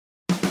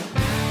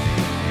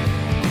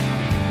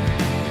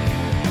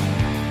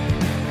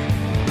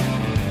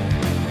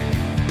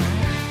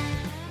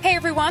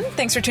everyone.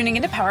 Thanks for tuning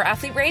into Power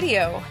Athlete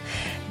Radio.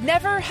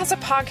 Never has a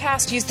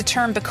podcast used the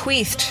term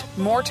bequeathed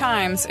more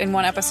times in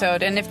one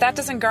episode, and if that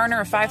doesn't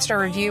garner a 5-star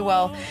review,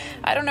 well,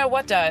 I don't know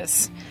what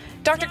does.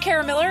 Dr.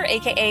 Kara Miller,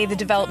 aka the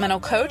Developmental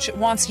Coach,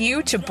 wants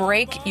you to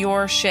break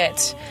your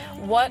shit.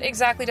 What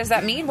exactly does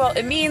that mean? Well,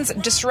 it means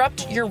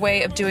disrupt your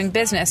way of doing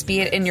business, be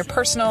it in your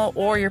personal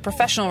or your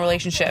professional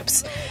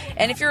relationships.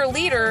 And if you're a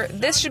leader,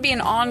 this should be an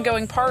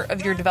ongoing part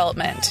of your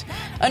development.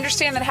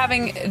 Understand that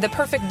having the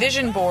perfect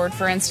vision board,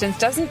 for instance,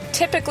 doesn't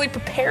typically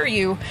prepare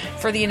you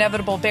for the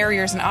inevitable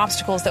barriers and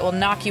obstacles that will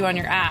knock you on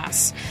your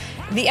ass.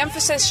 The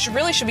emphasis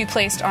really should be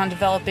placed on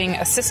developing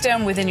a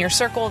system within your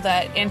circle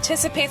that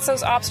anticipates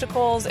those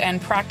obstacles and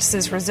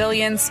practices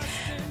resilience.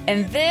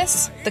 And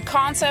the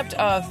concept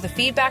of the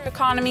feedback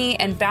economy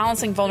and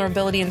balancing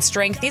vulnerability and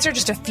strength, these are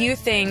just a few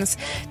things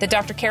that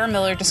Dr. Kara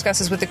Miller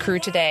discusses with the crew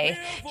today.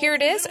 Here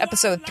it is,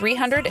 episode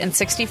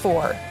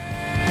 364.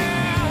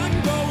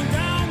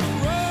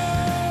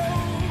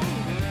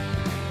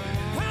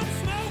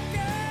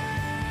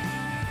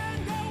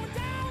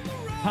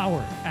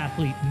 Power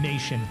Athlete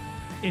Nation.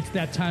 It's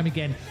that time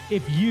again.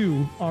 If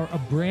you are a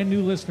brand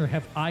new listener,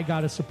 have I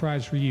got a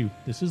surprise for you.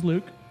 This is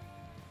Luke.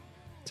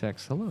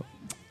 Tex, hello.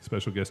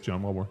 Special guest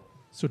John Wellborn.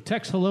 So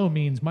Tex hello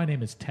means my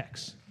name is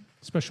Tex.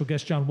 Special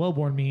guest John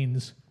Wellborn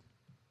means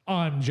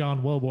I'm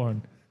John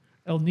Wellborn.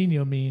 El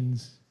Nino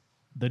means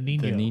the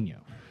Nino. The Nino.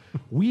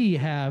 We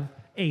have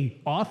a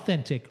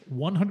authentic,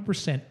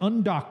 100%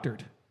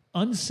 undoctored,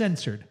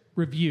 uncensored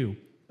review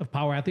of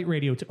Power Athlete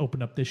Radio to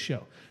open up this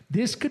show.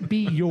 This could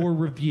be your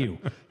review.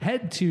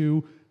 Head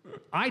to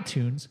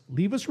iTunes,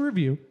 leave us a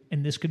review,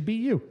 and this could be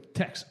you.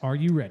 Tex, are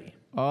you ready?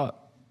 I'm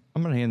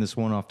going to hand this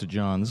one off to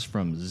John. This is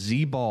from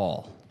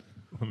Z-Ball.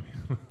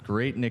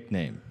 Great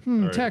nickname.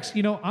 Right. Tex,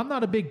 I'm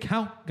not a big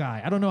count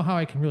guy. I don't know how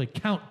I can really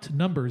count to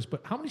numbers,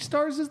 but how many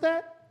stars is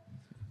that?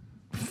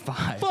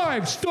 5.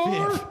 5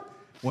 star. Fifth.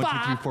 1, 2,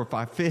 3, 4,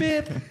 5,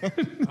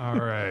 fifth. All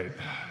right.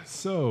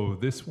 So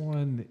this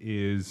one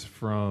is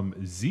from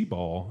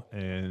Z-Ball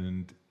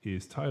and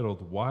is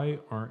titled, Why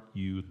Aren't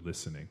You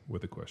Listening?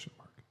 With a question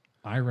mark.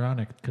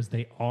 Ironic, because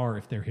they are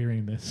if they're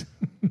hearing this.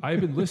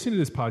 I've been listening to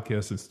this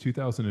podcast since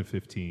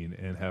 2015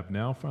 and have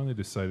now finally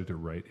decided to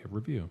write a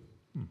review.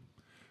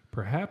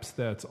 Perhaps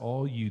that's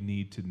all you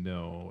need to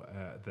know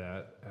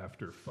that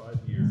after 5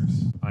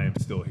 years, I am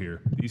still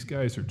here. These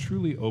guys are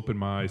truly open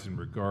my eyes in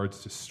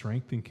regards to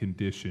strength and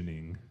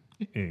conditioning,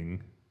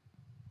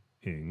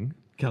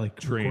 Kelly,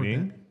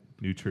 training,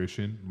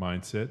 nutrition,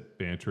 mindset,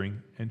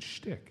 bantering, and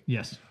shtick.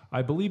 Yes.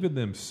 I believe in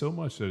them so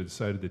much that I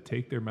decided to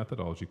take their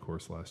methodology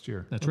course last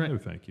year. That's right. No,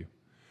 thank you.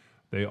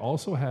 They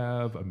also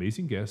have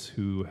amazing guests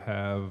who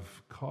have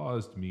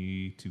caused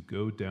me to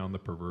go down the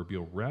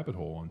proverbial rabbit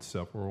hole on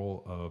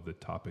several of the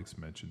topics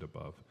mentioned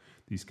above.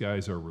 These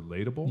guys are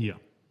relatable,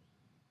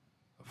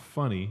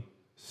 funny,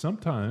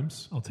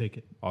 sometimes I'll take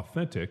it.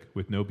 authentic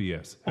with no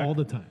BS. All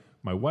the time.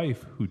 My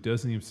wife, who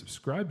doesn't even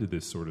subscribe to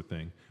this sort of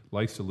thing,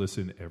 likes to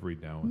listen every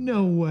now and then.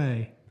 No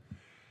way.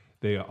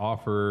 They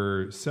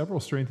offer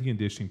several strength and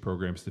conditioning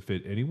programs to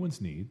fit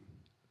anyone's need.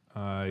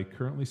 I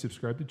currently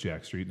subscribe to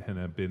Jack Street and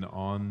have been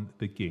on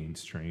the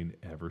Gains train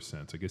ever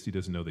since. I guess he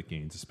doesn't know that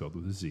Gains is spelled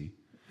with a Z.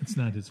 It's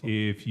not his fault.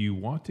 If you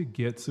want to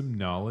get some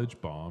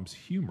knowledge bombs,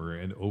 humor,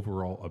 and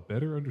overall a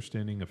better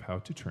understanding of how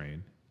to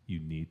train, you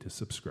need to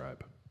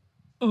subscribe.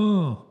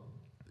 Oh,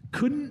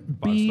 couldn't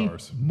 5 be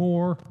stars.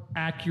 more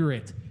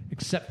accurate,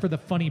 except for the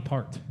funny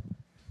part.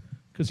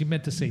 Because he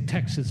meant to say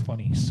Tex is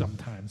funny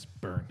sometimes.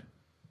 Burn.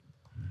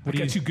 I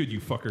got you good,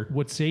 you fucker.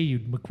 What say you,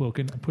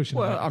 McQuilkin? I'm pushing.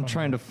 Well, that I'm phone.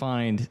 trying to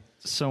find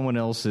someone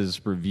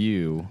else's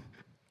review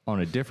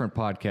on a different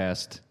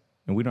podcast,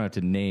 and we don't have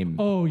to name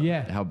Oh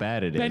yeah, how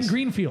bad it is. Ben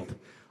Greenfield.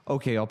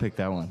 Okay, I'll pick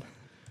that one.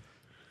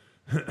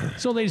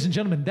 So, ladies and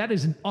gentlemen, that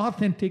is an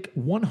authentic,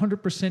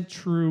 100%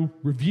 true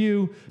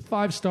review,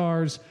 5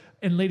 stars.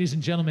 And ladies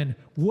and gentlemen,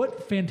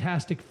 what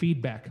fantastic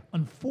feedback.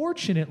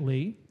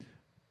 Unfortunately,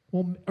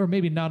 well, or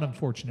maybe not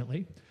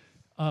unfortunately,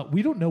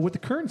 we don't know what the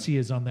currency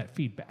is on that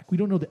feedback. We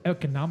don't know the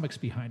economics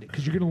behind it,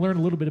 because you're going to learn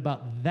a little bit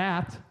about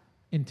that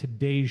in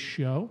today's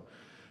show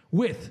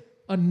with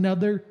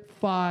another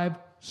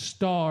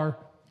 5-star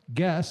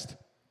guest,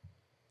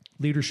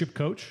 leadership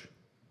coach,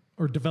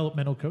 or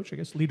developmental coach, I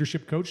guess,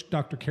 leadership coach,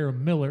 Dr. Kara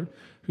Miller,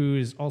 who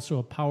is also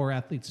a Power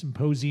Athlete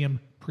Symposium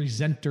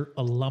presenter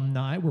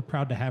alumni. We're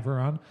proud to have her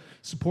on.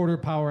 Supporter,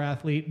 Power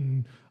Athlete,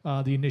 and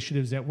the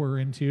initiatives that we're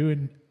into,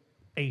 and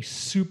a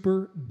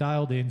super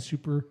dialed in,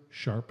 super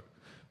sharp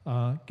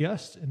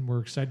guest. And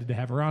we're excited to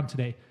have her on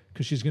today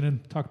because she's going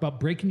to talk about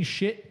breaking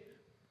shit.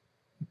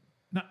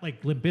 Not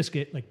like Limp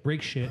Bizkit, like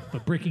break shit,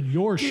 but breaking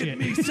your shit.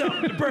 Give me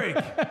something to break.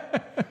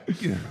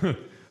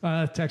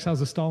 Tex, how's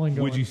the stalling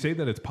going? Would you say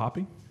that it's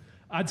popping?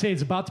 I'd say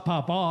it's about to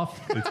pop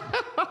off.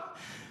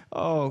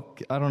 Oh,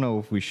 I don't know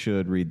if we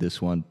should read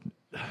this one.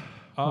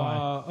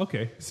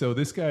 Okay. So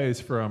this guy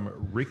is from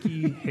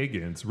Ricky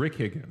Higgins. Rick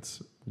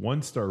Higgins.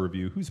 1-star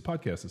review. Whose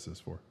podcast is this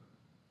for?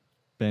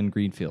 Ben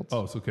Greenfield.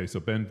 Oh, it's okay. So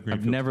Ben Greenfield.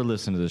 I've never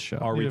listened to this show.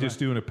 Are we just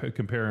doing a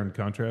compare and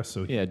contrast?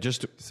 So Yeah,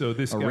 just So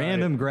this a guy-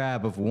 random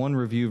grab of one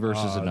review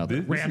versus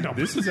another.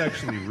 This is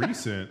actually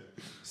recent,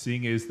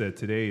 seeing is that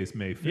today is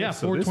May 5th. Yeah,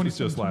 so this was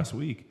just 4/27. last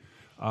week.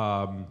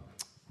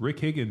 Rick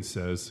Higgins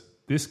says,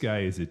 this guy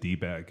is a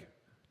D-bag.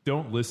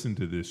 Don't listen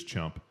to this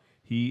chump.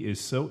 He is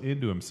so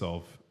into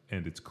himself,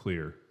 and it's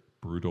clear.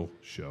 Brutal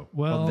show.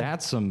 Well,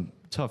 that's some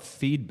tough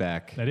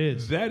feedback. that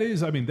is. That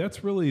is, I mean,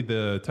 that's really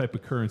the type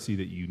of currency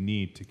that you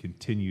need to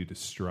continue to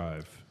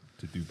strive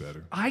to do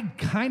better. I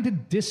kind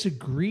of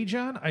disagree,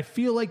 John. I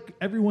feel like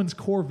everyone's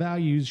core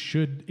values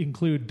should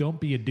include don't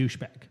be a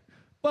douchebag.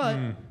 But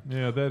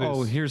Yeah, that is.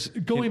 Oh, here's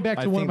going back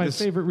I to one of think my this-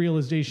 favorite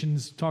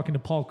realizations, talking to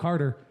Paul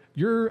Carter,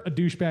 you're a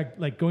douchebag.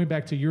 Like going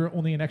back to you're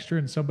only an extra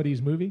in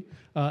somebody's movie.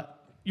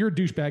 You're a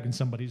douchebag in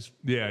somebody's.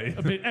 Yeah.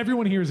 But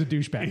everyone here is a In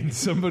douchebag.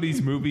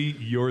 somebody's movie,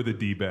 you're the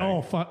D-bag.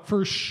 Oh,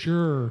 for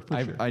sure.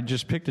 For sure. I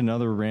just picked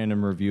another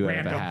random review out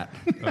of Random. a hat.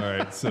 All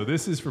right, so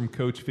this is from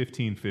Coach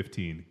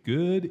 1515.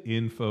 Good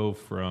info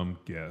from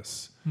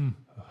Guess.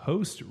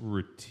 Host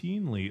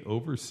routinely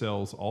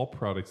oversells all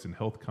products and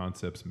health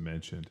concepts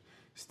mentioned.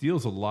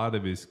 Steals a lot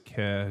of his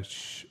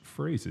cash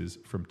phrases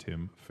from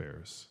Tim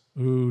Ferriss.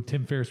 Ooh,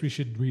 Tim Ferriss, we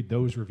should read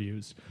those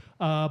reviews.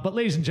 But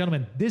ladies and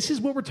gentlemen, this is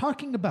what we're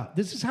talking about.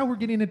 This is how we're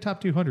getting into top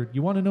 200.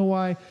 You want to know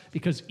why?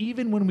 Because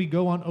even when we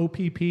go on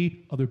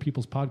OPP, other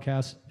people's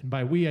podcasts, and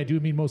by we, I do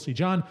mean mostly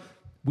John,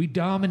 we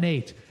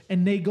dominate.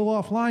 And they go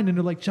offline and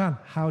they're like, John,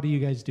 how do you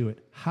guys do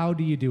it? How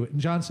do you do it? And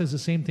John says the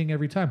same thing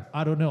every time.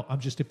 I don't know. I'm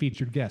just a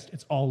featured guest.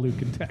 It's all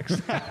Luke and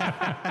Tex.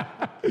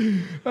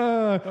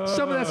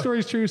 Some of that story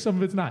is true. Some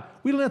of it's not.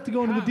 We don't have to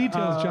go into the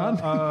details,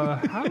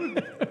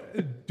 John.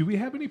 Do we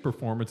have any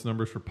performance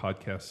numbers for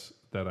podcasts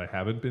that I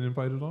haven't been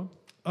invited on?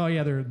 Oh,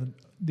 yeah,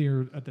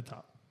 they're at the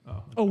top.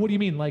 Oh, what do you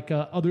mean? Like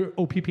other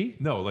OPP?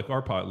 No, like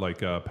our pod, like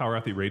Power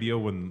Athlete Radio,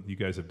 when you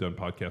guys have done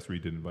podcasts where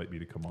you didn't invite me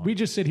to come on. We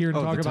just sit here and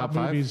Oh, talk the about top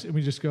five? movies, and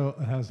we just go,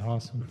 "That's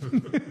awesome."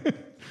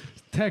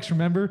 Tex,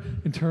 remember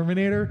in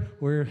Terminator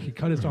where he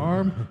cut his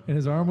arm and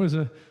his arm was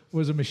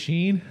a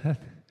machine? That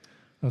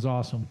was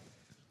awesome.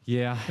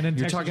 Yeah, And then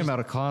you're Texas talking just- about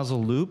a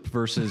causal loop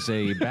versus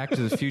a Back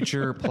to the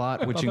Future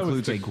plot, which I thought that was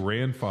includes the a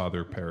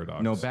grandfather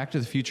paradox. no. Back to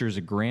the Future is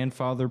a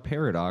grandfather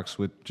paradox,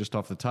 with just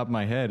off the top of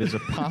my head is a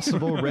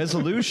possible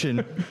resolution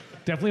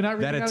Definitely not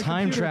that reading a out of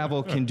time computer.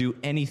 travel can do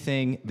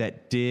anything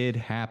that did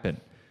happen,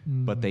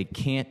 but they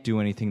can't do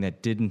anything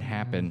that didn't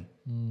happen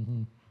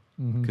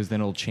because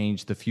then it'll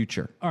change the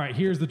future. All right,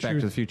 here's the Back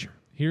truth. to the Future.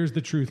 Here's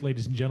the truth,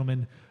 ladies and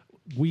gentlemen.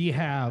 We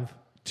have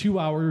 2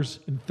 hours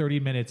and 30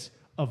 minutes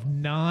of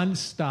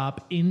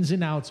non-stop ins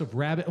and outs of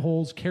rabbit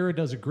holes. Kara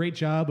does a great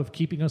job of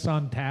keeping us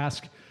on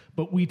task,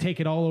 but we take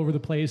it all over the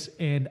place.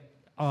 And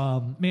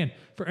man,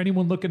 for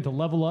anyone looking to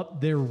level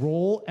up their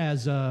role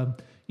as a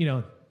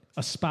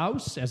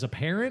spouse, as a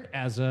parent,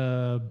 as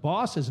a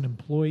boss, as an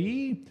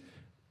employee,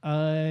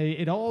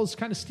 it all is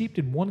kind of steeped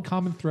in one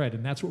common thread,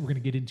 and that's what we're going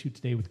to get into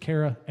today with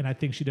Kara. And I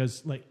think she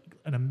does like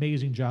an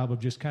amazing job of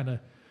just kind of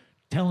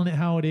telling it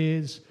how it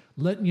is,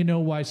 letting you know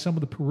why some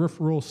of the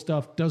peripheral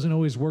stuff doesn't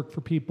always work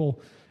for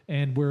people,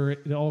 and where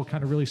it all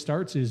kind of really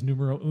starts is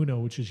numero uno,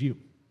 which is you.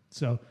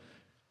 So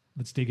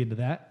let's dig into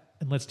that,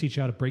 and let's teach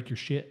you how to break your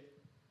shit.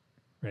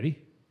 Ready?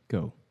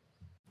 Go.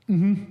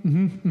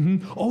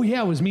 Oh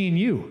yeah, it was me and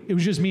you. It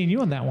was just me and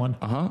you on that one,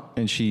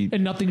 And she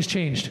and nothing's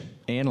changed.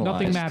 analyzed.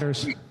 Nothing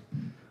matters.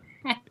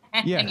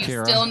 Yeah, And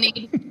Kara.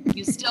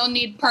 you still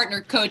need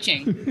partner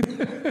coaching.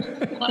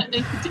 What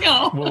is the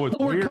deal? Well, what's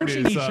We're weird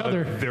coaching is each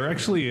other. they're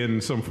actually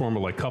in some form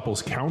of like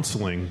couples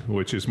counseling,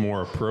 which is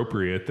more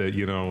appropriate. That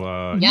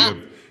Yeah.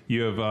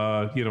 you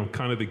have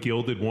kind of the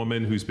gilded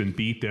woman who's been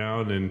beat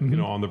down and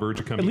on the verge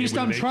of coming. At least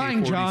in with I'm an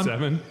trying, John.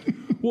 AK-47.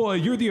 Well,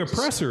 you're the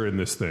oppressor in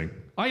this thing.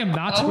 I am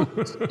not.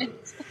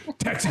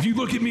 Tex, if you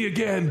look at me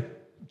again.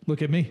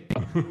 Look at me.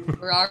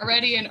 We're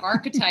already in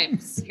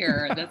archetypes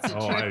here. That's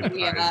a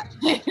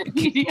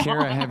trick.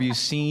 Kara, have you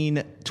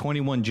seen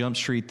 21 Jump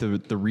Street, the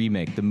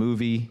remake, the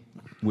movie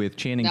with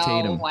Channing No,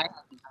 Tatum? why?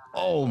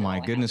 Oh my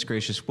goodness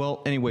gracious.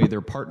 Well, anyway, they're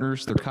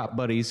partners, they're cop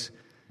buddies,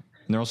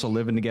 and they're also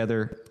living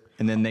together,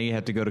 and then they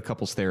have to go to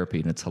couples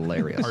therapy, and it's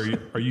hilarious.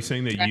 Are you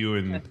saying that you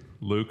and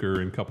Luke are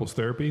in couples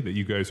therapy? That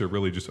you guys are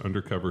really just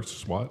undercover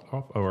SWAT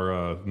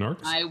or narcs?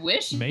 I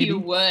wish Maybe. you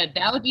would.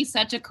 That would be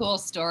such a cool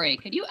story.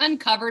 Could you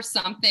uncover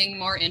something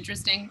more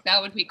interesting?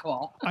 That would be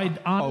cool. I Oh,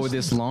 honestly,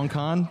 this long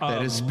con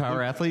that is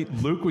Power Athlete?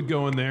 Luke would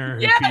go in there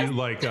Yes! and be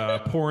like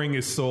pouring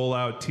his soul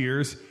out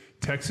tears.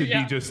 Tex would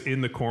be just in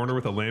the corner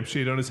with a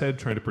lampshade on his head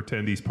trying to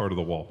pretend he's part of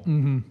the wall.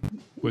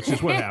 Which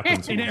is what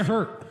happens and it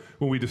hurt.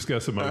 when we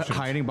discuss emotions.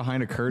 Hiding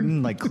behind a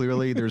curtain, like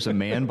clearly there's a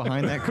man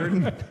behind that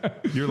curtain.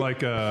 You're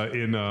like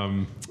in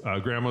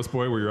Grandma's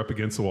Boy where you're up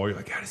against the wall. You're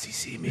like, how does he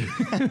see me?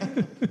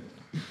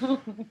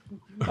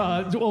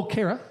 Well,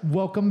 Kara,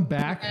 welcome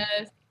back.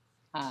 Yes.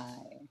 Hi.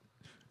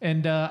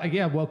 And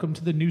yeah, welcome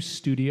to the new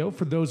studio.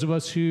 For those of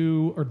us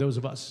those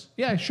of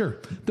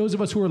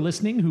us who are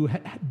listening who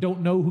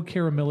don't know who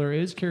Kara Miller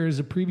is, Kara is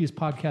a previous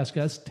podcast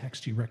guest.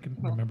 Text, you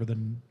remember the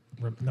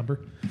number.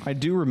 I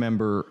do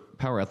remember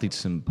Power Athlete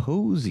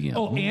Symposium.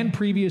 Oh, and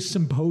previous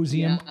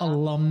symposium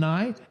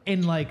alumni,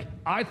 and like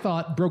I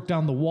thought broke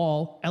down the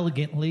wall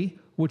elegantly,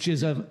 which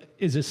is a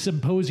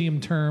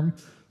symposium term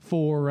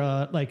for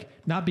like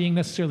not being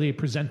necessarily a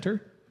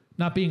presenter,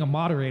 not being a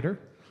moderator,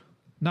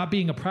 not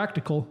being a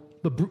practical,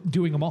 but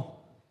doing them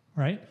all.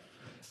 Right.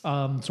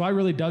 So I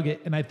really dug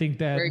it, and I think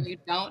that Where you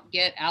don't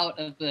get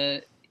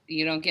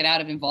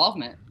out of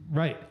involvement.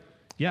 right,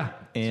 yeah,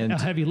 And-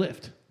 a heavy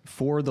lift.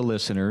 For the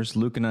listeners,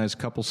 Luke and I's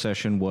couple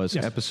session was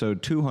Yes.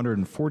 episode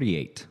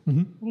 248.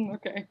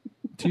 Okay.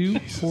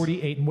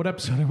 248. And what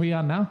episode are we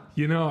on now?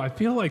 You know, I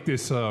feel like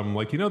this,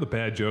 like, you know, the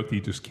bad joke that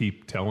you just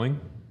keep telling?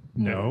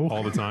 No.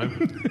 All the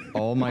time?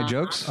 All my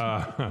jokes?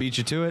 Beat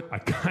you to it? I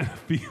kind of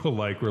feel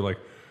like we're like,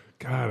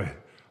 God,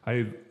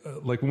 I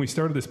like when we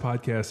started this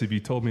podcast, if you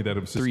told me that it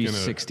was just going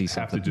 360 to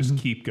have to something. just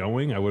keep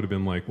going, I would have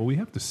been like, well, we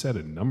have to set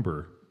a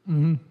number.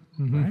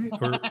 Right?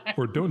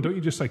 Or don't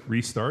you just like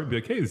restart and be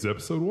like, hey, this is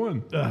episode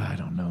 1. I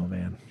don't know,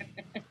 man.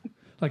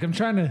 Like I'm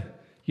trying to.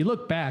 You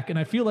look back, and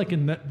I feel like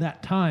in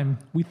that time,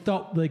 we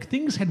thought like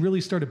things had really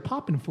started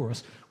popping for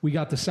us. We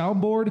got the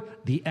soundboard,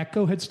 the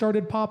Echo had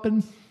started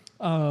popping.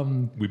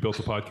 We built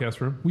a podcast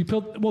room. We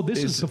built. Well,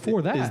 this is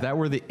before that. Is that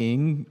where the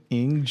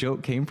ing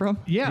joke came from?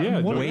 Yeah. Yeah,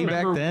 one- don't you way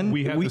back remember then,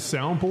 we had we- the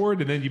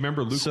soundboard, and then you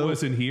remember Luke So-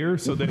 wasn't here,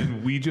 so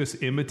then we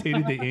just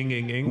imitated the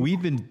ing.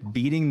 We've been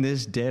beating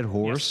this dead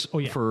horse Oh,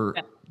 yeah. for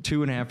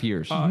 2.5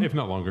 years. If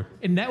not longer.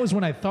 And that was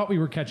when I thought we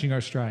were catching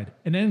our stride.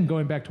 And then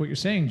going back to what you're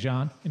saying,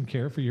 John and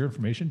Kara, for your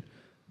information,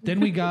 then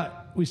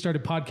we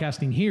started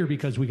podcasting here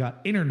because we got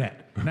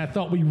internet. And I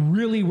thought we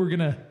really were going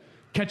to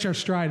catch our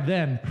stride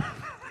then.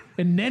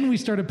 And then we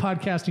started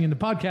podcasting in the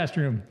podcast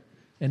room.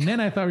 And then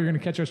I thought we were going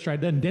to catch our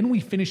stride then. Then we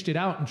finished it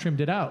out and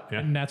trimmed it out. Yeah.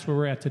 And that's where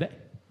we're at today.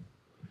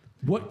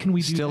 What can we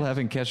do? Still next?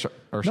 haven't catch our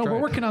No, stride. we're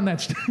working on that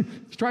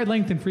stride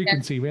length and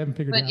frequency. We haven't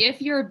figured it But out. if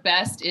your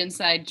best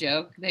inside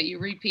joke that you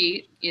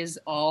repeat is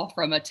all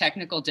from a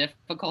technical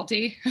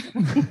difficulty,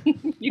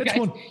 you That's guys,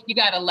 one- you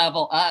got to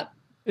level up.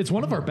 It's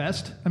one of our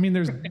best. I mean,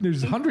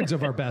 there's hundreds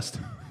of our best.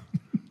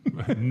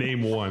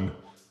 Name one.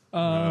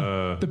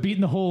 The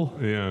beating the whole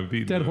Yeah,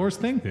 dead horse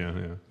thing?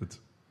 Yeah.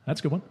 That's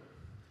a good one.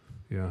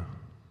 Yeah.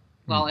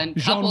 Well, and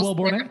Jean couples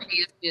Welborn.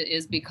 therapy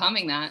is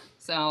becoming that.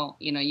 So,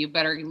 you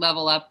better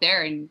level up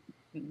there, and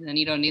then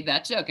you don't need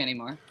that joke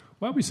anymore.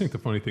 Well, I always think the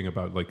funny thing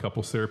about like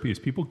couples therapy is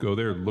people go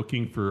there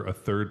looking for a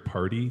third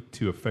party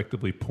to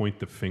effectively point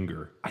the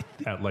finger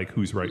at like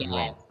who's right and Yeah.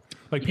 wrong.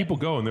 Like people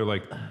go and they're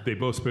like they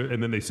both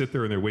and then they sit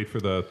there and they wait for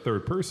the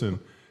third person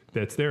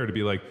that's there to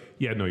be like,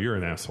 yeah, no, you're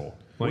an asshole.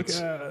 Like,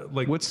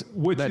 what's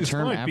which that is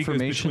term, fine because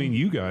affirmation? between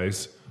you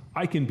guys,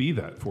 I can be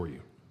that for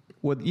you.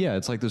 Well, yeah,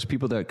 it's like those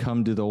people that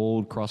come to the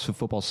old CrossFit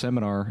football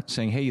seminar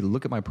saying, hey,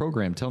 look at my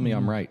program. Tell me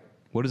I'm right.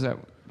 What is that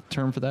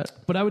term for that?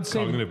 But I would say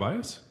Cognitive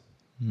bias?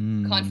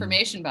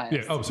 Confirmation bias.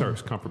 Yeah. Oh, sorry,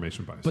 it's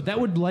confirmation bias. But that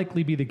would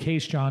likely be the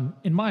case, John,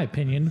 in my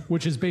opinion,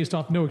 which is based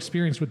off no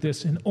experience with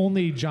this and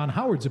only John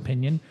Howard's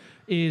opinion,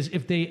 is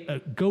if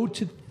they go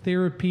to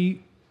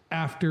therapy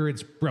after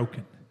it's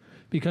broken.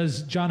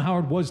 Because John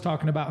Howard was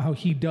talking about how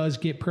he does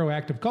get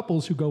proactive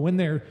couples who go in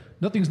there.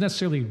 Nothing's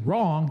necessarily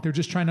wrong. They're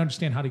just trying to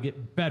understand how to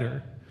get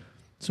better.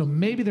 So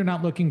maybe they're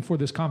not looking for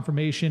this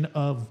confirmation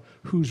of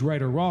who's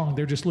right or wrong.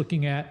 They're just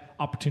looking at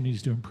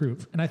opportunities to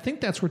improve. And I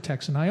think that's where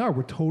Tex and I are.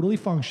 We're totally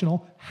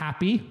functional,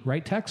 happy,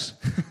 right, Tex?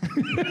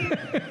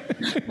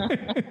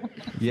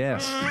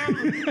 Yes.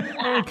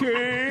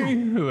 okay.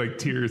 Like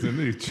tears and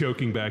he's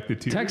choking back the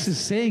tears. Tex is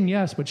saying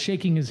yes, but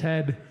shaking his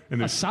head And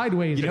there's-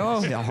 sideways. You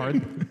know how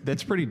hard?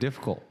 That's pretty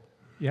difficult.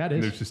 Yeah, it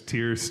And is. there's just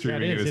tears Yeah,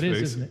 streaming it in is. his It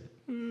face. is, isn't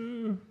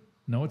it?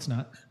 No, it's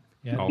not.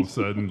 Yeah, All of a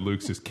sudden,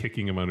 Luke's just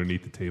kicking him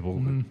underneath the table.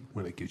 Mm-hmm.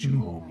 When I get you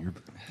home, you're.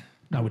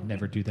 I would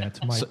never do that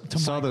to my. to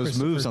Saw my those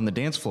Christopher. moves on the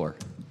dance floor.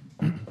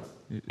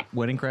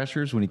 Wedding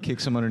Crashers when he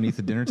kicks him underneath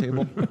the dinner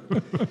table.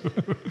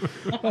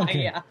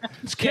 Okay. Yeah.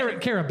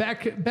 Kara,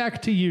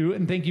 back to you,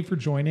 and thank you for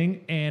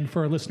joining. And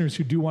for our listeners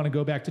who do want to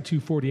go back to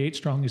 248,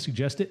 strongly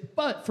suggest it.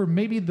 But for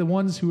maybe the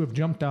ones who have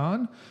jumped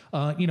on,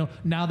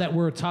 now that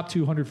we're a top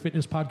 200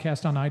 fitness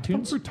podcast on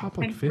iTunes, We're top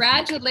like 50.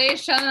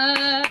 Congratulations.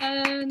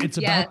 it's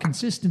Yes. about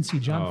consistency,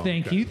 John. Oh,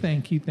 Thank okay.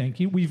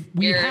 you. We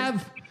Cheers.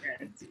 have.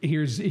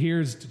 Here's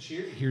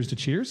to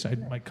cheers.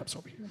 My cup's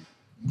over here.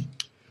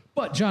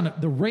 But John,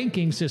 the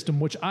ranking system,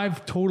 which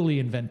I've totally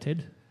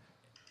invented,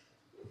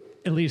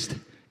 at least,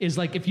 is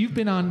like if you've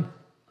been on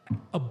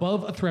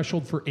above a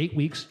threshold for 8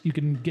 weeks, you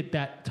can get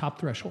that top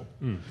threshold.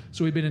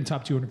 So we've been in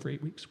top 200 for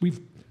 8 weeks. We've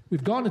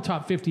gone to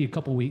top 50 a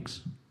couple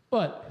weeks,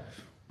 but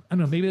I don't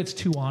know, maybe that's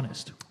too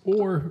honest.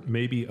 Or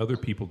maybe other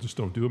people just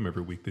don't do them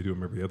every week. They do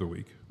them every other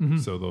week. Mm-hmm.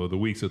 So the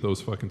weeks that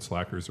those fucking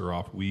slackers are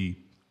off, we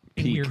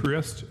Weird.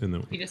 Christ, and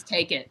then You just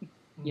take it.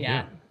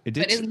 Yeah. It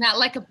did But isn't that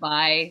like a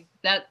buy?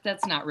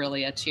 That's not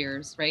really a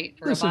cheers, right?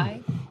 For Listen,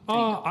 a buy?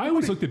 I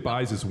always looked at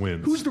buys as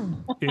wins. Who's the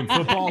in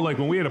football? Like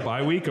when we had a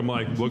bye week, I'm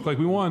like, looked like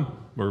we won,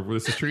 or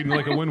this is treating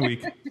like a win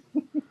week.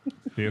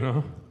 You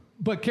know,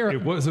 But Kara,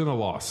 it wasn't a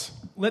loss.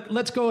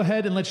 let's go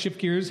ahead and let's shift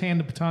gears, hand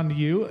the baton to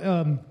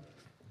you.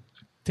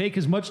 take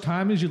as much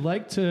time as you'd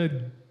like to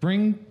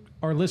bring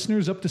our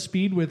listeners up to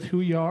speed with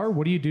who you are,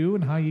 what do you do,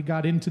 and how you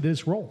got into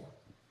this role.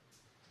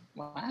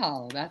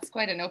 Wow, that's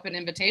quite an open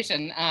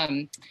invitation.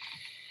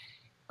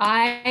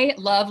 I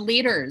love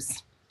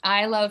leaders.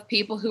 I love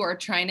people who are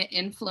trying to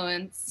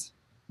influence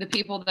the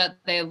people that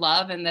they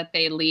love and that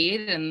they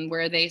lead, and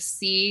where they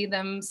see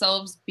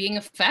themselves being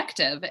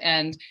effective.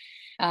 And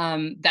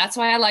that's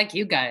why I like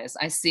you guys.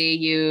 I see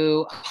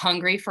you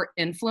hungry for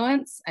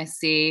influence. I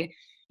see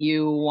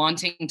you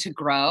wanting to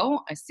grow.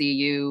 I see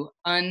you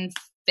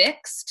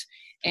unfixed.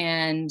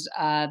 And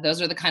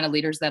those are the kind of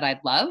leaders that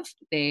I love.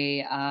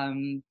 They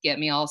get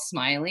me all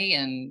smiley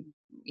and,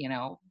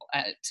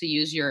 to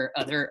use your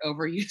other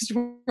overused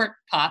word,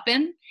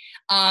 poppin'.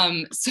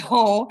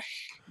 So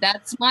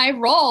that's my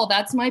role.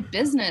 That's my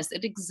business.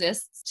 It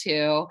exists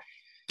to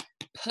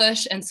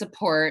push and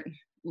support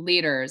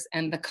leaders,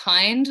 and the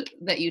kind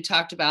that you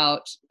talked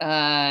about,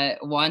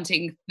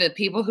 wanting the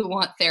people who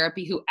want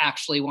therapy, who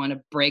actually want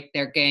to break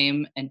their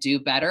game and do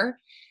better.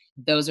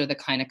 Those are the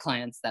kind of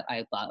clients that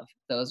I love.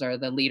 Those are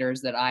the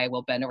leaders that I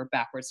will bend over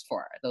backwards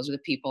for. Those are the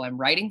people I'm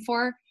writing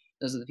for.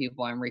 Those are the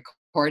people I'm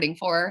recording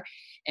for.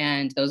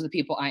 And those are the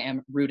people I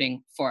am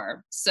rooting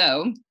for.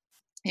 So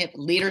if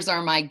leaders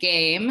are my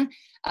game,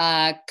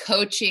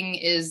 coaching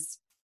is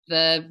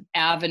the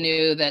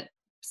avenue that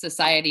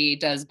society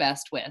does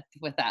best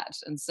with that.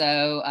 And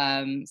so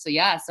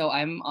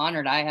I'm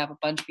honored. I have a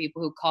bunch of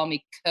people who call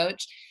me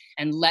coach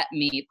and let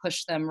me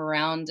push them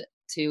around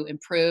to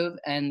improve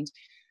and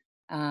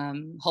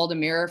hold a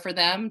mirror for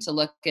them to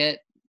look at,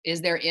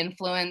 is their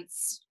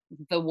influence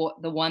the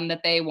one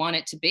that they want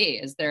it to be?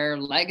 Is their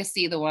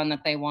legacy the one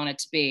that they want it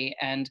to be?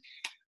 And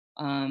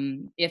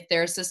if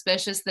they're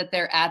suspicious that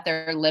they're at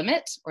their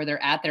limit or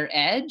they're at their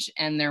edge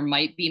and there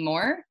might be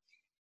more,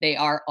 they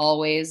are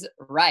always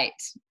right.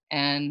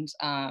 And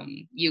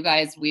you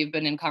guys, we've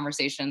been in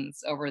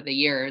conversations over the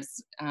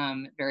years,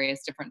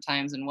 various different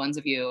times, and ones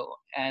of you,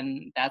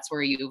 and that's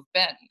where you've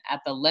been,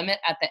 at the limit,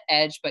 at the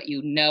edge, but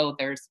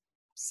there's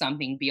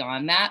something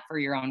beyond that for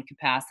your own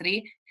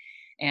capacity.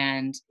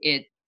 And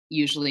it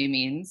usually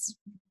means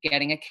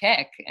getting a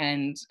kick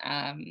and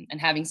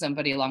having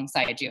somebody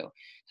alongside you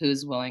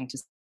who's willing to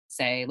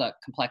say, look,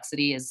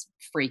 complexity is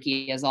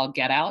freaky as all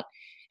get out,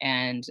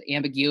 and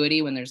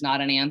ambiguity when there's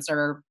not an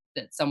answer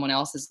that someone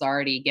else has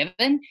already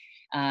given.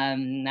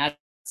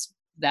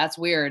 That's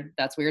weird.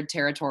 That's weird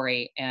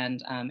territory.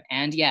 And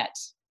yet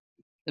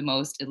the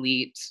most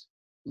elite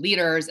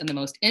leaders and the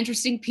most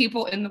interesting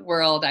people in the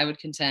world, I would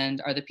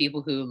contend, are the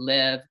people who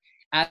live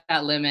at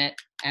that limit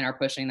and are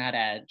pushing that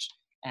edge.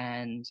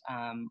 And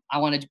I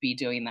wanted to be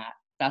doing that.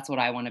 That's what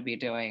I want to be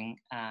doing.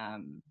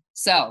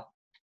 So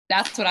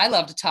that's what I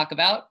love to talk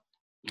about.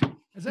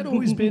 Has that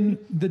always been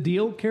the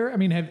deal, Kara? I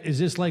mean, is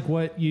this like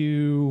what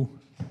you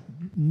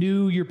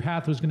knew your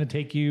path was going to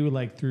take you,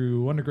 like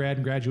through undergrad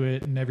and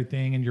graduate and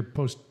everything, and your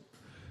post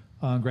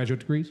graduate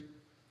degrees?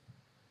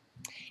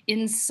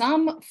 In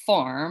some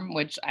form,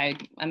 which I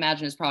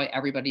imagine is probably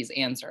everybody's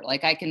answer.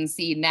 Like, I can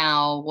see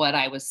now what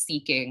I was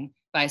seeking,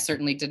 but I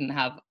certainly didn't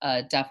have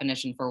a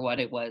definition for what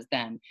it was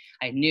then.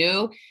 I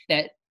knew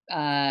that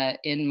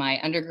in my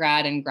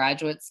undergrad and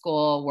graduate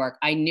school work,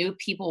 I knew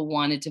people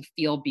wanted to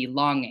feel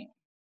belonging.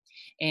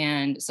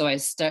 And so I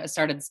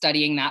started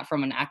studying that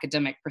from an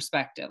academic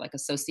perspective, like a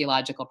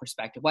sociological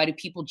perspective. Why do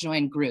people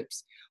join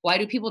groups? Why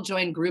do people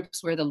join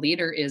groups where the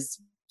leader is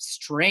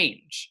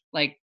strange,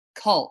 like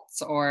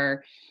cults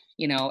or,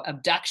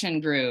 abduction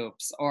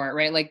groups, or,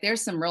 right? Like,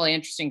 there's some really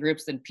interesting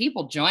groups and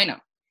people join them.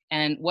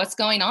 And what's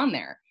going on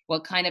there?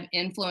 What kind of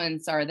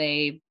influence are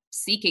they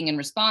seeking and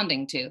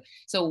responding to?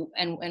 So,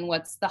 and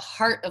what's the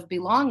heart of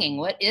belonging?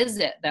 What is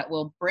it that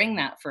will bring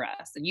that for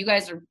us? And you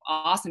guys are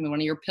awesome. And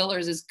one of your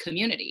pillars is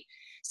community.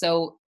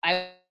 So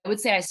I would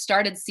say I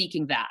started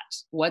seeking that.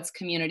 What's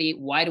community?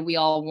 Why do we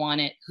all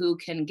want it? Who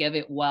can give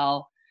it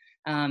well?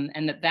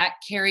 And that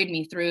carried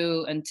me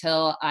through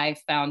until I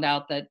found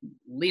out that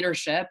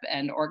leadership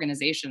and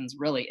organizations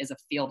really is a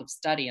field of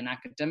study, an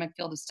academic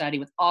field of study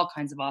with all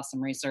kinds of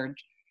awesome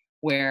research,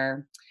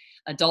 where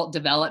adult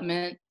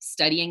development,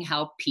 studying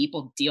how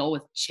people deal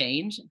with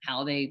change and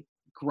how they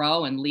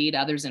grow and lead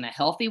others in a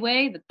healthy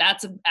way,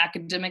 that's an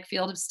academic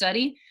field of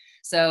study.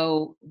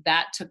 So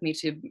that took me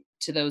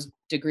to those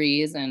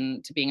degrees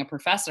and to being a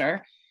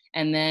professor.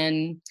 And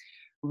then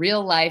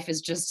real life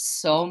is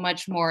just so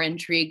much more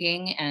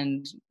intriguing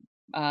and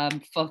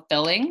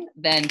fulfilling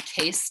than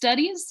case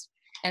studies.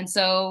 And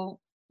so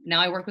now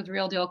I work with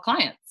real deal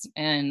clients,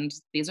 and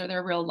these are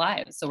their real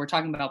lives. So we're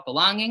talking about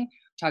belonging,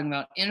 we're talking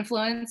about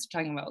influence, we're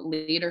talking about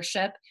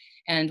leadership,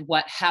 and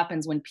what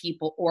happens when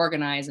people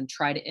organize and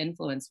try to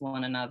influence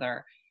one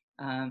another.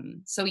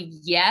 So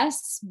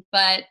yes,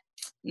 but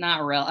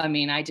not real. I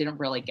mean, I didn't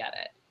really get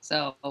it.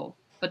 So,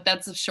 but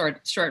that's a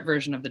short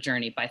version of the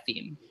journey by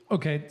theme.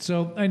 Okay.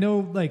 So I know,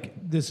 like,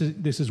 this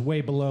is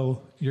way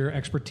below your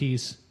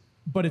expertise,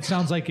 but it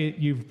sounds like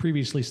you've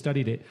previously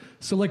studied it.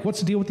 So, like, what's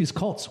the deal with these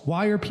cults?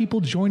 Why are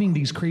people joining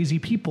these crazy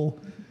people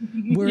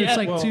where it's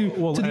like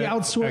Well, to the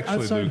actually,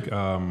 outside. Luke,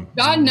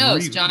 John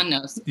knows. John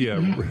knows. Yeah,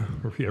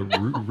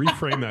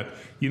 reframe that.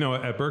 You know,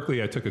 at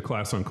Berkeley, I took a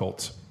class on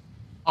cults.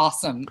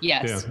 Awesome.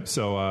 Yes. Yeah,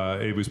 so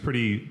it was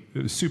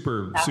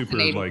super,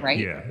 like, right?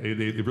 yeah,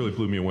 it really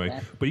blew me away.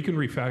 Yeah. But you can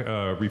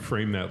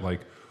reframe that,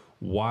 like,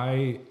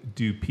 why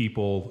do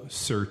people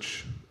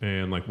search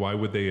and, like, why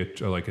would they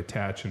like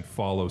attach and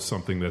follow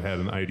something that had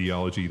an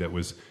ideology that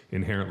was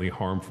inherently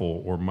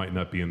harmful or might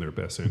not be in their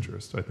best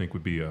interest? I think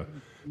would be a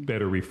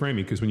better reframing,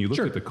 because when you look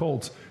at the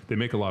cults, they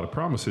make a lot of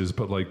promises,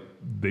 but like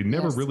they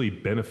never really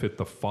benefit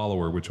the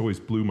follower, which always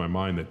blew my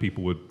mind that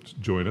people would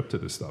join up to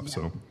this stuff.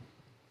 So.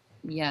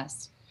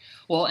 Yes.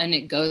 Well, and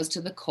it goes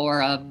to the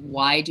core of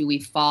why do we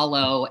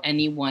follow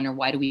anyone, or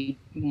why do we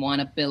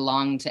want to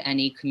belong to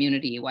any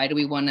community? Why do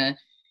we want to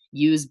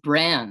use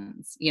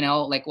brands? You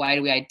know, like, why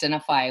do we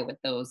identify with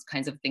those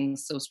kinds of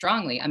things so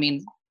strongly? I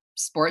mean,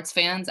 sports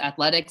fans,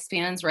 athletics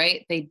fans,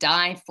 right? They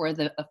die for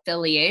the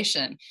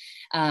affiliation.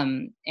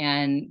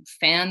 And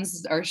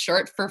fans are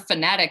short for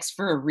fanatics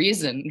for a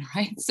reason,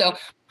 right? So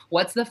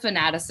what's the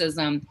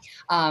fanaticism?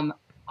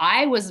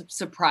 I was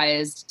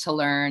surprised to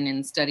learn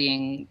in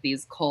studying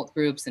these cult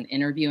groups and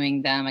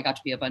interviewing them. I got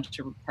to be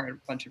part of a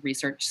bunch of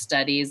research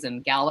studies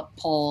and Gallup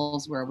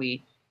polls where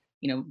we,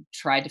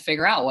 tried to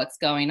figure out what's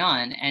going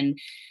on, and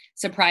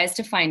surprised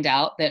to find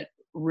out that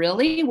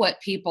really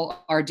what people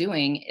are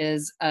doing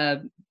is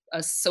a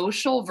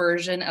social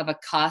version of a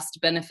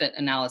cost benefit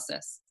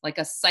analysis, like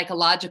a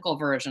psychological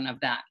version of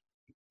that.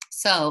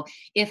 So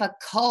if a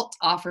cult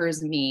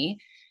offers me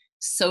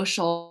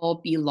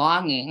social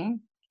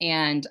belonging,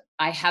 and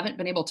I haven't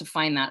been able to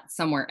find that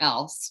somewhere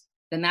else,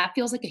 then that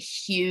feels like a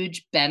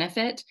huge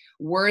benefit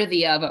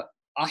worthy of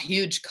a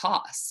huge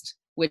cost,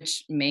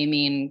 which may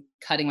mean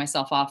cutting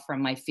myself off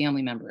from my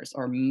family members,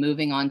 or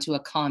moving on to a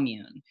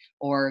commune,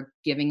 or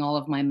giving all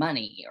of my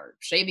money, or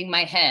shaving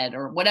my head,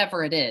 or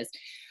whatever it is.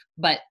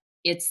 But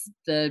it's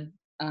the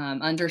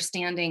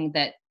understanding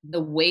that the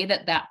way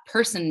that that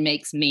person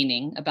makes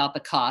meaning about the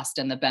cost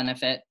and the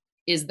benefit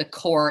is the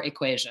core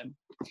equation.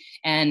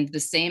 And the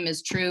same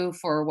is true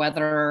for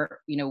whether,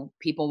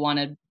 people want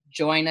to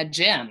join a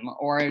gym,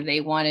 or they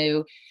want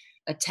to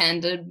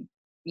attend a,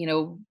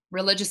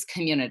 religious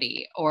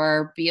community,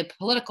 or be a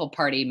political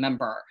party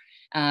member.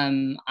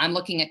 I'm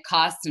looking at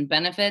costs and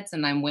benefits,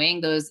 and I'm weighing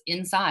those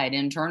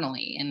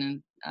internally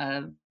in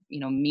a,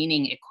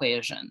 meaning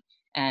equation.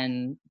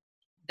 And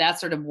that's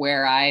sort of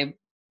where I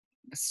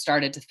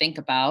started to think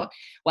about,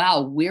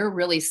 wow, we're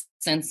really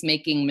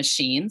sense-making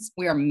machines.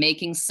 We are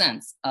making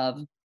sense of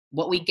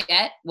what we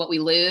get, what we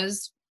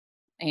lose,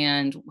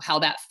 and how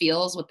that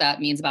feels, what that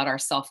means about our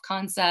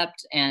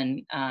self-concept.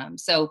 And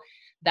so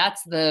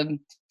that's the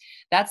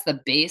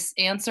base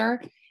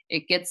answer.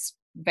 It gets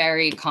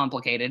very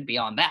complicated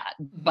beyond that,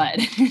 but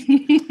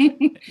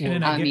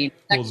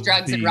sex,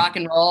 drugs, and rock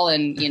and roll,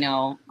 and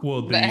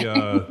Well,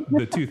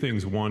 the two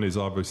things. One is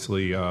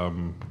obviously,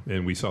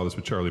 and we saw this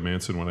with Charlie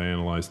Manson when I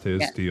analyzed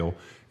his deal.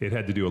 It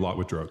had to do a lot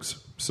with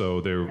drugs. So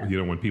there,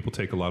 when people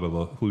take a lot of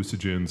the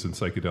hallucinogens and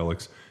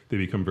psychedelics, they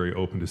become very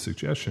open to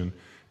suggestion.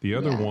 The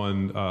other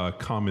one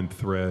common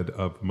thread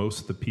of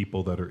most of the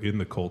people that are in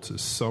the cults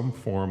is some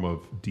form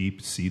of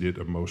deep-seated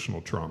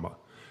emotional trauma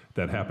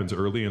that happens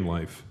early in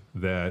life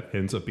that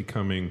ends up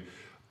becoming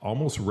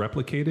almost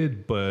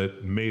replicated,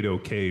 but made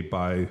okay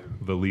by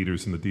the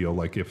leaders in the deal.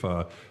 Like if,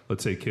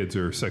 let's say kids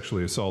are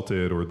sexually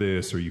assaulted or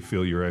this, or you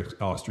feel you're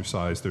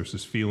ostracized, there's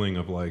this feeling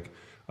of like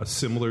a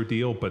similar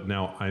deal, but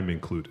now I'm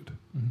included.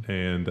 Mm-hmm.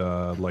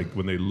 And like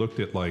when they looked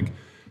at like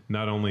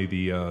not only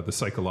the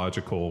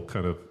psychological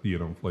kind of,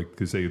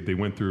 because they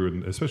went through,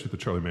 and especially the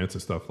Charlie Manson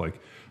stuff, like,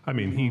 I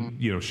mean,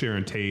 he,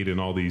 Sharon Tate and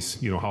all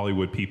these,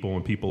 Hollywood people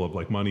and people of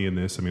like money in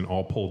this, I mean,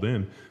 all pulled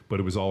in, but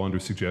it was all under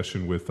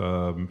suggestion with,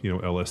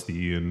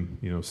 LSD and,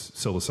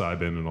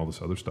 psilocybin and all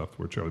this other stuff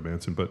where Charlie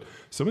Manson. But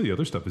some of the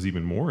other stuff is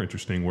even more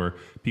interesting, where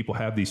people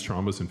have these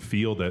traumas and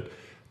feel that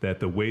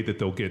the way that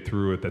they'll get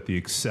through it, that the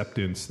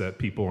acceptance that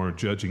people aren't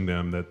judging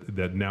them,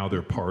 that now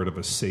they're part of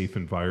a safe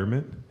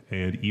environment.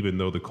 And even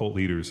though the cult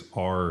leaders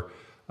are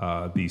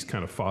these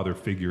kind of father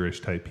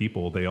figure-ish type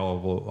people, they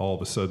all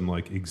of a sudden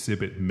like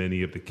exhibit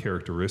many of the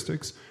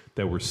characteristics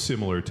that were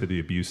similar to the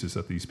abuses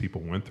that these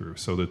people went through.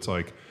 So that's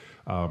like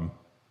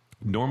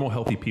normal,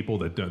 healthy people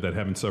that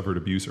haven't suffered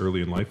abuse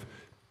early in life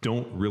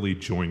don't really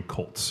join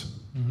cults.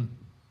 Mm-hmm.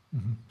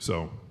 Mm-hmm.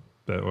 So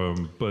that,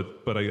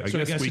 but I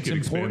guess we could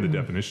expand the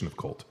definition of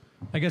cult.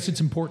 I guess it's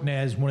important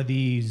as one of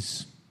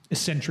these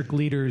eccentric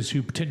leaders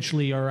who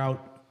potentially are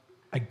out.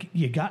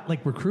 You got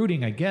like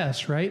recruiting, I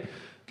guess, right?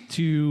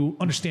 To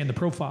understand the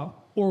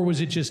profile. Or was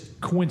it just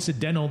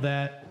coincidental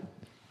that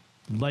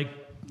like,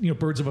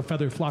 birds of a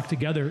feather flock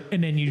together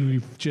and then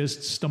you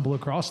just stumble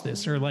across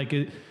this? Or like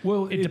it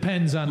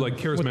depends on like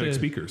charismatic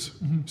speakers.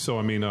 Mm-hmm. So,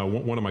 I mean,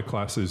 one of my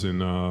classes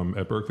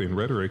at Berkeley in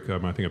rhetoric, I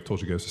think I've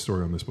told you guys a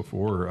story on this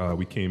before.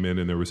 We came in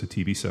and there was a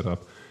TV set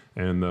up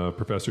and the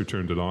professor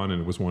turned it on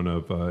and it was one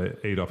of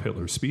Adolf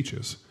Hitler's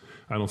speeches.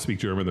 I don't speak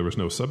German. There was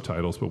no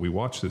subtitles, but we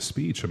watched this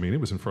speech. I mean, it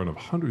was in front of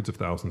hundreds of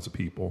thousands of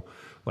people.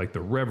 Like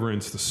the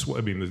reverence, the sweat.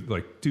 I mean,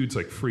 like dudes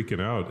like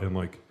freaking out, and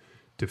like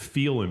to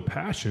feel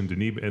impassioned,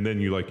 and then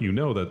you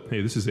know that,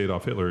 hey, this is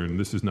Adolf Hitler and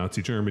this is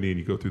Nazi Germany, and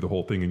you go through the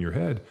whole thing in your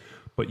head,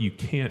 but you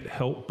can't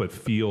help but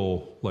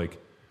feel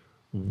like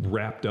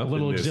wrapped up, a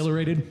little in this.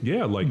 Exhilarated.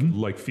 Yeah,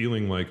 like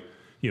feeling like,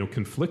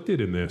 conflicted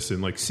in this,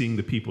 and like seeing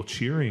the people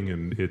cheering,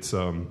 and it's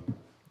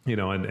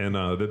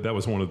that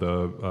was one of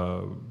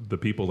the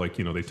people, like,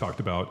 they talked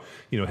about,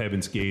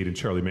 Heaven's Gate and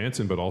Charlie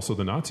Manson, but also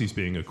the Nazis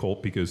being a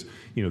cult, because,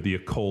 the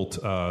occult,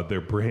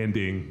 their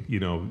branding,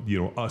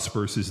 us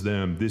versus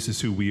them, this is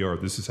who we are,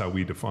 this is how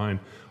we define,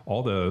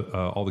 all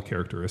the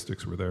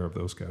characteristics were there of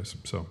those guys.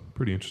 So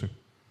pretty interesting.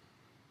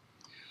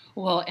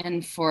 Well,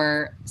 and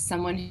for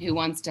someone who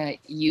wants to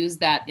use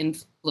that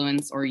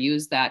influence or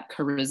use that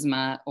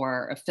charisma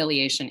or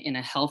affiliation in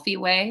a healthy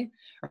way,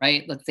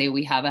 right? Let's say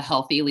we have a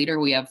healthy leader.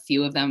 We have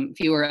fewer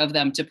of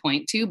them to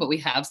point to, but we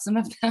have some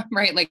of them,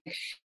 right? Like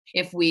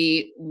if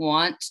we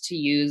want to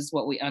use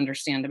what we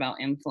understand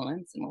about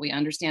influence and what we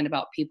understand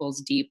about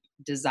people's deep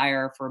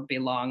desire for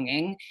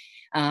belonging,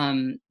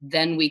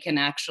 then we can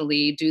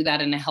actually do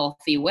that in a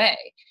healthy way.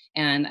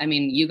 And I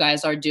mean, you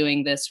guys are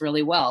doing this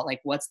really well.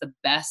 Like, what's the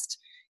best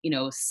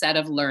set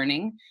of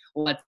learning?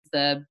 What's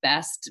the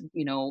best,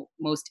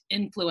 most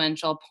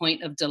influential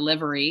point of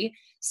delivery,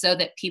 so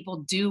that people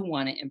do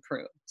want to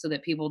improve, so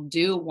that people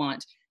do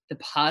want the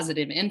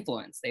positive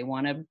influence. They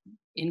want to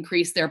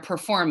increase their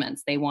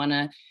performance. They want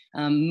to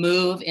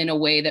move in a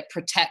way that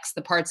protects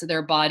the parts of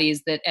their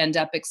bodies that end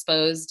up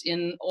exposed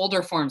in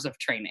older forms of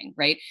training,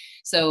 right?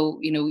 So,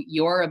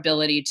 your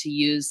ability to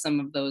use some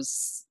of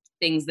those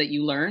things that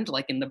you learned,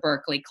 like in the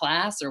Berkeley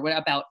class, or what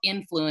about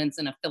influence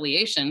and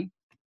affiliation,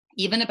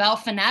 even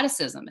about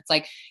fanaticism. It's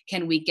like,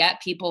 can we get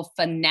people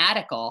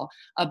fanatical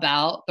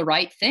about the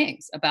right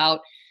things, about,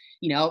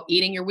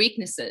 eating your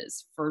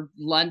weaknesses for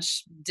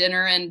lunch,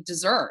 dinner, and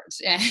dessert?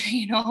 And,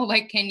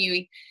 like, can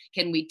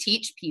we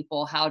teach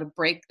people how to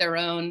break their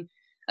own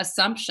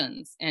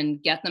assumptions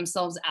and get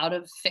themselves out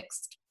of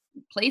fixed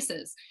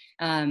places?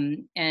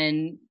 And,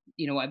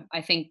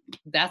 I think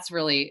that's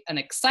really an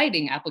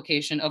exciting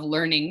application of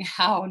learning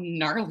how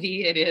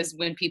gnarly it is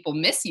when people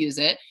misuse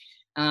it.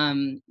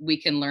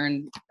 We can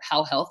learn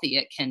how healthy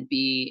it can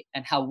be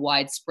and how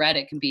widespread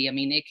it can be. I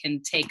mean, it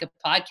can take a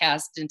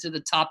podcast into the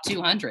top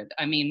 200.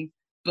 I mean,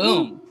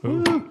 boom.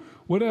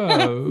 What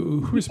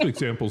who are some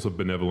examples of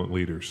benevolent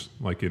leaders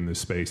like in this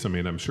space? I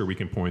mean, I'm sure we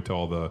can point to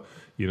all the,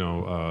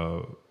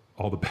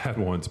 all the bad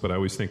ones, but I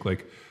always think,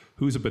 like,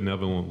 who's a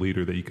benevolent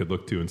leader that you could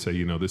look to and say,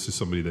 this is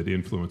somebody that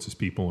influences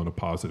people in a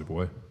positive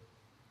way?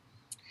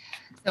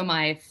 So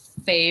my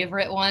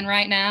favorite one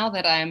right now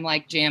that I'm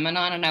like jamming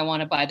on, and I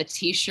want to buy the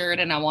t-shirt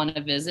and I want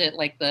to visit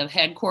like the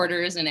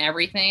headquarters and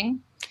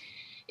everything,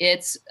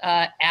 it's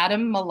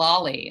Adam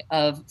Mullally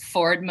of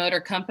Ford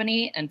Motor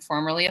Company and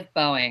formerly of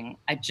Boeing.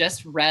 I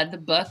just read the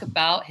book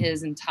about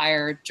his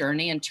entire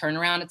journey and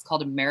turnaround. It's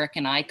called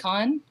American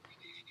Icon.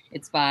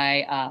 It's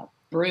by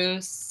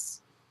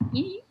Bruce,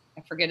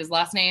 I forget his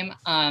last name.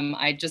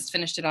 I just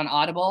finished it on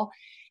Audible.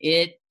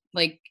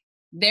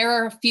 There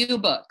are a few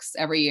books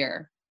every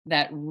year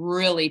that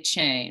really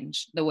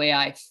change the way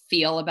I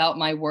feel about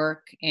my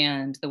work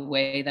and the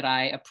way that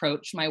I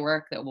approach my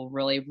work, that will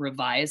really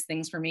revise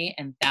things for me.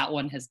 And that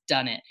one has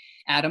done it.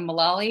 Adam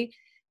Mullally,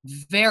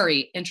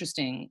 very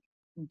interesting,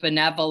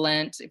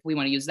 benevolent, if we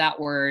want to use that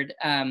word,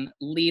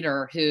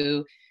 leader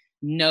who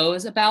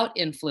knows about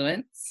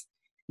influence,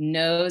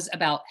 knows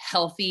about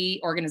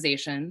healthy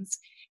organizations.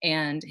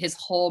 And his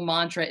whole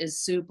mantra is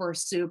super,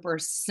 super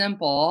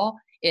simple.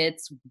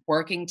 It's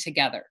working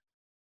together.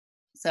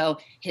 So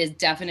his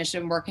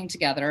definition of working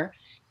together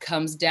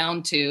comes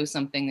down to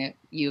something that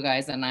you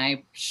guys and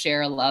I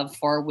share a love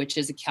for, which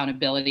is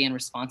accountability and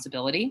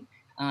responsibility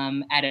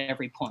at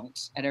every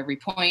point. At every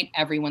point,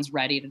 everyone's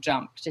ready to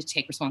jump, to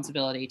take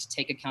responsibility, to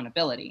take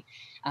accountability.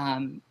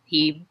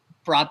 He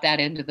brought that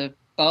into the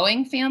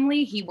Boeing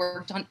family. He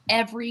worked on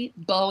every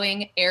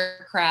Boeing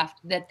aircraft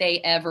that they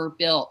ever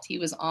built. He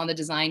was on the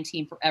design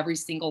team for every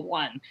single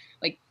one.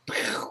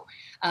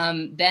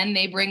 Then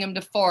they bring him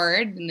to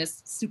Ford in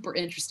this super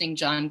interesting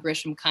John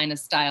Grisham kind of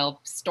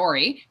style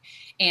story.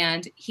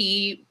 And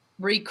he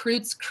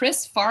recruits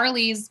Chris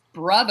Farley's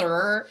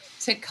brother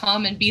to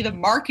come and be the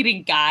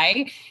marketing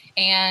guy.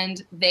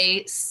 And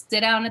they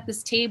sit down at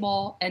this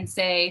table and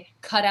say,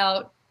 cut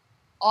out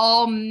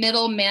all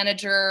middle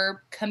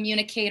manager,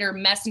 communicator,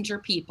 messenger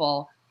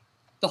people,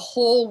 the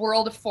whole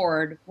world of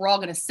Ford. We're all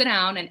going to sit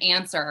down and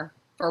answer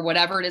for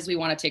whatever it is we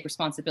want to take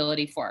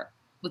responsibility for.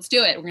 Let's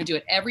do it. We're going to do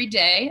it every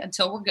day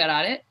until we're good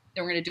at it.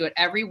 Then we're going to do it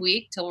every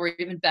week till we're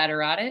even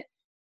better at it.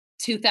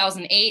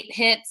 2008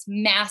 hits,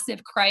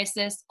 massive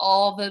crisis.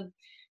 All the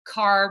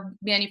car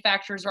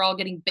manufacturers are all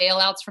getting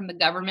bailouts from the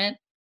government.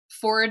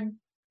 Ford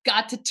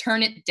got to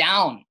turn it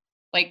down.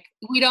 Like,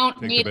 we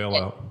don't need the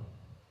bailout.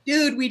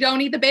 Dude, we don't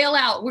need the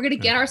bailout. We're going to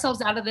get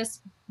ourselves out of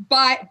this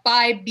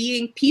by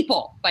being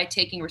people, by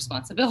taking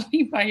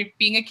responsibility, by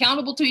being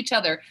accountable to each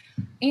other.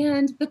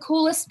 And the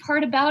coolest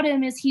part about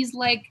him is he's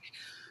like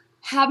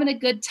having a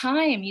good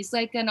time. He's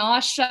like an aw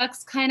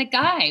shucks kind of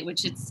guy,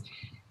 which it's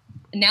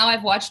now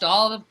I've watched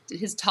all of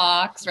his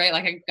talks, right?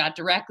 Like I got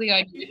directly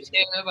on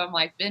YouTube. I'm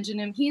like binging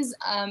him. He's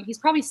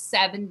probably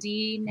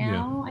 70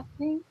 now, I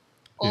think.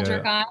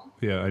 Older guy.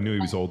 Yeah, I knew he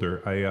was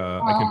older.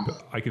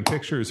 I can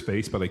picture his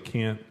face, but I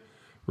can't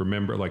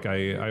remember. Like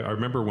I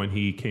remember when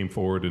he came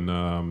forward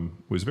and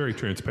was very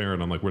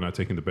transparent on like, we're not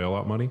taking the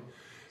bailout money.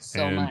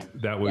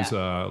 That was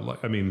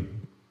I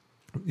mean,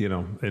 you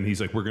know, and he's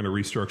like, we're going to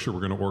restructure,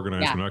 we're going to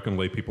organize, we're not going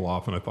to lay people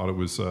off. And I thought it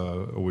was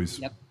always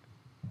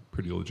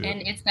pretty legit.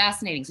 And it's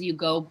fascinating. So you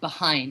go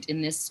behind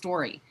in this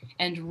story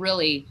and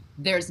really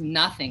there's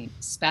nothing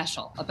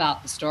special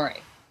about the story.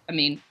 I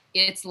mean,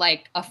 it's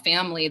like a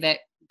family that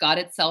got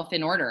itself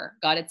in order,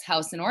 got its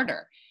house in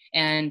order.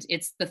 And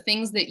it's the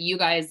things that you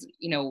guys,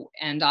 you know,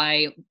 and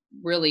I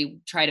really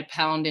try to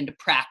pound into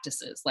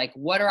practices. Like,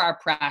 what are our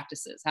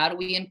practices? How do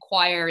we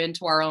inquire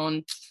into our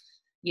own,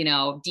 you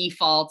know,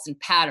 defaults and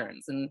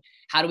patterns? And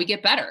how do we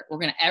get better? We're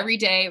going to every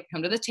day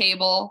come to the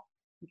table.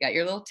 You got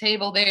your little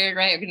table there,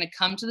 right? You're going to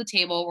come to the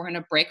table. We're going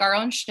to break our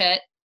own shit.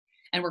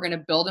 And we're going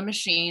to build a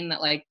machine that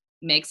like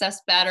makes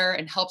us better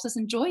and helps us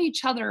enjoy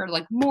each other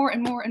like more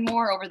and more and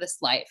more over this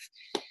life.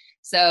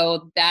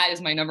 So that is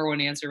my number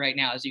one answer right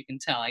now. As you can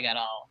tell, I got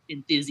all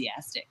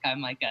enthusiastic.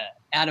 I'm like a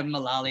Adam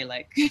Mullally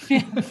like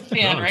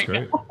fan right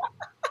now.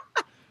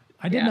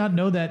 I did not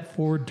know that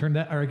Ford turned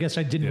that, or I guess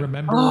I didn't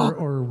remember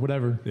or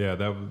whatever. Yeah,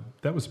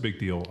 that was a big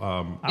deal.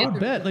 I would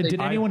bet. Like,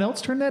 did anyone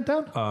else turn that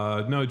down?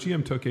 No,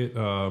 GM took it.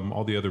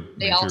 All the other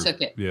all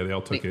took it. Yeah, they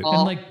all took it.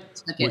 And like,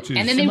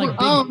 and then they were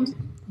owned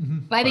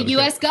by the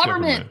U.S.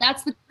 government.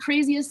 That's the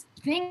craziest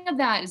thing of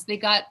that is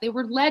they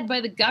were led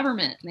by the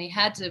government and they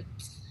had to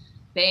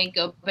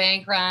go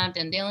bankrupt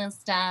and deal with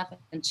stuff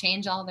and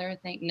change all their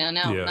things. No,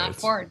 not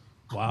Ford.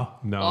 Wow.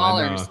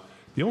 No,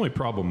 the only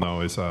problem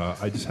though is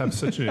I just have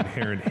such an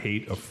inherent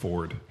hate of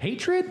Ford.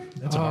 Hatred?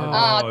 That's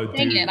hard. Oh,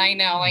 dang it! I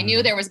know. I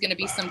knew there was going to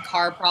be some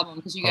car problem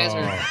because you guys are.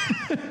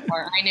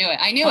 I knew it.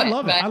 I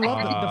love it. I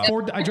love the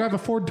Ford. I drive a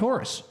Ford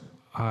Taurus.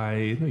 No,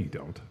 you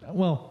don't.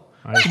 Well,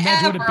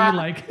 imagine what it'd be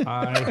like.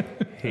 I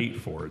hate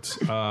Fords.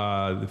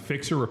 The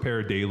Fixer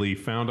Repair Daily,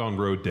 found on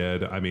Road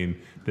Dead. I mean,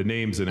 the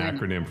name's an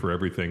acronym for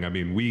everything. I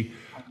mean, we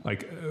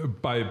like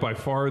by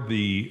far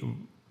the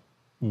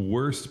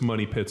worst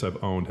money pits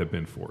I've owned have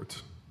been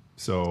Fords.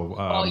 So,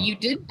 well, you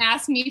did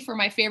ask me for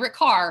my favorite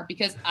car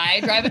because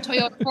I drive a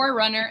Toyota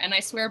 4Runner and I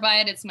swear by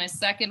it. It's my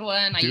second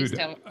one. I used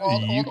to have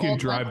you can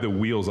drive the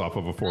wheels off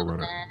of a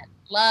 4Runner.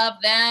 Love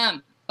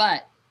them,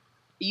 but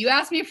you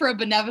asked me for a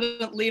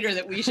benevolent leader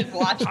that we should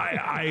watch.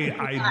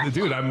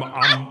 Dude,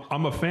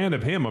 I'm a fan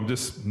of him. I'm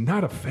just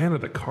not a fan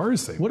of the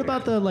cars. What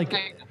about the like?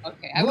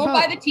 Okay, I won't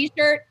buy the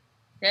T-shirt.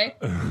 Okay.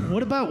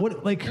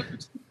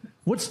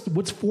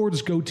 What's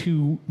Ford's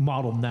go-to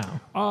model now?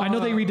 I know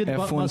they redid the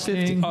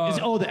Mustang. The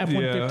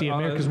F-150,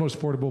 America's most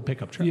affordable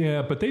pickup truck.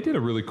 Yeah, but they did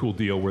a really cool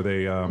deal where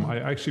they. I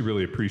actually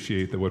really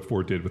appreciate what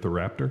Ford did with the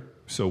Raptor.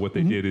 So what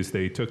they did is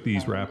they took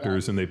these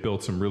Raptors and they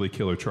built some really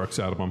killer trucks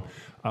out of them.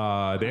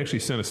 They actually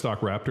sent a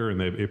stock Raptor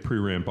and it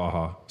pre-ran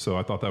Baja. So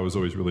I thought that was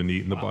always really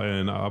neat.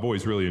 And I've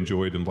always really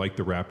enjoyed and liked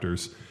the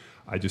Raptors.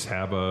 I just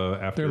have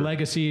their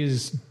legacy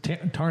is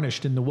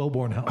tarnished in the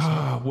Wilborn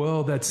house.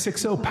 Well, that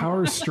 6.0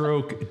 Power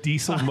Stroke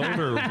diesel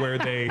motor where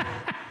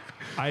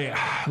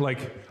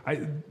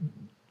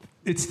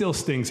it still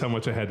stings how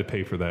much I had to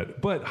pay for that.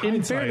 But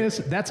in fairness,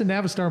 that's a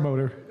Navistar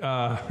motor.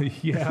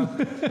 Yeah,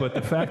 but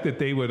the fact that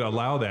they would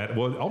allow that,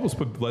 well, it almost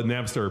put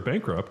Navistar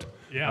bankrupt.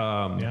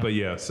 Yeah. But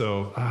yeah,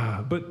 so,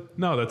 but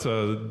no, that's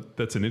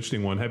an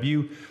interesting one.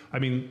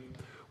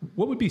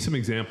 What would be some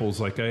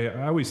examples? Like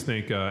I always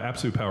think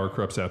absolute power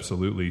corrupts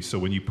absolutely. So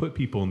when you put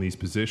people in these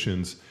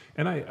positions,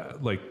 and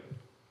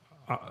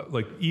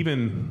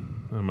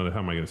even how am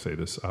I going to say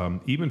this?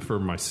 Even for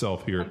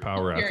myself here at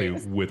Power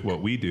Athlete with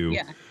what we do,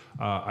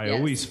 I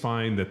always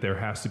find that there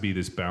has to be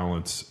this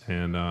balance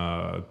and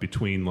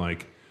between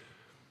like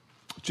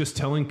just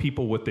telling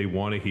people what they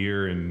want to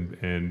hear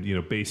and you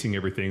know basing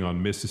everything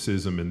on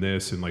mysticism and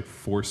this and like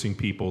forcing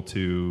people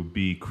to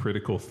be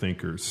critical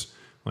thinkers.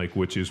 Like,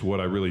 which is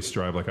what I really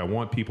strive. Like, I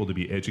want people to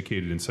be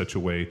educated in such a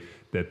way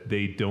that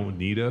they don't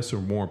need us, or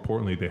more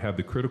importantly, they have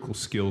the critical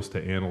skills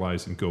to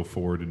analyze and go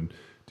forward and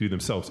do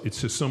themselves. It's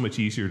just so much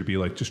easier to be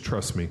like, just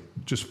trust me,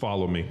 just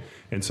follow me.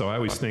 And so I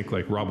always think,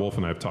 like Rob Wolf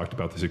and I have talked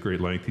about this at great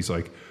length. He's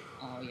like,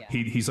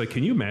 he's like,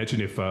 can you imagine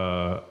if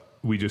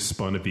we just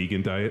spun a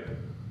vegan diet?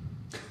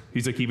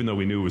 He's like, even though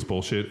we knew it was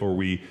bullshit, or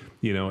we,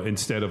 you know,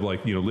 instead of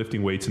like, you know,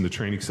 lifting weights and the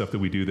training stuff that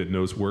we do that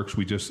knows works,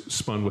 we just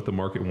spun what the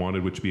market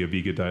wanted, which would be a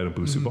vegan diet of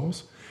boosted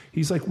balls.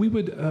 He's like, we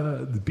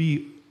would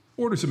be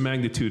orders of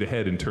magnitude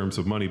ahead in terms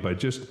of money by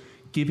just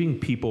giving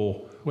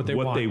people what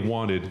they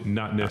wanted,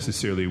 not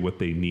necessarily what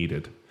they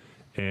needed.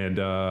 And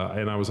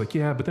I was like,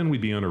 yeah, but then we'd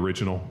be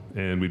unoriginal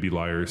and we'd be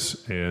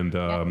liars. And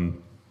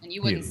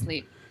you wouldn't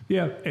sleep.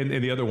 Yeah. And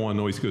the other one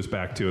always goes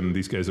back to, and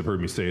these guys have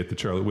heard me say it,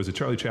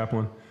 Charlie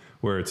Chaplin?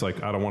 where it's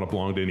like, I don't want to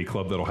belong to any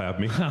club that'll have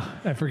me.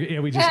 I forget. Yeah,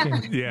 we just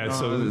came. Yeah,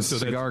 so the so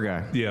cigar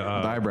guy. Yeah,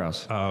 with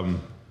eyebrows.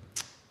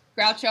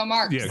 Groucho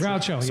Marx. Yeah,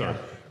 Groucho, sorry. yeah.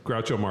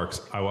 Groucho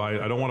Marx.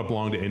 I don't want to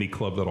belong to any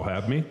club that'll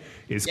have me.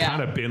 It's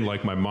kind of been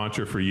like my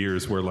mantra for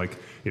years. Where like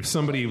if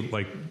somebody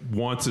like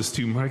wants us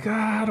to, I'm like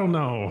I don't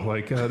know,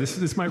 like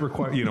this might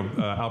require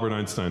Albert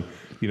Einstein,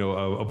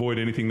 avoid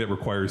anything that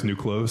requires new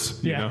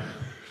clothes, you know,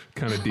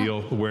 kind of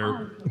deal.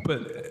 Where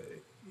but.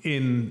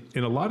 In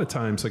a lot of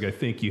times, like I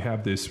think you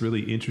have this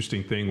really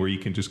interesting thing where you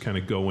can just kind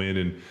of go in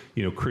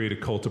and create a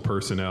cult of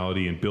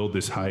personality and build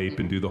this hype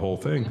and do the whole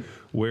thing.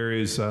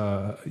 Whereas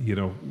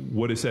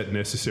what does that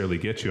necessarily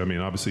get you? I mean,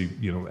 obviously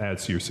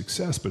adds to your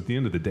success, but at the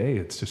end of the day,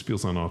 it just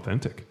feels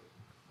unauthentic.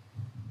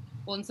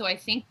 Well, and so I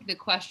think the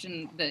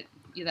question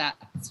that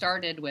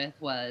started with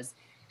was,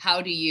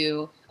 how do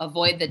you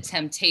avoid the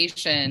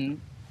temptation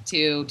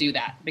to do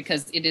that?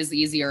 Because it is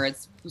easier,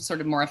 it's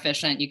sort of more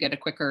efficient, you get a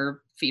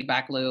quicker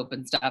feedback loop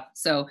and stuff.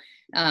 So,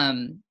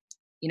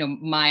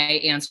 my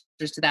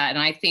answers to that, and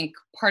I think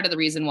part of the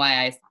reason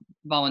why I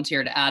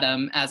volunteered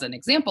Adam as an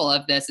example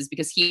of this is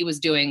because he was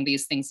doing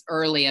these things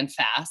early and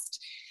fast,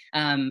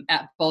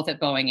 at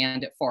Boeing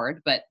and at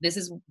Ford. But this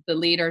is the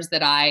leaders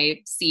that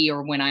I see,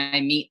 or when I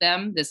meet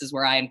them, this is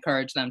where I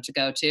encourage them to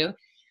go to.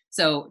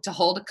 So to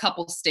hold a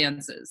couple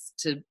stances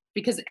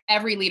because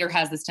every leader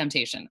has this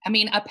temptation. I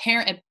mean,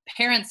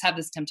 parents have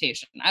this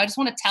temptation. I just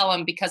want to tell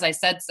them because I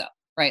said so,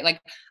 right? Like,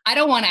 I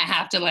don't want to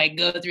have to like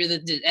go through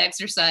the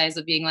exercise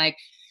of being like,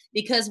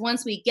 because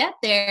once we get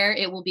there,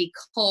 it will be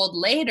cold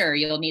later.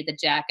 You'll need the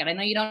jacket. I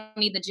know you don't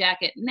need the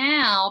jacket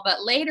now,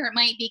 but later it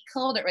might be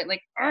colder, right?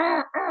 Like,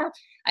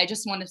 I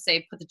just want to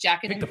say, put the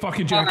jacket Pick in the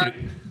fucking jacket.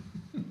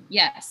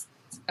 Yes.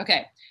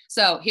 Okay.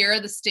 So here are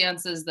the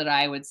stances that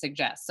I would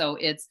suggest. So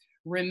it's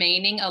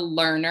remaining a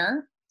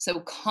learner.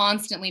 So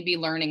constantly be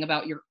learning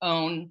about your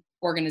own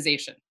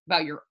organization,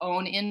 about your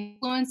own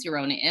influence, your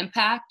own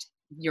impact,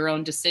 your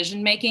own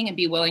decision making, and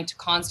be willing to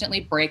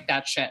constantly break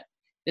that shit.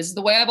 This is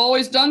the way I've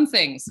always done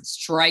things.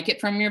 Strike it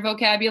from your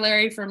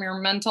vocabulary, from your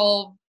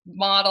mental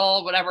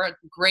model, whatever.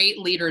 Great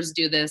leaders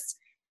do this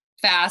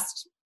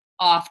fast,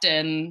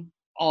 often,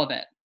 all of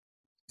it.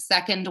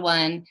 Second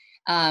one,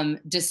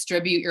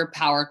 distribute your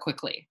power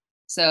quickly.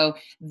 So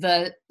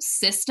the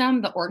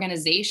system, the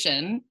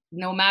organization,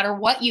 no matter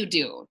what you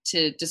do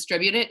to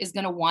distribute it, is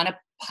going to want to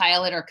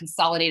pile it or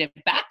consolidate it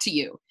back to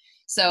you.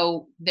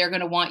 So they're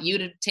going to want you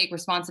to take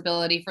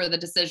responsibility for the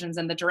decisions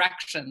and the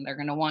direction. They're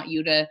going to want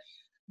you to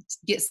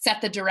set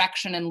the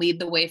direction and lead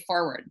the way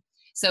forward.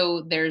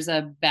 So there's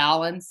a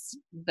balance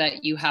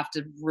that you have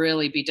to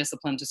really be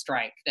disciplined to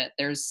strike, that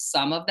there's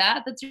some of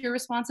that's your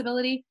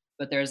responsibility,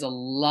 but there's a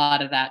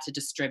lot of that to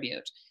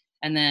distribute.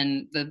 And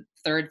then the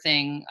third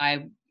thing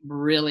I'm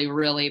really,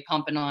 really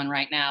pumping on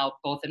right now,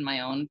 both in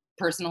my own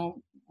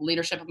personal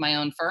leadership of my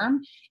own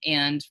firm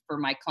and for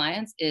my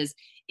clients, is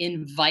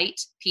invite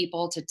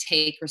people to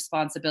take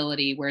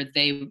responsibility where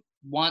they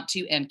want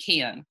to and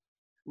can,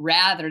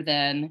 rather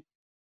than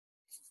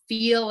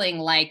feeling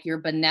like you're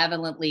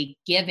benevolently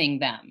giving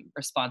them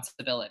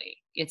responsibility.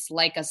 It's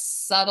like a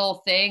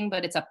subtle thing,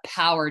 but it's a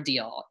power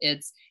deal.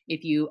 It's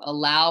if you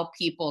allow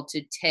people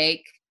to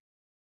take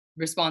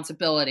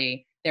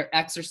responsibility, they're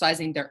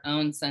exercising their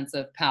own sense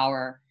of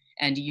power,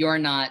 and you're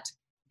not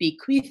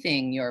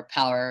bequeathing your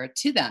power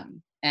to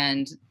them.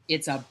 And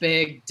it's a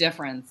big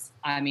difference.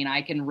 I mean,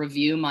 I can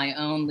review my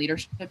own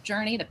leadership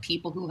journey, the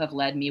people who have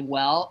led me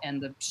well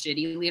and the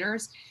shitty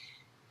leaders.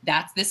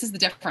 This is the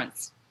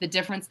difference. The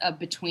difference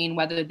between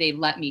whether they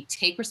let me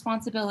take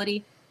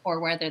responsibility or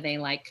whether they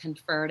like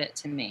conferred it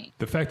to me.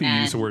 The fact that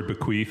you use the word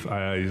bequeath,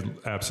 I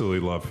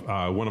absolutely love.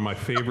 One of my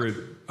favorite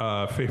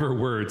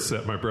words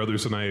that my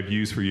brothers and I have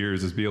used for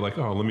years is be like,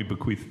 "Oh, let me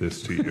bequeath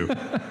this to you."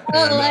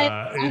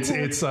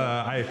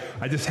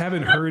 I just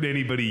haven't heard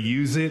anybody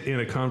use it in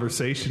a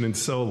conversation in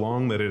so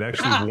long that it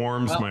actually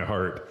warms my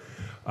heart.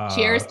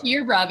 Cheers to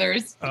your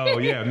brothers. Oh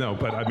yeah, no,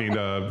 but I mean,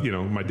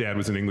 my dad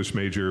was an English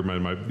major.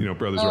 My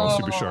brothers are all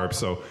super sharp.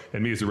 So,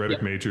 and me as a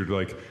rhetoric major,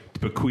 like to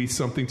bequeath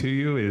something to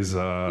you is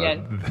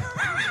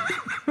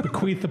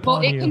bequeath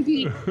upon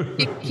you.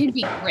 It can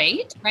be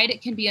great, right?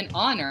 It can be an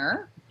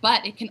honor,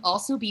 but it can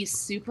also be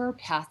super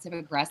passive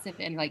aggressive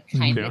and like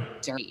kind of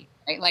dirty,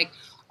 right? Like,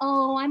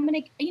 oh,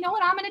 you know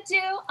what I'm gonna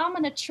do? I'm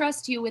gonna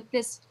trust you with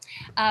this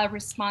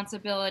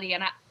responsibility,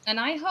 and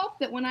I hope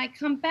that when I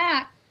come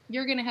back,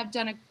 you're going to have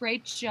done a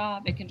great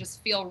job. It can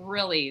just feel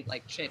really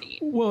like shitty.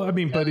 Well, I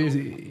mean, but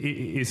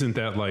isn't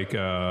that like,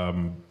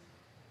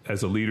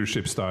 as a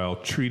leadership style,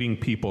 treating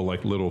people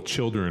like little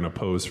children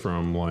opposed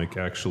from like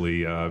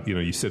actually,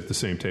 you sit at the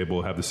same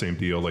table, have the same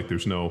deal. Like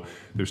there's no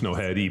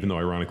head, even though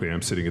ironically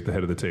I'm sitting at the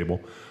head of the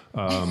table.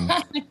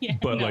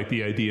 But like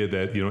the idea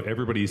that,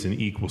 everybody's an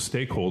equal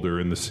stakeholder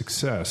in the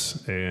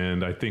success.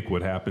 And I think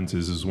what happens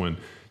is when,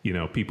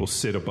 people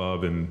sit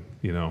above and,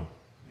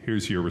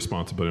 here's your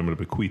responsibility. I'm going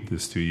to bequeath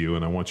this to you,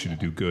 and I want you to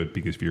do good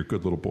because if you're a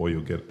good little boy,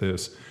 you'll get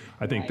this.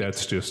 I think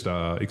that's just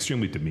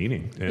extremely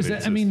demeaning. And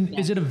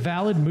Is it a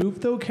valid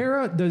move though,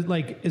 Kara?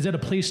 Is it a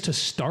place to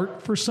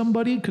start for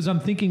somebody? Because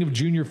I'm thinking of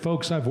junior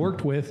folks I've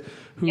worked with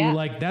who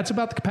that's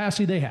about the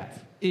capacity they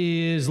have.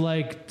 Is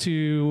like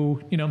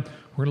to, we're going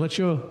to let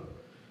you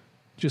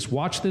just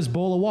watch this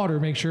bowl of water,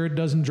 make sure it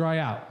doesn't dry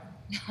out.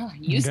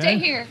 You stay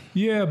here.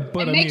 Yeah,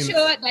 but and make sure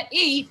that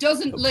E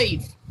doesn't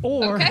leave.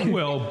 Or,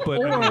 well,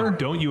 but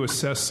don't you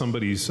assess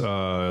somebody's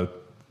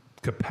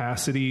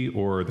capacity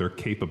or their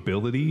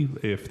capability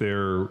if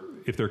their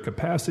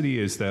capacity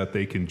is that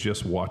they can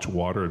just watch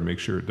water and make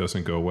sure it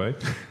doesn't go away,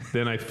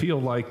 then I feel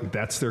like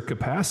that's their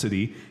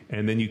capacity,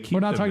 and then you keep.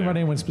 We're not talking about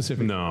anyone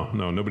specific. No,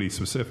 nobody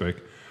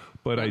specific.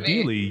 But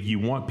ideally, you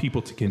want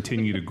people to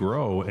continue to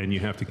grow, and you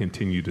have to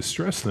continue to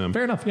stress them.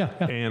 Fair enough, yeah.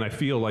 And I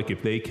feel like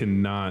if they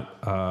cannot,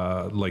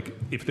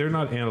 if they're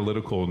not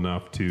analytical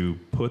enough to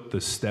put the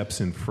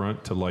steps in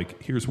front to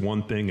here's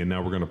one thing, and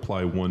now we're going to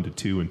apply 1 to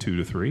 2 and 2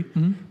 to 3,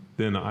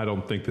 then I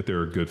don't think that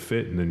they're a good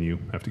fit, and then you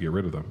have to get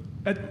rid of them.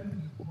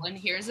 And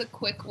here's a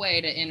quick way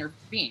to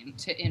intervene,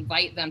 to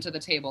invite them to the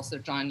table. So,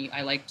 John,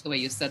 I liked the way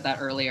you said that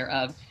earlier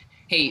of,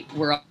 hey,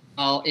 we're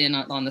all in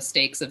on the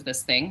stakes of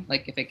this thing.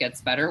 Like, if it gets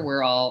better,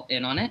 we're all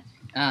in on it.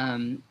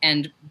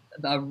 And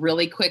a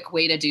really quick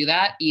way to do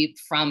that,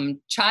 from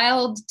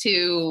child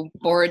to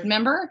board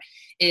member,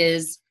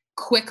 is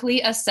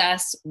quickly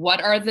assess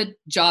what are the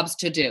jobs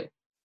to do.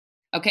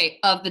 Okay,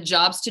 of the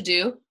jobs to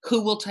do,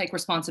 who will take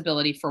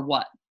responsibility for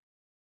what?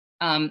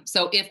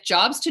 So if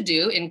jobs to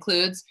do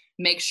includes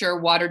make sure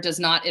water does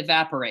not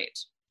evaporate,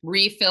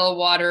 refill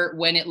water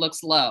when it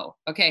looks low.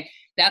 Okay,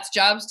 that's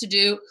jobs to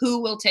do. Who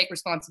will take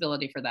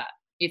responsibility for that?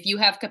 If you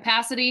have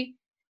capacity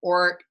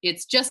or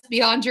it's just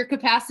beyond your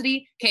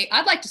capacity, okay,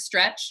 I'd like to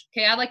stretch.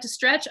 Okay, I'd like to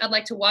stretch. I'd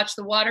like to watch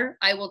the water.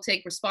 I will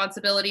take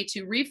responsibility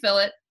to refill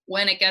it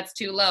when it gets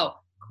too low.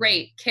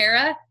 Great.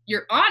 Kara,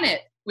 you're on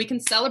it. We can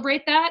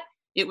celebrate that.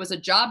 It was a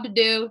job to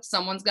do.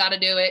 Someone's got to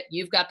do it.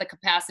 You've got the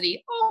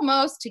capacity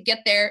almost to get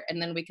there.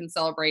 And then we can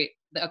celebrate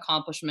the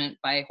accomplishment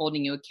by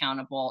holding you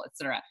accountable,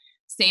 etc.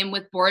 Same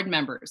with board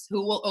members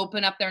who will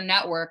open up their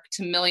network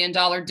to $1 million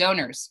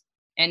donors.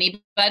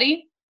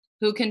 Anybody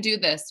who can do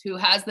this, who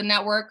has the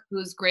network,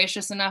 who's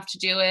gracious enough to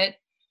do it.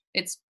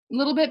 It's a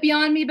little bit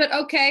beyond me, but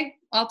okay,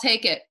 I'll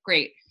take it.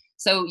 Great.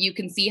 So you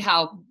can see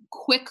how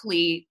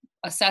quickly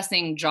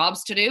assessing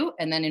jobs to do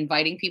and then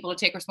inviting people to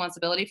take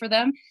responsibility for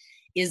them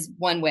is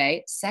one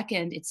way.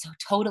 Second, it's so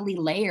totally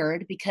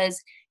layered because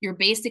you're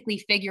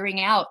basically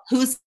figuring out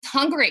who's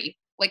hungry,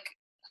 like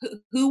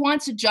who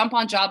wants to jump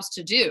on jobs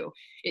to do.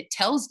 It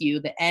tells you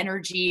the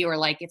energy, or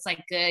it's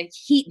like a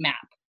heat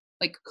map,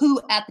 like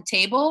who at the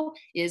table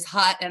is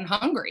hot and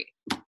hungry.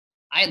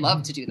 I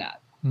love to do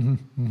that.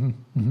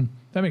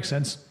 That makes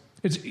sense.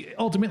 It's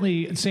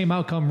ultimately the same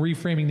outcome,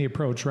 reframing the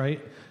approach, right?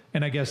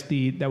 And I guess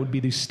that would be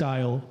the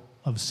style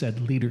of said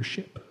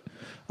leadership.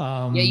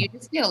 You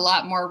just get a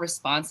lot more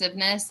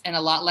responsiveness and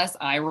a lot less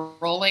eye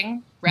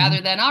rolling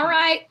rather than, all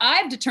right,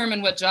 I've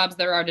determined what jobs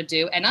there are to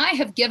do and I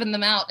have given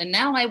them out and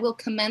now I will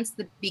commence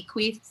the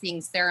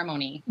bequeathing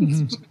ceremony.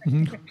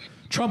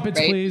 Trumpets,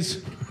 right?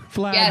 Please.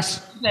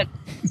 Flags. Yes.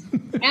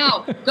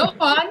 Now, go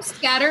on,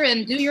 scatter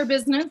and do your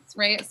business,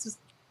 right? It's just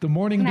the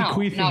morning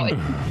bequeathing.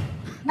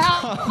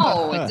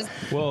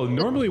 Well,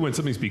 normally when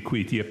something's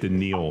bequeathed, you have to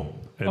kneel.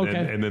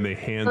 And then they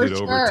hand it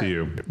over to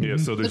you. Yeah,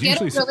 so there's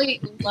get usually a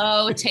really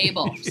low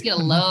table. Just get a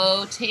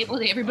low table.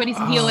 Everybody's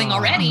kneeling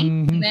already,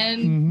 and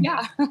then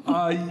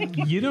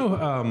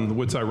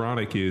what's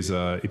ironic is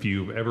if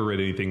you've ever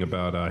read anything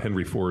about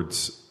Henry Ford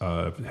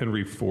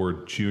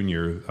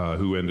Jr.,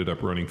 who ended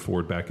up running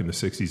Ford back in the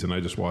 '60s, and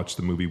I just watched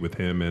the movie with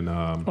him and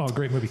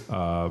great movie,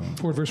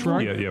 Ford versus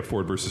Ferrari. Yeah,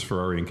 Ford versus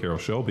Ferrari and Carroll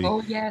Shelby.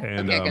 Oh yeah,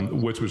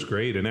 and which was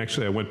great. And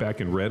actually, I went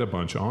back and read a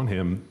bunch on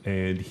him,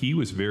 and he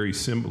was very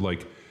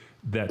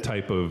that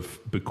type of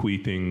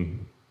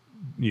bequeathing,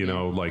 he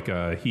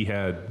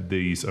had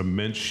these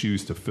immense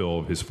shoes to fill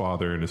of his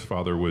father, and his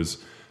father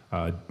was,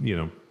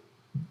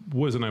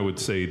 wasn't, I would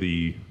say,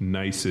 the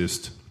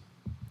nicest,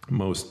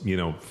 most,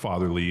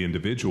 fatherly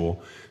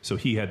individual. So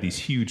he had these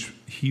huge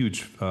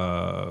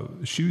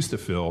shoes to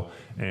fill,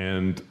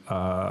 and,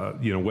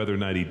 whether or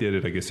not he did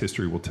it, I guess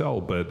history will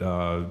tell,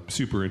 but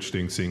super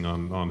interesting seeing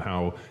on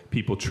how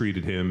people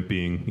treated him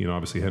being,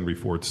 obviously Henry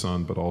Ford's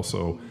son, but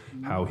also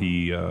how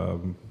he,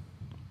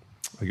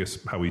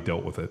 how he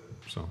dealt with it.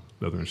 So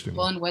another interesting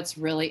one. And what's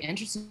really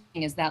interesting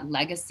is that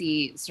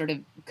legacy sort of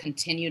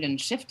continued and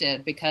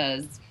shifted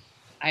because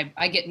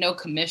I get no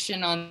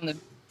commission on the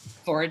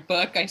Ford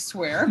book, I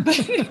swear.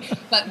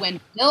 But when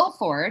Bill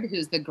Ford,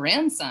 who's the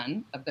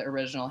grandson of the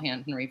original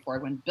Henry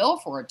Ford, when Bill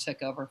Ford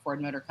took over Ford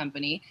Motor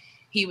Company,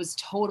 he was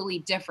totally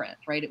different,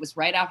 right? It was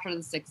right after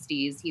the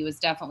 60s. He was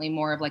definitely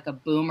more of like a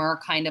boomer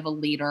kind of a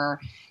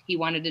leader. He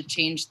wanted to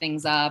change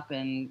things up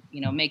and,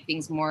 make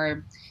things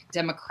more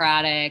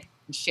democratic,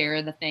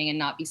 share the thing and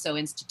not be so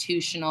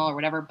institutional or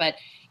whatever. But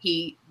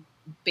he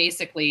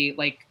basically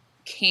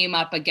came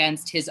up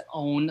against his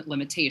own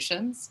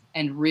limitations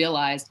and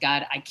realized,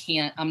 God,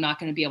 I'm not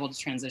going to be able to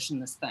transition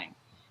this thing.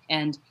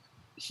 And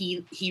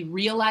he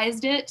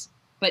realized it,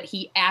 but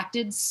he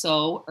acted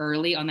so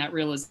early on that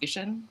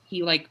realization.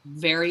 He like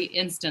very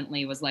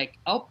instantly was like,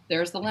 oh,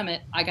 there's the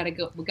limit. I got to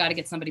go. We got to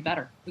get somebody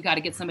better. We got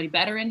to get somebody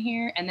better in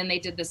here. And then they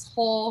did this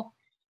whole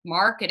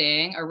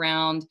marketing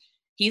around,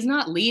 he's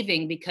not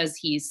leaving because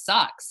he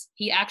sucks.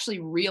 He actually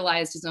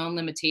realized his own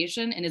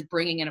limitation and is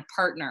bringing in a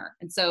partner.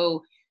 And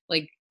so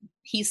like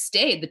he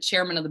stayed the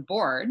chairman of the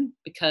board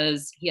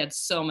because he had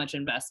so much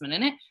investment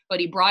in it, but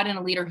he brought in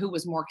a leader who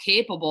was more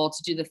capable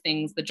to do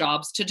the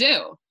jobs to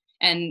do.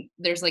 And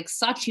there's like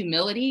such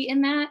humility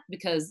in that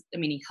because, I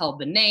mean, he held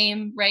the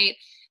name, right?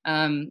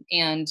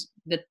 And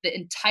the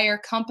entire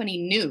company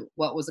knew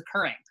what was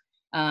occurring.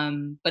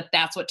 But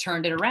that's what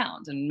turned it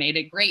around and made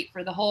it great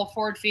for the whole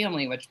Ford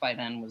family, which by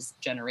then was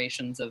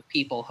generations of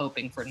people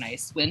hoping for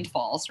nice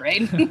windfalls,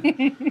 right?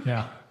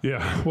 Yeah.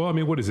 Yeah. Well, I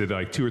mean, what is it,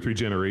 like 2 or 3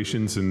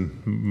 generations, and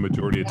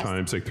majority of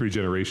times like 3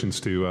 generations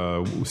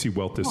to see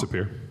wealth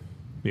disappear?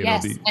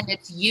 Yes, and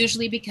it's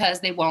usually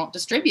because they won't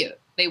distribute.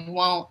 They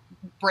won't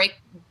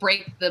break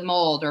the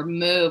mold or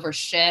move or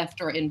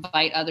shift or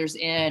invite others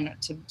in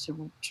to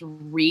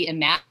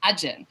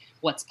reimagine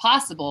what's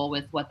possible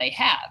with what they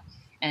have.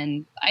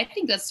 And I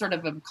think that's sort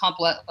of a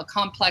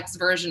complex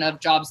version of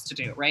jobs to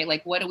do, right?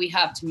 Like, what do we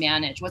have to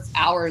manage? What's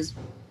ours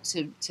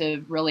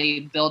to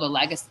really build a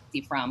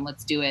legacy from?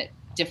 Let's do it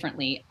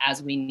differently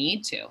as we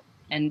need to.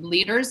 And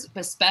leaders,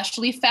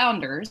 especially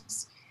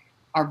founders,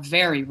 are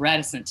very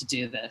reticent to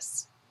do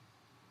this.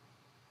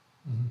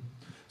 Mm-hmm.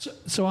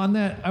 So on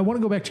that, I want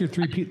to go back to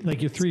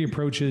your 3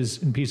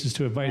 approaches and pieces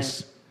to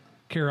advice,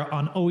 Kara,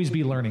 on always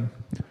be learning,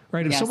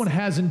 right? If someone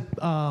hasn't,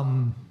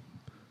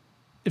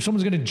 if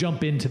someone's going to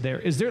jump into there,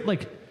 is there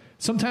like,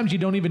 sometimes you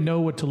don't even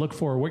know what to look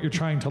for, what you're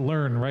trying to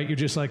learn, right? You're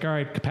just like, all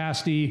right,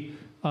 capacity,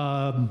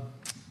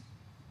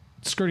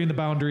 skirting the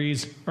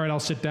boundaries. All right, I'll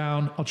sit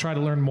down. I'll try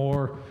to learn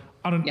more.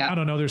 I don't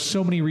know. There's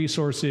so many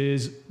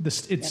resources.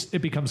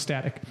 It becomes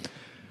static.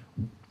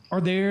 Are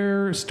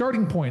there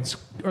starting points?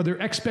 Are there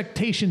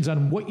expectations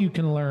on what you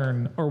can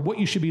learn or what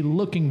you should be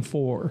looking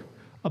for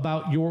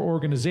about your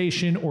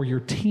organization or your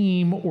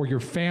team or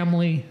your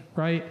family,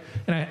 right?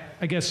 And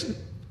I guess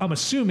I'm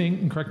assuming,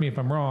 and correct me if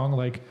I'm wrong,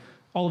 like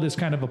all of this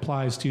kind of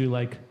applies to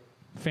like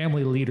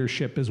family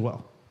leadership as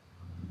well.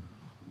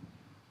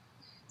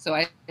 So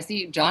I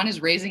see John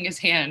is raising his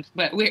hand,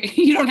 but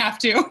you don't have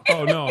to.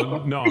 Oh,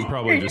 no, I'm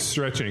probably just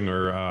stretching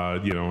or,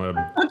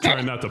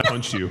 trying not to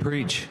punch you.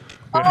 Preach.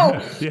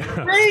 Oh,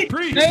 yeah.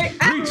 Preach,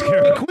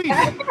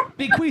 Kara.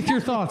 Bequeath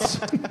your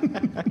thoughts. I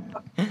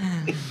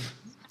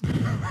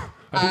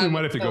think we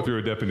might have to go through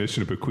a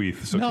definition of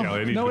bequeath. So, Callie,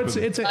 I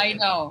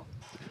know.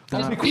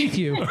 I'll bequeath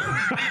you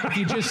if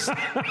you just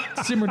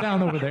simmer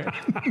down over there.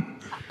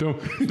 Don't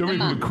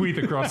even bequeath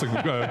across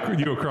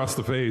across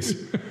the face.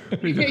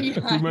 Be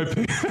careful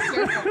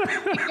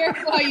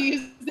how you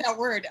use that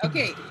word.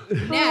 Okay,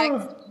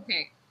 next.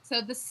 Okay,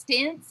 so the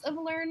stance of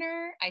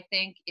learner, I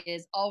think,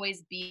 is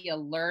always be a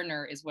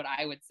learner is what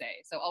I would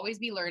say. So always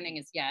be learning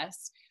is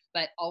yes,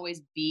 but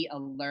always be a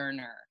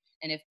learner.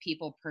 And if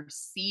people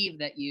perceive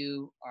that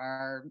you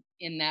are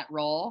in that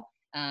role,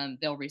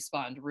 they'll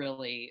respond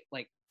really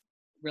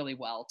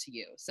well to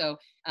you. So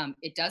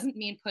it doesn't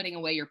mean putting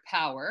away your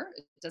power.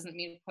 It doesn't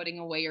mean putting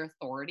away your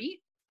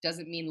authority. It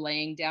doesn't mean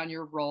laying down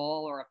your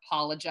role or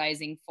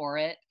apologizing for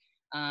it.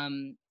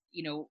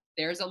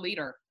 There's a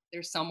leader.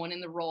 There's someone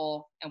in the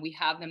role, and we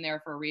have them there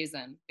for a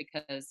reason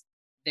because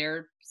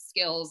their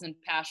skills and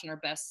passion are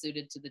best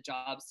suited to the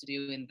jobs to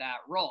do in that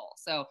role.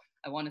 So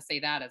I want to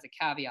say that as a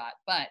caveat,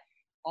 but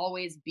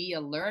always be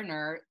a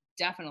learner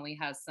definitely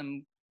has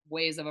some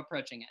ways of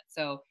approaching it.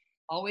 So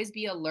always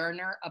be a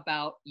learner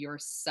about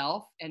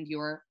yourself and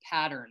your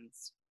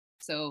patterns.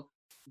 So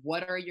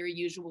what are your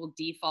usual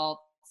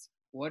defaults?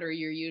 What are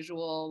your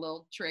usual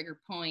little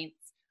trigger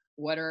points?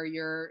 What are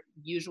your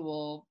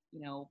usual,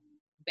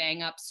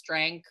 bang up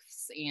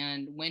strengths?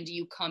 And when do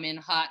you come in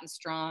hot and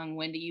strong?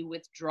 When do you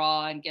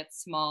withdraw and get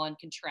small and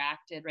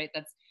contracted, right?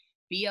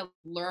 Be a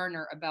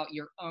learner about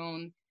your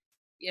own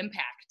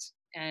impact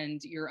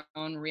and your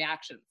own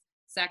reactions.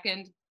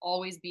 Second,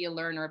 always be a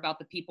learner about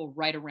the people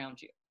right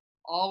around you.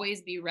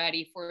 Always be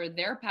ready for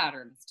their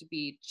patterns to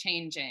be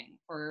changing,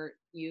 for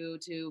you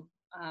to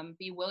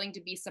be willing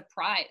to be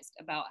surprised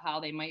about how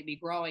they might be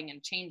growing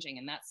and changing.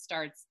 And that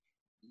starts,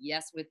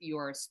 yes, with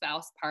your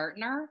spouse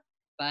partner,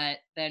 but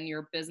then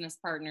your business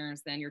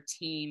partners, then your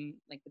team,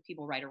 like the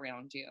people right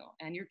around you,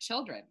 and your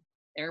children.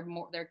 They're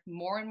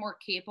more and more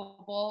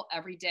capable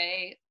every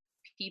day.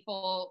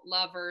 People,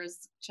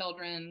 lovers,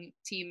 children,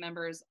 team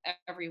members,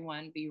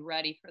 everyone, be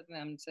ready for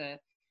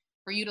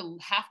you to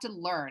have to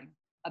learn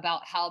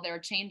about how they're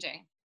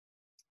changing.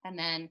 And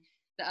then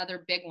the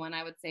other big one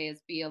I would say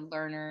is be a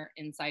learner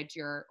inside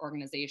your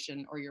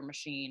organization or your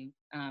machine.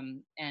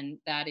 And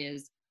that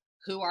is,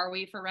 who are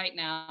we for right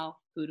now?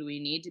 Who do we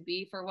need to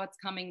be for what's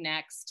coming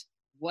next?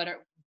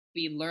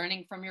 be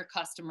learning from your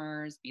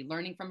customers, be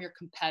learning from your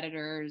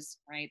competitors,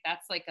 right?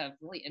 That's like a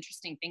really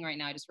interesting thing right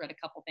now. I just read a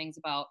couple things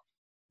about,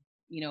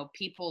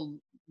 people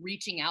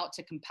reaching out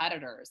to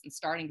competitors and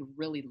starting to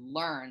really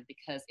learn,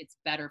 because it's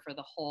better for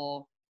the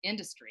whole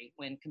industry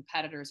when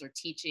competitors are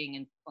teaching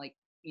and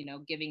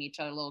giving each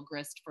other a little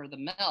grist for the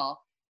mill.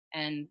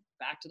 And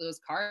back to those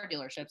car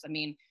dealerships. I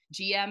mean,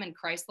 GM and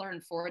Chrysler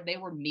and Ford, they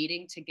were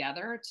meeting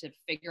together to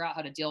figure out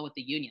how to deal with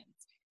the unions.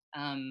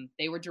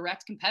 They were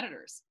direct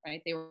competitors,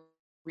 right? They were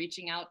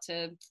reaching out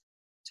to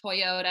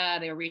Toyota,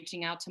 they were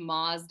reaching out to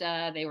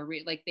Mazda. They were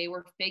they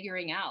were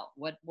figuring out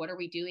what are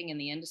we doing in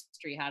the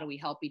industry? How do we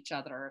help each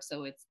other?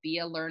 So it's be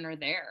a learner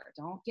there.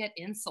 Don't get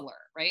insular,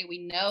 right? We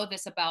know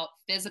this about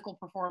physical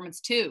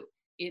performance too.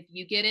 If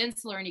you get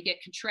insular and you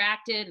get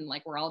contracted, and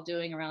like we're all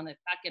doing around the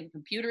fucking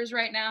computers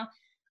right now,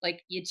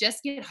 like you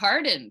just get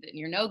hardened and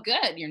you're no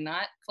good. You're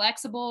not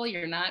flexible.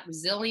 You're not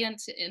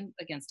resilient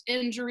against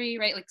injury,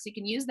 right? Like, so you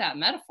can use that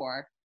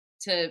metaphor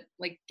to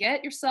like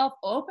get yourself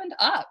open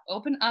up,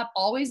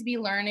 always be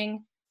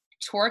learning,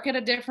 torque it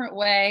a different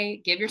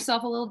way, give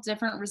yourself a little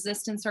different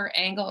resistance or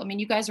angle. I mean,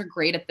 you guys are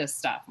great at this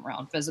stuff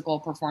around physical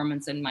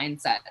performance and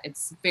mindset.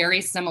 It's very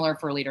similar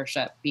for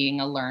leadership, being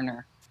a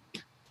learner.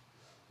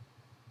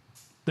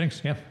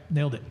 Thanks. Yeah,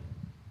 nailed it.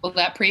 Will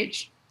that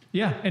preach?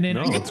 Yeah, and then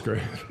that's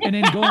great. And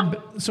then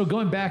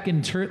going back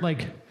into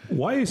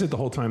why is it the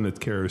whole time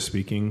that Kara is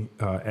speaking,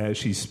 as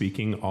she's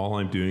speaking, all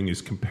I'm doing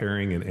is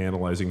comparing and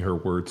analyzing her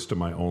words to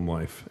my own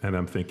life, and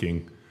I'm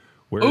thinking,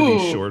 where are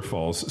these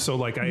shortfalls? So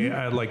like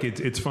I like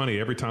it's funny,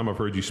 every time I've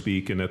heard you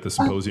speak and at the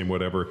symposium,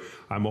 whatever,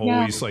 I'm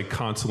always like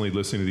constantly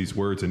listening to these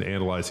words and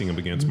analyzing them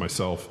against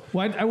myself.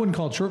 Well, I wouldn't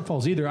call it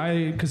shortfalls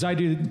either. Because I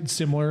do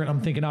similar.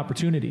 I'm thinking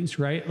opportunities,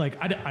 right? Like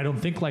I don't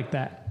think like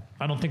that.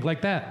 I don't think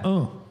like that.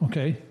 Oh,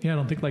 okay. Yeah, I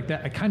don't think like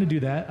that. I kind of do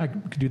that. I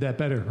could do that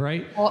better,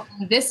 right? Well,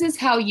 this is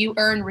how you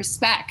earn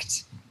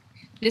respect.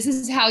 This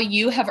is how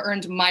you have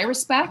earned my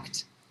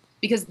respect,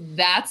 because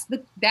that's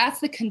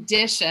the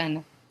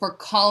condition for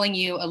calling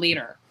you a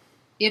leader.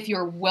 If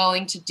you're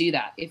willing to do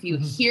that. If you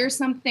hear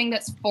something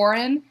that's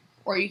foreign,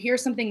 or you hear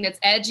something that's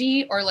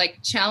edgy or like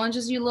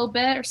challenges you a little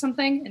bit or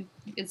something, and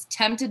is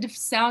tempted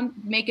to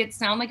make it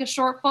sound like a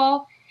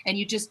shortfall, and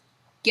you just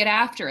get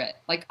after it.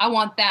 Like, I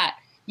want that.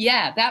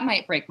 Yeah, that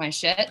might break my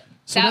shit.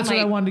 So that's what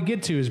I wanted to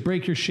get to, is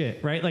break your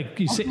shit, right? Like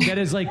you say, that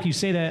is like you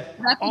say that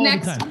all the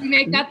time. You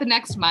make that the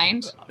next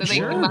mind.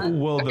 Sure.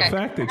 Well, the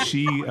fact that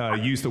she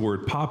used the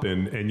word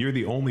poppin', and you're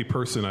the only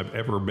person I've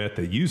ever met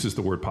that uses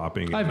the word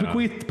popping. I've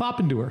bequeathed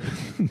poppin' to her.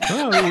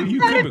 Oh,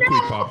 you could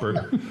bequeath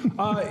popper.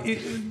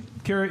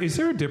 Kara, is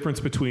there a difference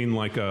between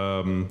like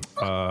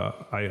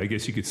I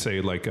guess you could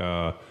say like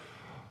a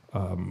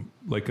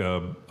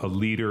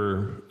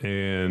leader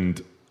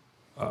and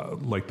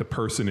like the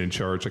person in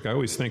charge? Like I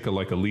always think of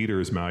like a leader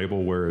is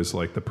malleable, whereas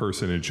like the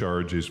person in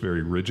charge is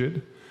very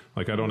rigid.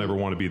 Like I don't ever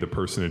want to be the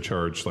person in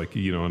charge. Like,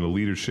 in a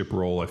leadership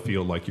role, I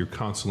feel like you're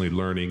constantly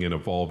learning and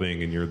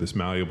evolving, and you're this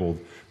malleable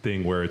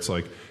thing where it's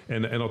like,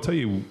 and I'll tell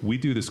you, we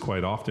do this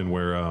quite often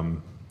where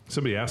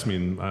somebody asks me,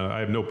 and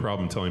I have no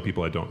problem telling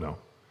people I don't know,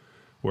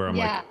 where I'm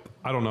like,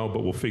 I don't know,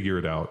 but we'll figure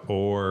it out.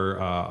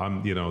 Or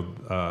I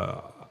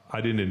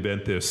didn't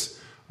invent this.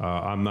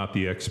 I'm not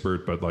the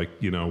expert, but like,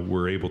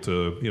 we're able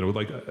to,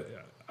 like,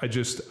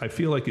 I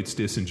feel like it's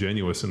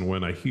disingenuous. And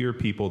when I hear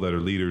people that are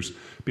leaders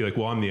be like,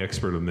 well, I'm the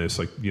expert on this,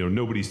 like,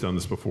 nobody's done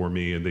this before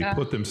me. And they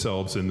put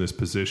themselves in this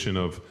position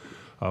of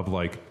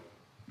like,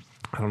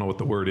 I don't know what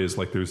the word is.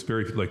 Like there's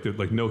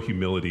like no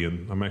humility.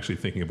 And I'm actually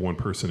thinking of one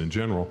person in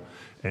general.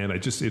 And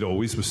it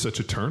always was such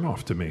a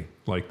turnoff to me.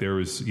 Like there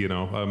was,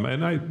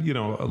 and I,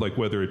 like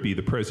whether it be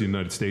the president of the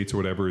United States or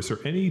whatever, is there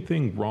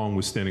anything wrong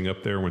with standing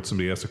up there when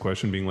somebody asks a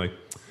question being like,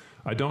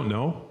 I don't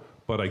know,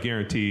 but I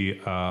guarantee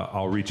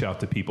I'll reach out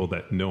to people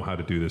that know how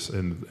to do this.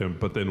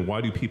 But then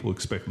why do people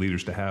expect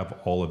leaders to have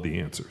all of the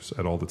answers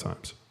at all the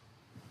times?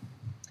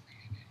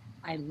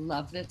 I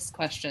love this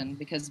question,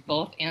 because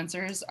both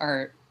answers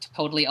are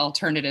totally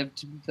alternative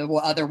to the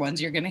other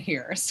ones you're going to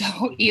hear.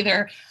 So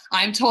either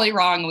I'm totally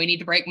wrong and we need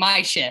to break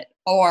my shit,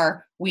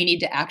 or we need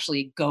to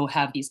actually go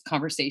have these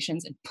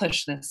conversations and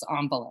push this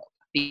envelope.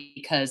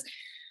 Because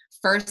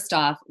first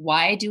off,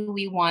 why do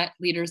we want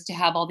leaders to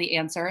have all the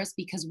answers?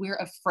 Because we're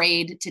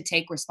afraid to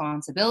take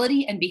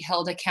responsibility and be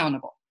held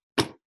accountable.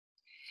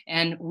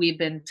 And we've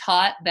been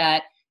taught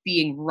that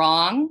being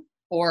wrong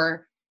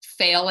or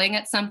failing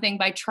at something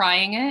by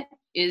trying it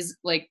is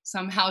like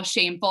somehow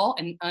shameful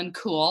and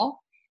uncool,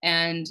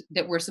 and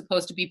that we're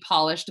supposed to be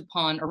polished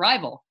upon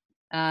arrival.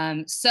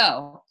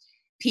 So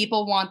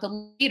people want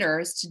the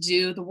leaders to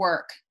do the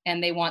work,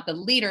 and they want the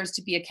leaders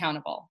to be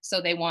accountable.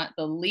 So they want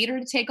the leader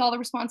to take all the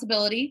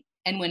responsibility.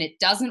 And when it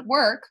doesn't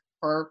work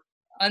for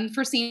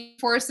unforeseen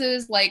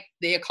forces like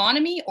the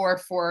economy or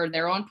for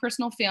their own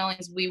personal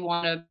feelings, we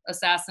want to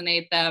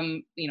assassinate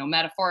them,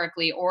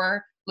 metaphorically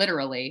or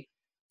literally,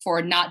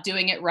 for not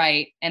doing it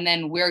right. And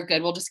then we're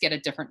good. We'll just get a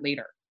different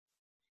leader.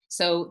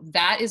 So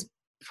that is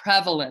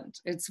prevalent.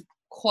 It's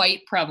quite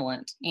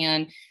prevalent.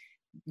 And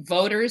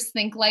voters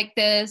think like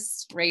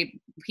this, right?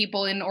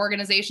 People in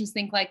organizations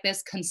think like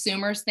this,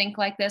 consumers think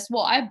like this.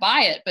 Well, I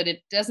buy it, but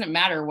it doesn't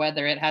matter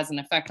whether it has an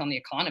effect on the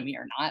economy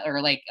or not,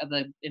 or like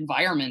the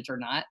environment or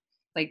not.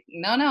 Like,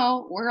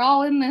 no, we're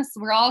all in this.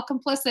 We're all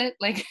complicit.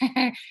 Like,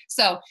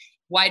 so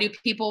why do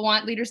people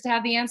want leaders to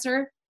have the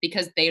answer?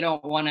 Because they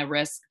don't want to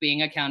risk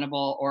being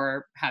accountable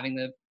or having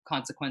the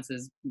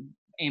consequences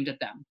aimed at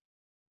them.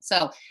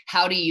 So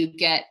how do you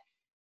get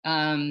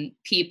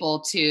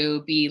people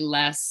to be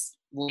less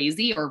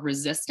lazy or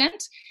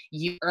resistant?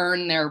 You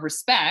earn their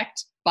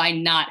respect by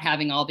not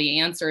having all the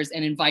answers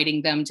and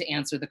inviting them to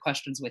answer the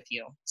questions with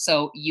you.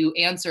 So you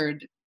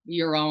answered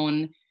your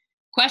own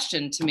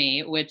question to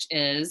me, which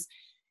is,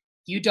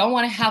 you don't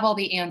want to have all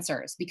the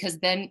answers, because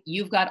then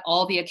you've got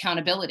all the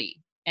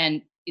accountability,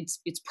 and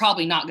it's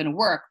probably not going to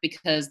work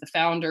because the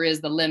founder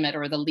is the limit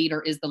or the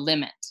leader is the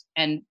limit.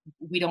 And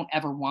we don't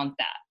ever want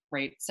that,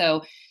 right?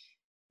 So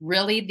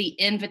really the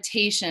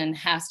invitation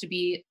has to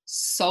be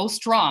so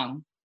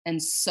strong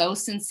and so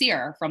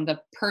sincere from the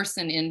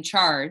person in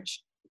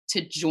charge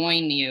to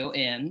join you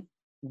in,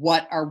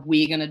 what are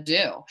we going to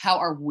do? How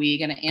are we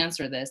going to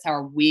answer this? How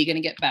are we going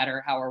to get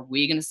better? How are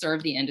we going to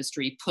serve the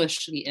industry,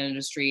 push the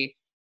industry,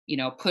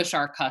 push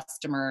our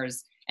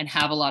customers, and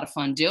have a lot of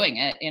fun doing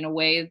it in a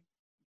way.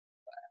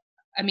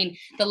 I mean,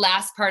 the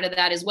last part of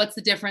that is, what's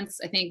the difference?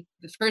 I think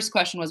the first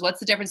question was,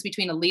 what's the difference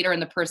between a leader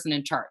and the person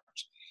in charge?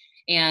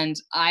 And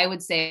I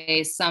would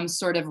say some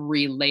sort of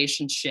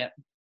relationship,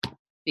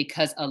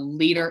 because a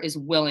leader is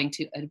willing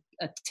to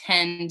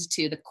attend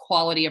to the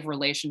quality of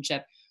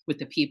relationship with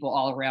the people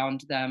all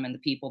around them and the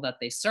people that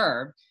they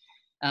serve,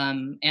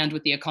 and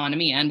with the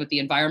economy and with the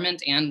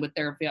environment and with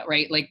their,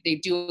 right? Like, they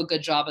do a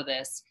good job of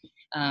this.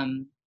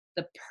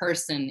 The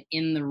person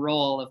in the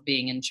role of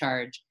being in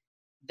charge,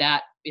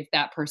 that if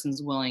that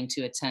person's willing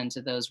to attend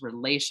to those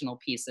relational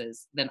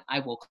pieces, then I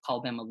will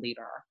call them a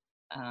leader.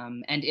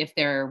 And if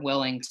they're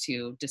willing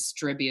to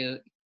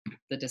distribute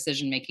the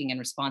decision-making and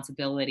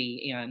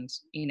responsibility, and,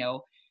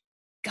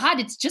 God,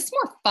 it's just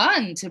more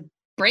fun to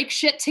break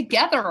shit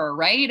together,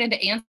 right? And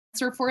to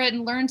answer for it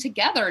and learn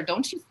together.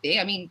 Don't you think?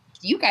 I mean,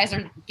 you guys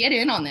get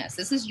in on this.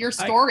 This is your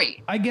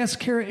story. I guess,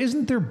 Kara,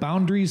 isn't there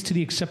boundaries to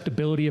the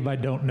acceptability of I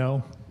don't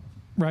know,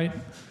 right?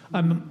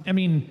 I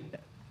mean,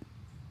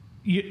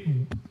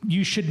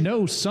 you should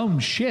know some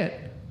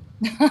shit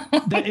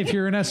that if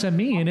you're an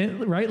SME in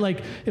it, right?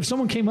 Like, if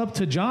someone came up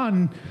to John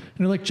and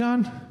they're like,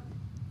 John,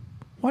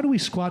 why do we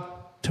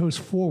squat toes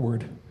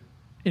forward?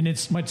 And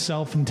it's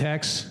myself and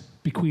Tex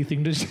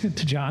bequeathing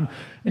to John.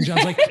 And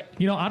John's like,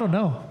 I don't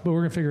know, but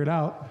we're going to figure it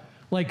out.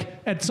 Like,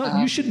 at some,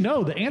 you should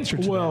know the answer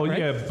to that, right?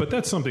 Yeah, but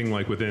that's something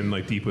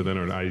deep within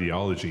our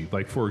ideology.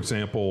 Like, for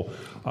example,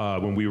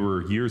 when we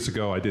were years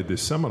ago, I did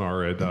this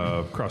seminar at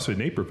CrossFit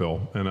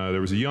Naperville, and there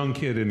was a young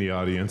kid in the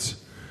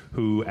audience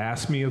who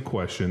asked me a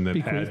question that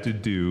had to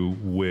do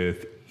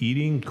with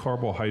eating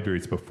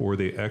carbohydrates before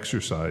they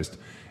exercised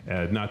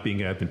not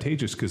being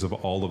advantageous because of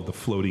all of the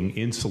floating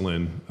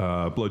insulin.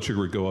 Blood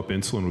sugar would go up,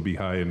 insulin would be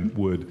high, and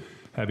would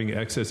having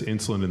excess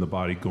insulin in the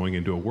body going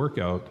into a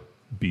workout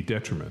be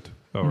detriment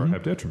or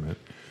have detriment.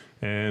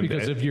 And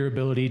because of your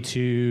ability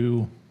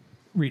to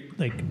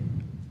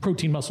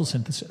protein muscle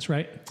synthesis,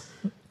 right?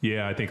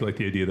 Yeah, I think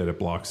the idea that it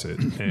blocks it.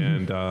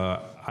 And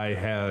I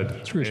had...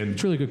 It's a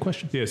really good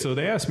question. Yeah, so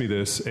they asked me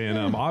this,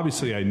 and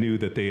obviously I knew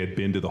that they had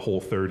been to the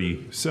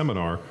Whole30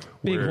 seminar.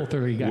 Where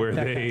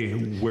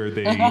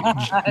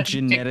they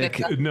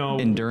genetic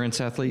endurance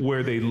athlete.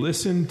 Where they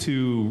listened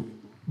to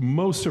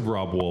most of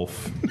Rob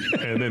Wolf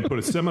and then put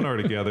a seminar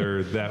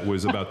together that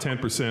was about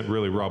 10%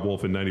 really Rob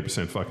Wolf and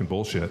 90% fucking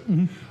bullshit.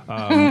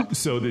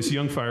 So this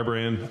young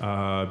firebrand,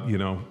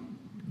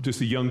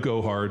 just a young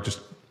go hard, just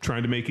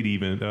trying to make it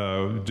even,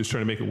 just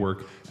trying to make it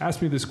work,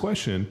 asked me this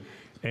question,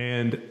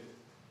 and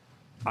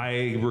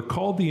I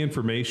recalled the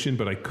information,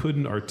 but I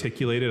couldn't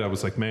articulate it. I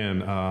was like,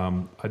 man,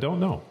 I don't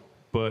know.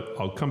 But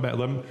I'll come back.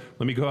 Let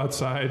me go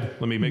outside.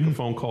 Let me make a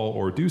phone call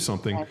or do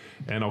something,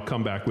 and I'll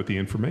come back with the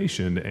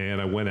information.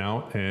 And I went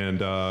out and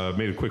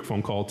made a quick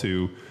phone call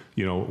to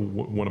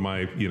one of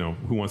my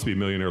Who Wants to Be a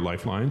Millionaire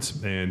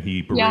lifelines, and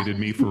he berated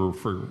me for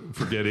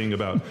forgetting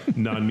about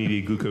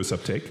non-media glucose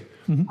uptake.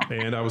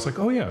 And I was like,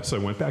 oh yeah. So I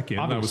went back in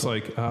and I was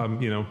like,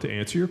 to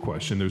answer your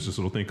question, there's this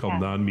little thing called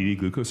non-media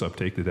glucose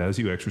uptake that as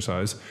you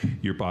exercise,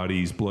 your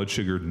body's blood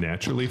sugar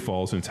naturally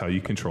falls, and it's how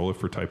you control it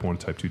for type 1 and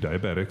type 2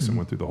 diabetics, and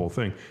went through the whole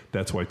thing.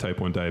 That's why type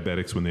 1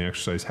 diabetics, when they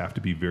exercise, have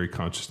to be very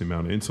conscious of the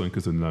amount of insulin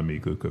because of the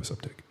non-media glucose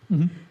uptake.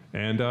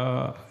 And,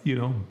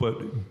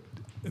 but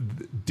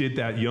did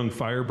that young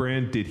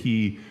firebrand, did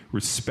he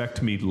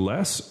respect me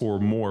less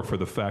or more for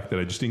the fact that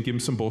I just didn't give him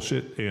some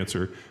bullshit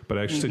answer, but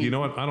I actually said, you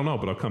know what, I don't know,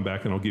 but I'll come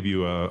back and I'll give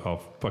you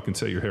I'll fucking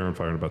set your hair on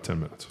fire in about 10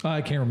 minutes.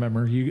 I can't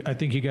remember. I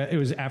think it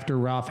was after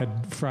Ralph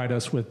had fried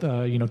us with,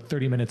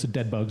 30 minutes of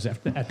dead bugs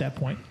at that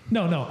point.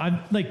 No,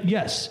 I'm like,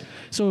 yes.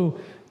 So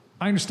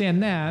I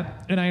understand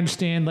that. And I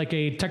understand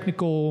a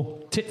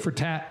technical tit for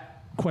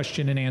tat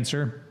question and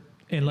answer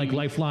and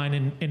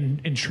Lifeline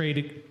and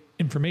trade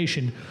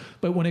information.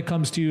 But when it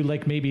comes to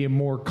maybe a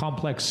more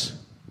complex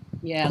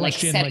Yeah,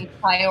 question, like setting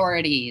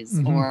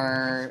priorities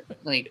or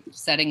like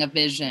setting a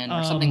vision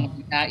or something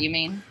like that, you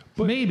mean?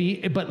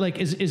 Maybe, but like,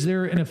 is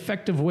there an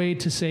effective way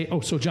to say,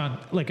 oh, so John,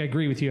 like, I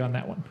agree with you on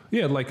that one.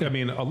 Yeah, like, I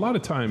mean, a lot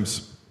of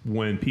times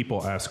when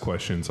people ask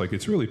questions, like,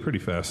 it's really pretty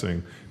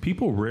fascinating.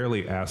 People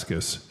rarely ask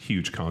us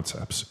huge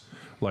concepts.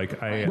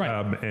 Like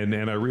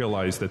and I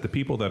realize that the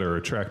people that are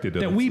attracted to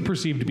that we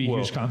perceive to be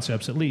huge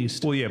concepts, at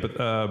least. Well, yeah,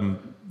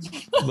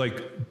 but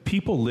like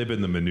people live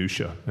in the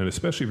minutia, and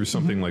especially for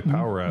something like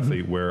Power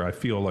Athlete, where I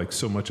feel like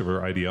so much of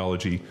our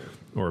ideology,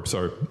 or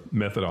sorry,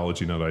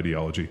 methodology, not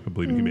ideology. I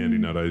believe in humanity,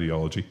 not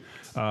ideology.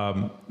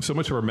 So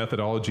much of our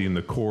methodology and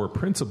the core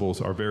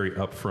principles are very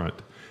upfront,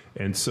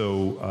 and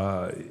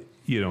so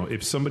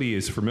if somebody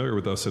is familiar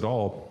with us at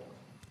all,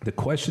 the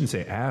questions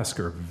they ask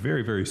are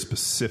very, very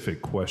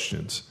specific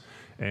questions.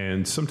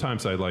 And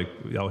sometimes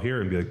I'll hear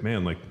and be like,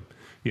 man, like,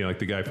 like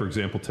the guy, for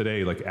example,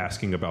 today, like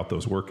asking about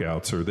those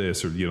workouts or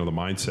this or, the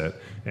mindset.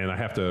 And I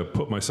have to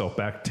put myself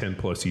back 10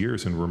 plus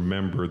years and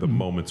remember the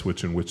moments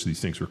in which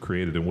these things were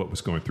created and what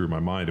was going through my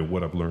mind and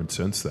what I've learned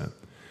since then.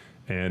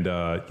 And,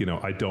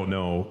 I don't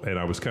know. And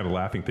I was kind of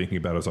laughing, thinking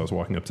about it as I was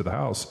walking up to the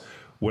house.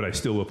 Would I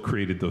still have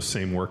created those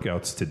same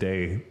workouts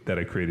today that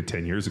I created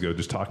 10 years ago?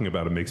 Just talking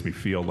about it makes me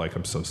feel like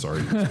I'm so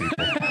sorry for these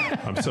people.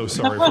 I'm so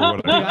sorry for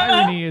what I The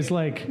irony is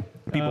like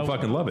people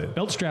fucking love it.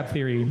 Belt strap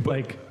theory,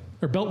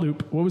 or belt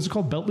loop. What was it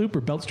called? Belt loop or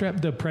belt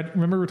strap?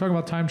 Remember we were talking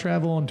about time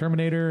travel and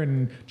Terminator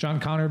and John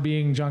Connor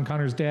being John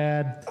Connor's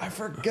dad. I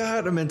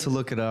forgot. I meant to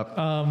look it up.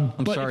 I'm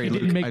but sorry, if you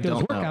didn't Luke, make I those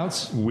don't know.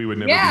 workouts. We would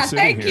never be sitting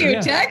thank here.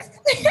 you, Tex.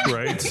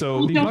 Right?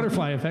 So The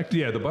butterfly effect.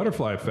 Yeah, the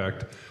butterfly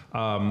effect.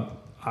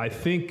 I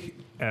think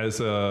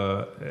as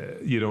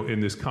in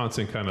this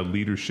constant kind of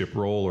leadership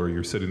role, or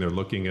you're sitting there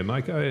looking, and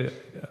like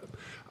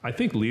I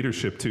think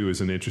leadership too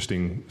is an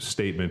interesting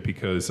statement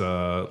because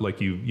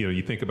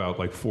you think about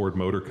like Ford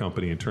Motor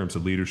Company in terms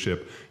of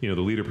leadership. The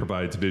leader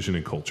provides vision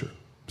and culture.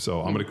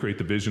 So I'm going to create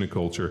the vision and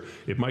culture.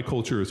 If my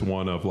culture is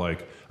one of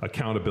like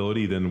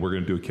accountability, then we're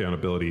going to do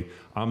accountability.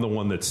 I'm the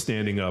one that's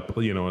standing up,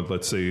 and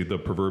let's say the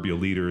proverbial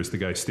leader is the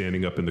guy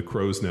standing up in the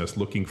crow's nest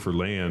looking for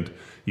land,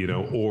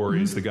 or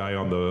is the guy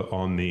on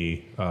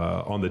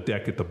the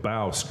deck at the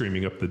bow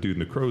screaming up the dude in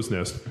the crow's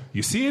nest,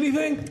 you see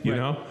anything?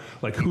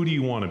 Like, who do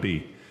you want to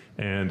be?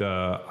 And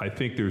I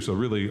think there's a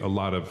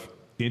lot of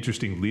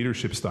interesting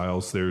leadership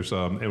styles. There's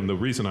and the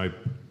reason I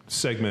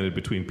segmented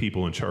between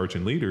people in charge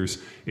and leaders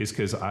is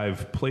because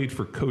I've played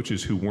for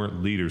coaches who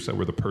weren't leaders, that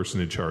were the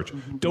person in charge.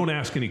 Don't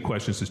ask any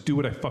questions, just do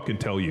what I fucking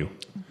tell you.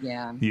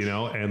 Yeah.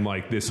 And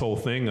like this whole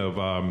thing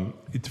of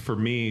it's for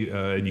me,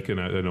 and you can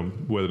I don't know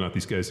whether or not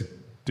these guys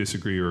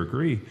disagree or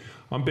agree.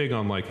 I'm big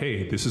on like,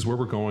 hey, this is where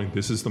we're going,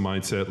 this is the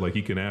mindset, like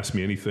you can ask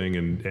me anything,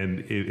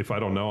 and if I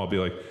don't know, I'll be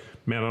like,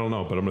 man, I don't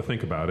know, but I'm gonna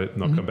think about it,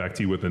 and I'll come back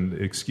to you with an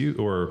excuse,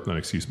 or not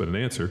excuse, but an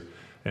answer.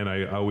 And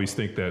I always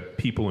think that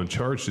people in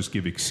charge just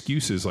give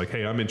excuses like,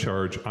 hey, I'm in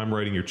charge, I'm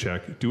writing your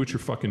check, do what you're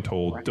fucking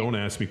told, right. Don't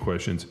ask me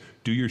questions,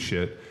 do your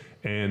shit,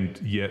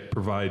 and yet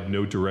provide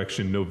no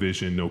direction, no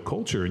vision, no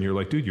culture. And you're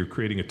like, dude, you're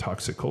creating a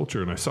toxic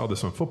culture. And I saw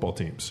this on football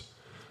teams.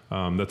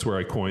 That's where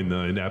I coined the,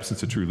 in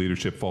absence of true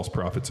leadership, false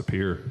prophets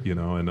appear,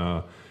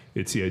 and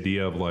it's the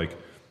idea of like,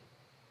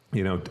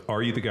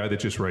 are you the guy that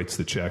just writes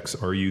the checks?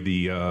 Are you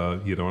the,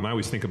 and I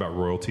always think about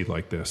royalty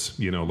like this,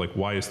 like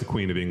why is the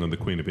Queen of England the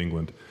Queen of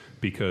England?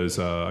 Because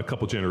a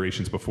couple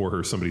generations before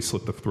her, somebody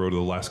slit the throat of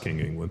the last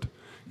King of England.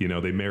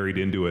 They married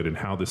into it, and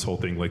how this whole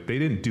thing, like they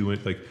didn't do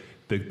it, like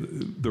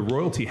the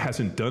royalty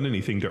hasn't done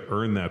anything to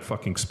earn that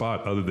fucking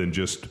spot other than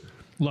just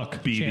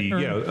luck.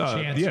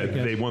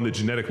 They won the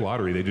genetic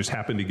lottery. They just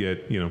happened to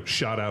get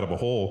shot out of a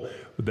hole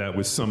that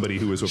was somebody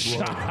who was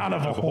shot out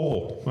of a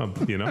hole.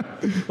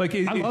 Like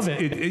I love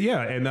it.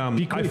 And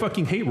I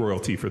fucking hate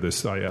royalty for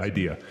this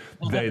idea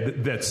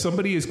that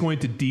somebody is going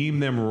to deem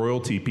them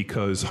royalty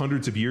because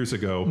hundreds of years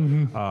ago,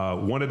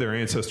 one of their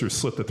ancestors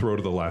slit the throat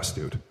of the last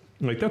dude.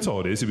 Like, that's all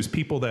it is. It was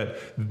people that,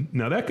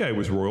 now that guy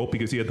was royal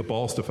because he had the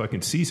balls to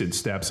fucking seize it,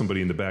 stab somebody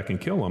in the back and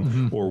kill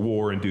him, or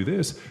war and do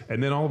this.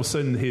 And then all of a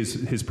sudden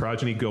his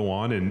progeny go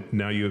on, and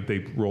now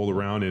they roll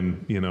around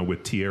in,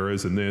 with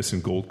tiaras and this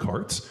and gold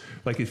carts.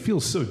 Like, it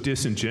feels so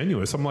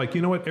disingenuous. I'm like,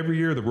 you know what? Every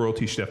year the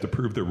royalty should have to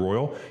prove they're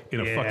royal in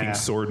a fucking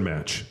sword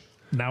match.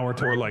 Now we're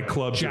talking, or like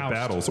clubs or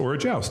battles or a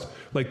joust.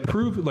 Like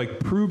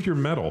prove your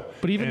mettle.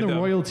 But even the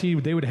royalty,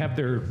 they would have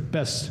their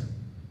best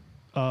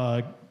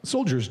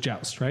soldiers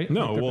joust, right?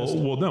 No,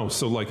 like no.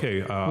 So like,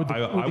 hey, I will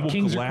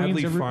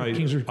gladly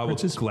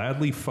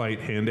fight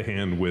hand to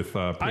hand with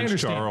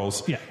Prince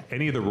Charles. Yeah.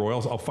 Any of the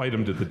royals, I'll fight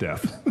him to the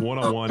death,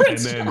 1-on-1, and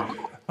then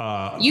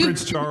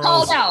Prince Charles.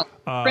 Called out.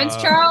 Prince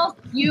Charles,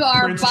 you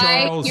are Prince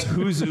Charles.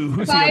 Who's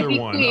the other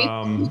one?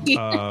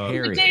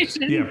 Harry.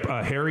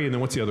 Yeah, Harry, and then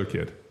what's the other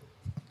kid?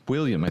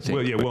 William, I think.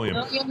 Well, yeah, William.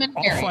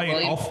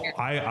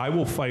 I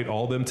will fight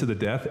all them to the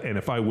death, and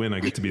if I win,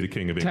 I get to be the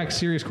king of England. Tax,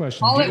 serious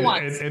question. All at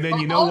once. And then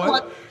you know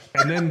what?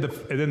 And then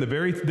the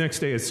very next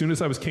day, as soon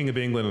as I was king of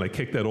England and I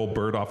kicked that old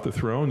bird off the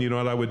throne, you know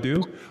what I would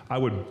do? I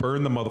would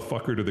burn the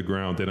motherfucker to the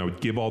ground, and I would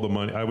give all the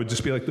money. I would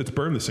just be like, let's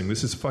burn this thing.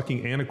 This is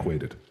fucking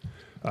antiquated.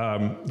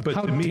 But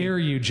How to me, dare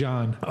you,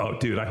 John? oh,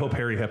 dude, I hope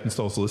Harry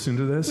Heppenstall's listening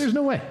to this. There's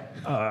no way.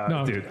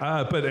 No. Dude.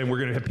 And we're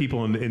gonna have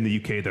people in the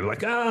UK that are like,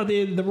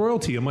 the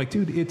royalty. I'm like,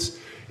 dude,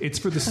 it's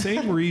for the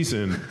same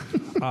reason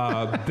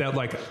that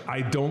like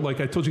I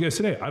told you guys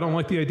today, I don't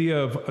like the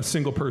idea of a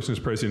single person as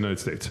president of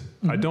the United States.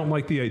 I don't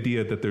like the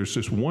idea that there's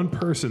just one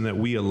person that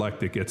we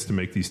elect that gets to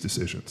make these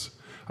decisions.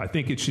 I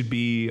think it should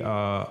be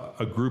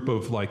a group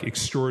of like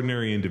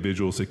extraordinary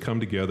individuals that come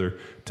together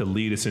to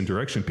lead us in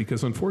direction,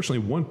 because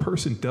unfortunately one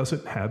person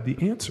doesn't have the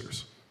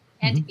answers.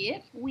 And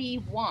if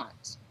we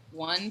want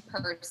one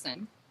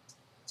person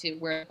to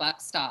where the buck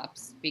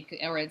stops,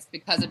 or it's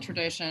because of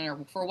tradition or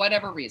for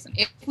whatever reason,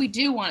 if we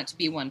do want it to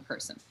be one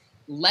person,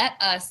 let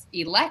us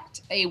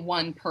elect a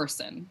one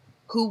person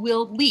who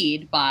will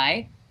lead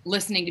by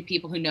listening to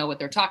people who know what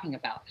they're talking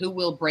about, who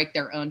will break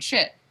their own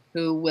shit,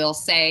 who will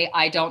say,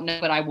 I don't know,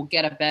 but I will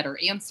get a better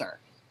answer,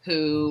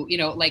 who,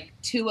 like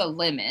to a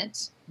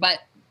limit. But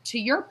to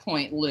your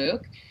point,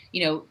 Luke,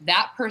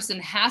 that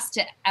person has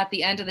to, at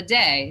the end of the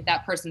day,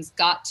 that person's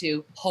got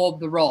to hold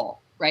the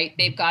role, right?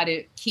 They've got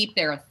to keep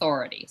their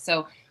authority.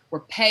 So we're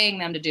paying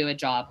them to do a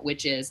job,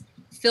 which is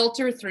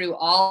filter through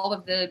all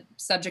of the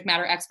subject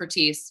matter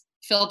expertise,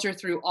 filter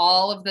through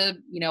all of the,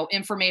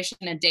 information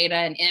and data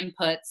and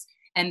inputs,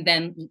 and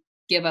then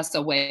give us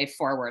a way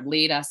forward,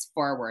 lead us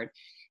forward.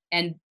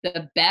 And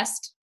the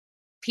best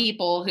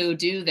people who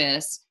do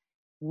this,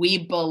 we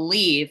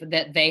believe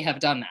that they have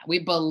done that. We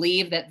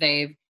believe that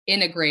they've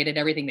integrated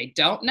everything they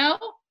don't know,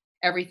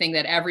 everything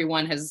that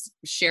everyone has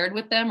shared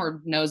with them or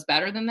knows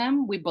better than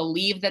them. We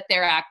believe that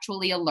they're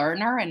actually a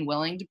learner and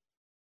willing to,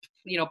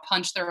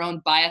 punch their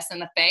own bias in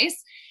the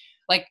face.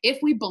 Like, if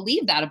we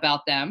believe that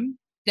about them,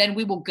 then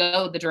we will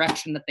go the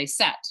direction that they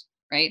set,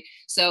 right?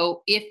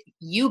 So if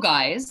you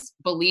guys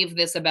believe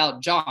this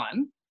about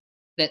John,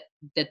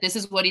 that this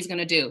is what he's going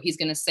to do. He's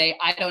going to say,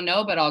 I don't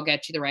know, but I'll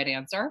get you the right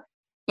answer.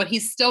 But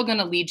he's still going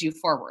to lead you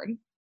forward,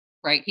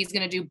 right? He's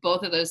going to do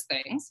both of those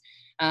things.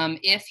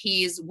 If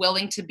he's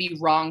willing to be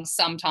wrong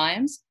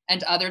sometimes,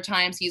 and other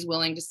times he's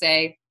willing to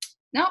say,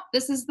 no,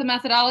 this is the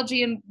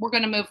methodology and we're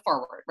going to move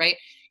forward, right?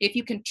 If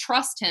you can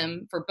trust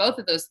him for both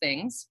of those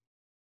things,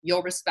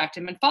 you'll respect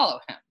him and follow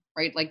him,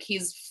 right? Like,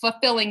 he's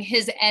fulfilling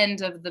his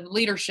end of the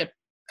leadership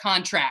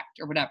contract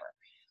or whatever.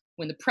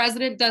 When the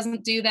president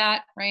doesn't do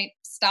that, right,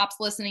 stops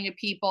listening to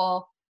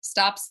people,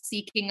 stops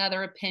seeking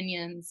other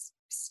opinions,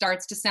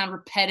 starts to sound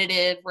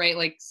repetitive, right,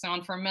 like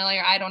sound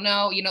familiar, I don't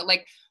know,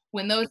 like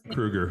when those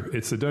Kruger,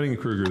 it's the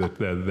Dunning-Kruger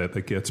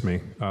that gets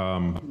me.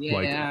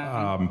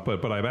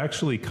 But I've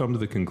actually come to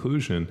the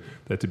conclusion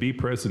that to be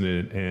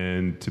president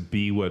and to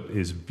be what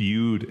is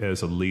viewed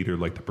as a leader,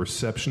 like the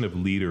perception of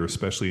leader,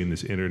 especially in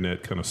this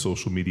internet kind of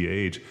social media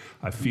age,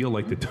 I feel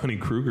like the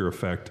Dunning-Kruger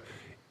effect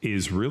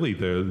is really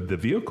the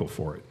vehicle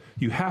for it.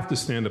 You have to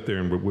stand up there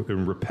and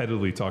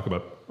repetitively talk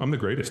about, I'm the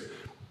greatest.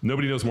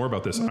 Nobody knows more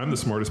about this. I'm the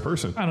smartest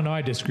person. I don't know.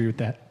 I disagree with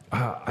that.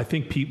 I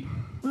think people,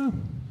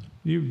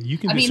 you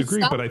can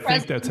disagree, but I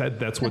think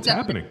that's what's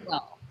happening.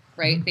 Well,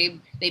 right?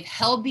 They've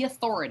held the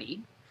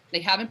authority.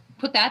 They haven't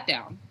put that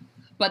down,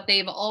 but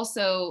they've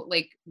also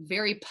like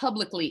very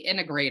publicly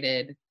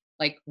integrated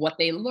like what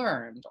they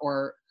learned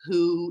or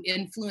who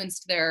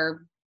influenced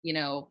their,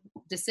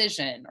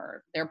 decision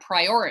or their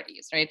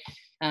priorities, right?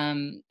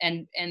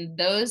 And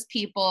those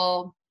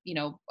people,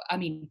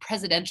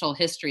 presidential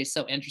history is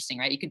so interesting,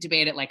 right? You could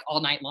debate it like all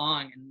night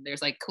long, and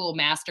there's like cool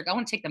I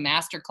want to take the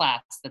master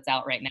class that's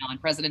out right now in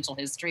presidential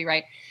history,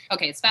 right?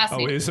 Okay, it's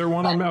fascinating. Oh, is there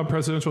one on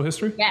presidential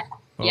history? Yeah.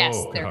 Yes,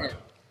 oh, there God. is.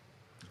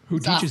 Who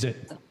teaches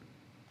it?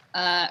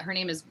 Her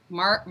name is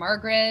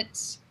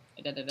Margaret.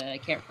 I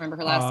can't remember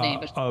her last name.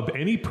 But of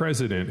any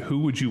president, who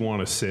would you want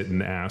to sit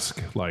and ask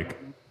like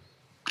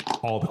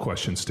all the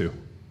questions to?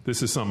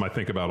 This is something I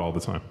think about all the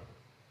time.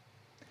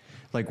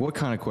 Like what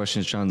kind of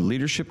questions, John?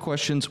 Leadership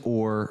questions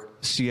or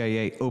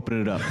CIA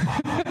open it up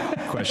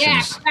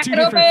questions?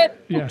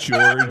 Yeah,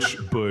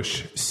 George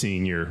Bush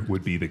Sr.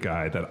 would be the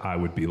guy that I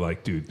would be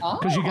like, dude.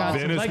 Because you got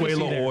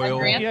Venezuela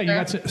oil. Yeah, you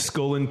got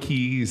Skull and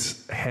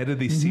Keys, head of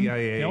the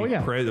CIA, Oh,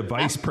 yeah.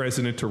 vice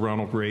president to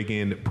Ronald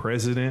Reagan,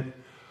 president.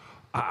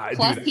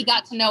 Plus, he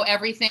got to know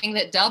everything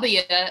that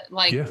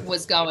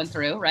was going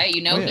through, right?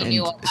 He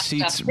knew all that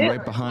seats stuff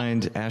right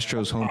behind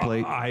Astro's home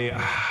plate.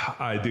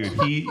 Dude,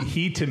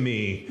 he to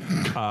me,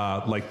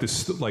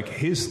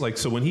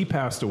 so when he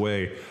passed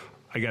away,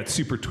 I got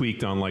super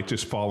tweaked on like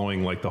just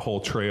following like the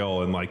whole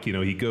trail and like,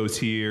 he goes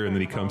here and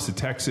then he comes to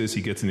Texas,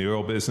 he gets in the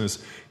oil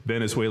business,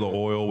 Venezuela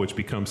oil, which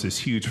becomes this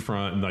huge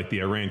front, and like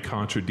the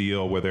Iran-Contra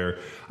deal where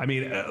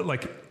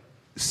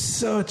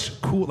such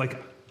cool,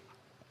 like,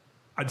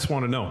 I just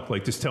want to know,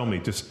 like, just tell me,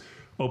 just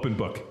open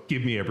book,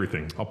 give me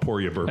everything. I'll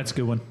pour you a bourbon. That's a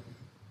good one.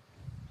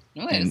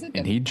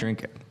 And he'd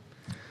drink it.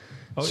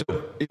 Oh,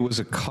 so it was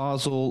a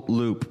causal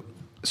loop.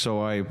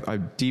 So I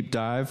deep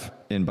dive,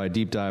 and by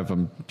deep dive,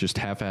 I'm just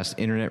half-assed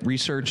internet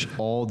research,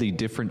 all the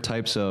different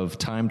types of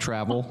time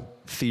travel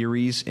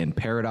theories and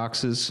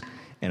paradoxes.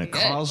 And a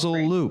causal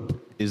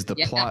loop is the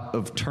plot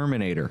of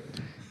Terminator,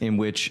 in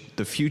which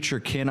the future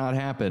cannot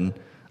happen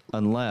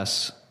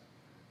unless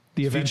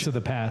The events of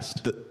the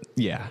past.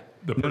 Yeah.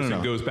 The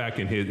person goes back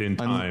in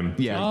time.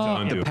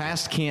 The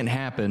past can't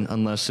happen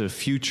unless a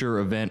future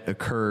event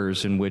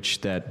occurs in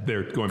which that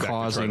they're going back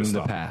causing to try to the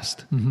stop.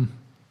 past.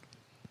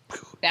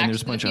 Back there's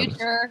to a bunch the of others.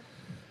 future.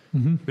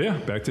 Yeah,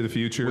 Back to the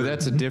Future. Well,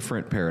 that's a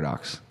different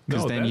paradox.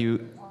 Because No,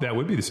 then that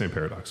would be the same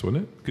paradox,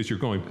 wouldn't it? Because you're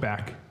going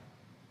back.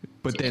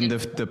 but then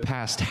the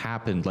past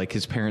happened. Like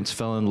his parents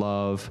fell in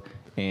love,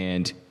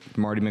 and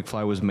Marty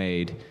McFly was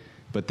made.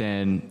 But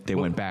then they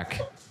went back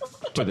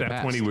to the That's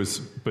past. when he was.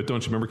 But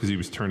don't you remember? Because he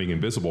was turning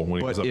invisible when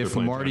he was But up there if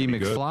playing Marty trying to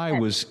be good,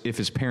 McFly if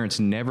his parents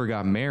never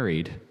got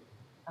married,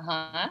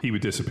 he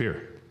would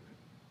disappear.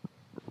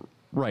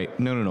 right?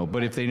 No.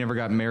 But if they never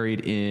got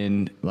married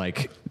in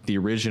like the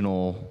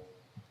original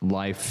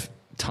life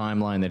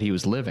timeline that he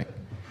was living,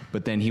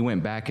 but then he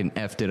went back and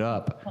effed it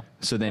up,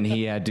 so then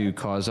he had to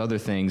cause other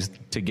things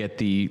to get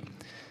the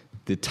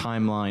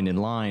timeline in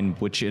line,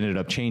 which ended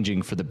up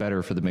changing for the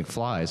better for the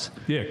McFlys.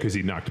 Yeah, because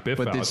he knocked Biff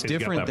But out. it's and he got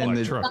different that than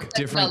black the truck.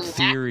 different The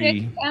theory.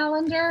 Galactic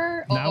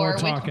calendar, Now or we're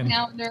which talking.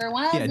 calendar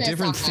was Yeah, this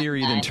different on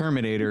theory that? than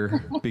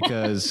Terminator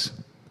because.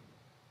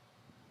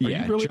 Are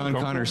Yeah, you really John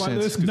Connor comfortable by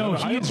this? says 'Cause No,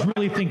 I he's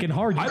really thinking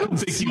hard. I don't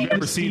think you've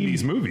ever seen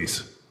these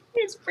movies.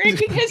 He's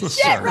breaking his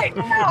shit right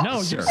now.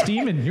 No, you're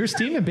steaming. You're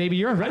steaming, baby.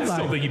 You're on red I just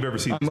don't line. think you've ever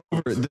seen.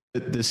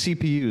 the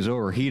CPU is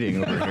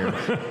overheating over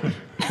here.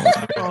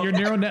 Your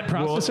neural net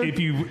Well, processor.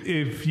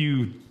 if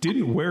you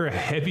didn't wear a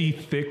heavy,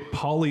 thick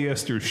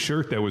polyester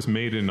shirt that was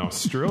made in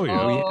Australia,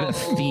 We had a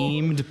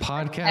themed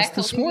podcast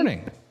this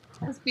morning.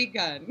 Has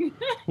begun.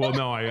 well,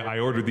 no, I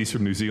ordered these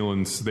from New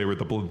Zealand. They were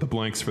the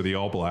blanks for the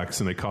All Blacks,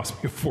 and they cost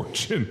me a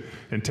fortune.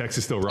 And Tex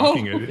is still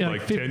rocking it Yeah,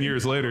 like 50 10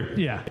 years later.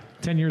 Yeah,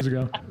 10 years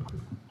ago.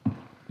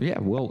 Yeah,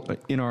 well,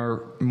 in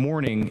our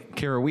morning,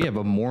 Kara, we have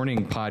a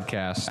morning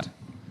podcast,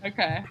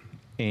 Okay.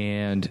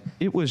 and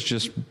it was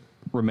just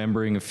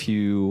remembering a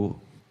few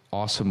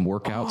awesome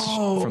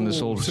workouts from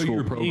this old so school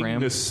you're being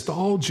program.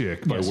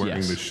 nostalgic by wearing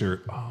Yes. this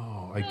shirt.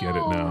 Oh, I get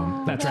it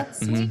now. That's right.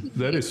 Sweet.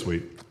 That is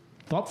sweet.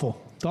 Thoughtful,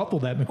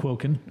 that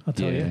McQuilkin. I'll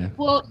tell Yeah. you.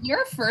 Well,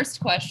 your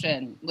first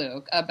question,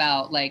 Luke,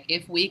 about like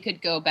if we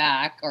could go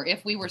back or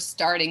if we were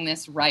starting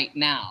this right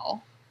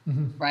now,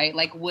 right?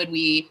 Like, would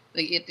we,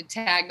 like, it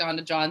tagged on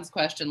to John's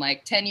question,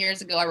 like 10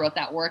 years ago, I wrote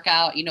that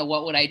workout,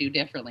 what would I do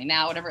differently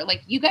now? Whatever.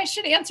 Like, you guys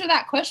should answer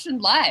that question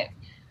live.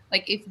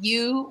 Like, if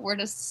you were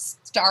to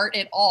start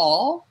it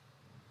all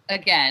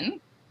again,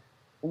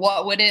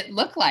 what would it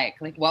look like?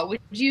 Like, what would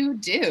you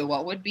do?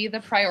 What would be the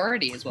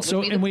priorities? What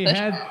would be the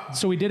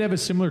push? We did have a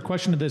similar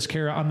question to this,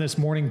 Kara, on this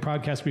morning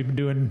podcast we've been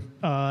doing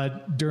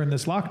during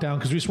this lockdown,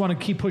 because we just want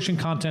to keep pushing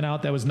content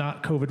out that was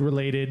not COVID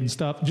related and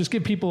stuff. Just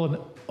give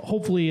people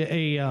hopefully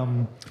a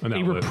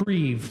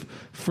reprieve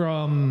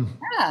from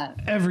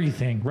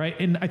everything, right?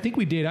 And I think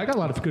we did. I got a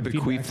lot of good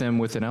Bequeath feedback. them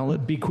with an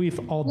outlet. Bequeath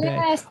all day.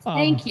 Yes,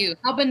 thank you.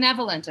 How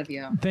benevolent of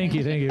you. Thank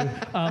you.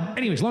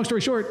 Anyways, long story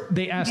short,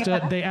 they asked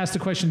the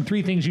question: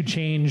 3 things you'd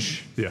change.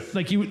 Yeah.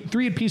 Like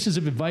 3 pieces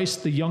of advice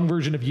the young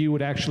version of you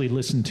would actually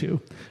listen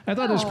to. I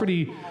thought that was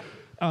pretty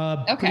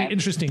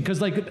interesting because,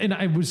 and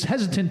I was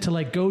hesitant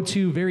to go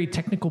to very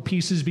technical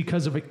pieces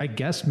because of, I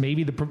guess,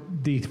 maybe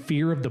the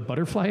fear of the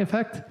butterfly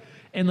effect,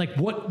 and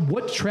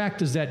what track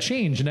does that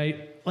change? And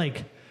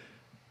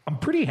I'm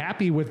pretty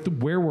happy with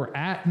where we're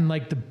at and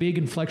the big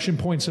inflection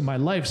points in my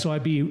life. So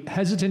I'd be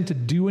hesitant to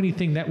do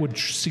anything that would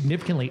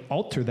significantly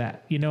alter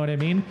that. You know what I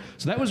mean?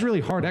 So that was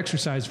really hard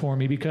exercise for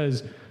me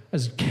because I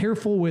was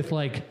careful with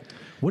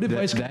what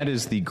advice. That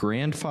is the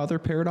grandfather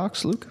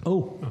paradox, Luke.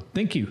 Oh,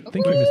 thank you.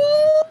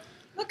 Ooh,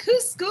 look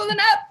who's schooling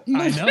up.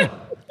 I know.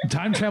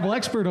 Time travel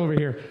expert over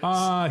here.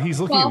 He's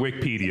looking at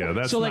Wikipedia.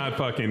 That's so, not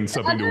fucking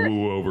something to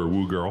woo over,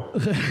 woo girl.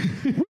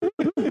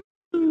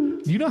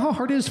 You know how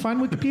hard it is to find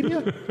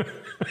Wikipedia?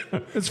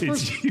 It's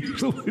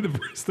usually the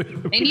first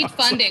thing. They need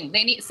funding.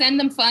 Send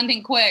them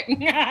funding quick.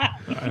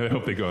 I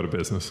hope they go out of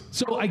business.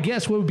 So I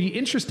guess what would be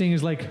interesting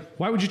is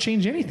why would you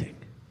change anything?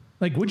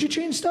 Would you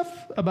change stuff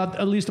about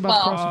crossing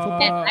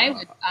football?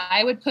 And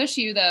I would push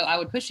you though. I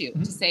would push you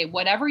to say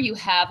whatever you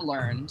have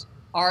learned,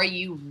 are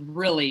you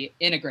really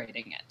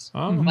integrating it?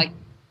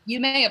 You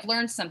may have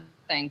learned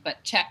something, but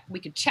we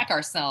could check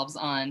ourselves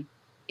on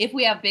if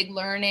we have big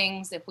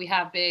learnings, if we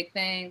have big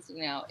things,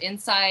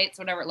 insights,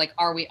 whatever,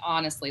 are we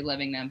honestly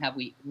living them? Have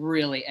we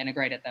really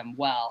integrated them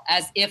well,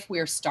 as if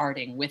we're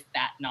starting with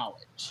that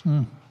knowledge?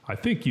 I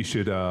think you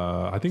should.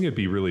 I think it'd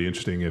be really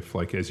interesting if,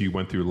 as you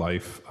went through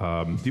life. Do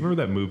you remember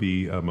that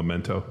movie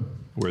Memento,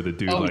 where the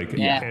dude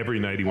every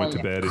night he went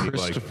to bed and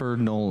Christopher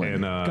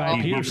Nolan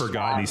and he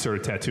forgot and he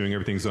started tattooing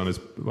everything's on his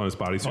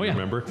body. So you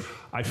remember.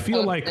 I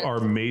feel our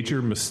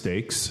major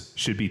mistakes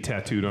should be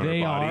tattooed on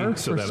They our body. are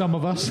for some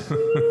of us.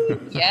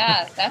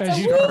 Yeah, that's As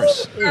a you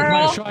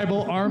my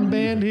tribal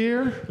armband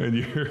here. And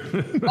you're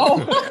and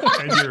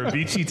your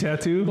Avicii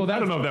tattoo. Well, I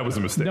don't know if that was a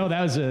mistake. No,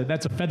 that's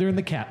a feather in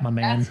the cap, my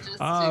man.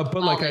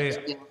 But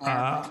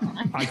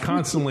I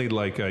constantly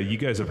you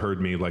guys have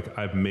heard me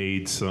I've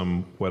made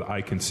some what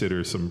I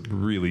consider some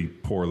really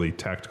poorly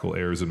tactical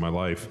errors in my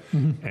life,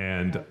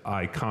 and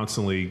I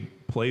constantly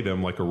play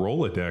them like a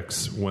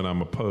Rolodex when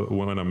I'm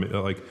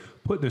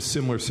put in a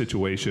similar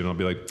situation. I'll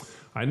be like,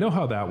 I know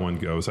how that one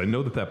goes. I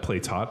know that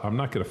plate's hot. I'm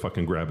not going to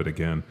fucking grab it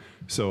again.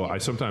 So I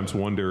sometimes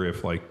wonder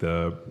if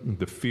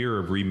the fear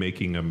of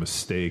remaking a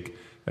mistake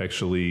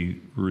actually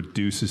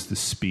reduces the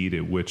speed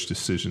at which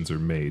decisions are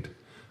made.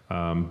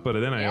 But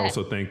then I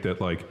also think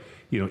that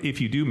if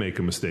you do make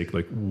a mistake,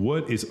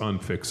 what is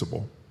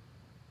unfixable?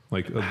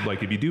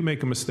 If you do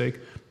make a mistake,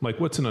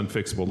 what's an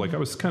unfixable? I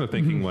was kind of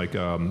thinking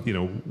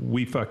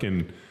we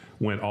fucking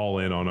went all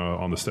in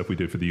on the stuff we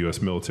did for the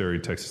U.S. military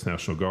and Texas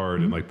National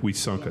Guard, and we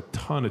sunk a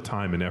ton of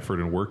time and effort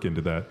and work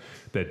into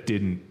that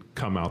didn't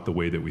come out the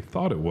way that we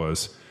thought it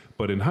was.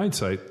 But in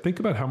hindsight, think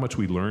about how much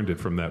we learned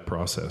from that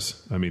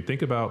process. I mean,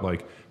 think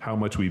about how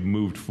much we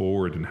moved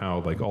forward and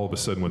how all of a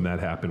sudden when that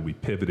happened, we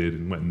pivoted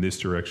and went in this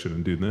direction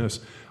and doing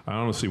this. I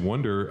honestly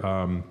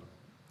wonder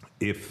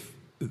if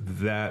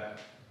the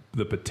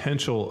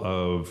potential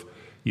of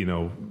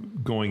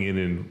going in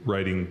and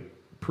writing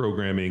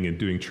programming and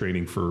doing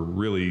training for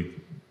really,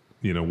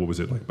 what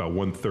was it, about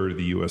 1/3 of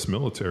the U.S.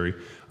 military.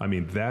 I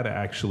mean, that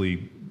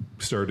actually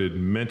started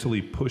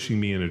mentally pushing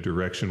me in a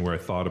direction where I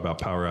thought about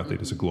Power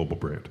Athlete as a global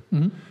brand.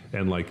 And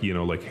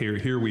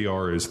here we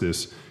are as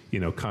this,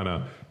 niche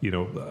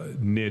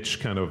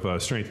kind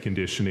of strength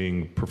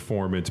conditioning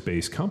performance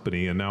based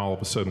company. And now all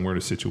of a sudden we're in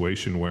a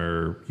situation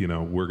where,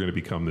 we're going to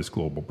become this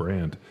global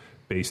brand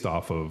based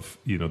off of,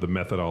 the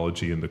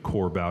methodology and the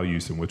core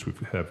values in which we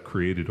have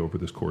created over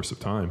this course of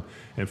time.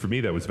 And for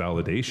me, that was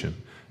validation,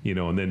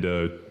 and then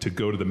to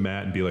go to the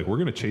mat and be like, we're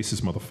going to chase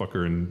this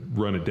motherfucker and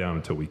run it down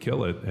until we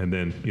kill it. And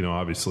then,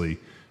 obviously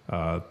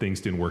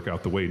things didn't work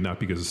out the way, not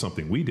because of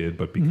something we did,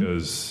 but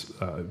because,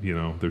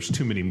 there's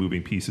too many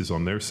moving pieces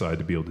on their side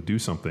to be able to do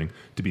something,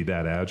 to be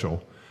that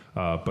agile.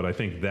 But I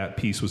think that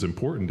piece was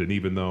important. And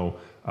even though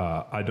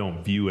I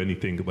don't view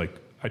anything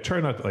I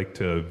try not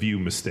to view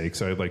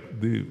mistakes.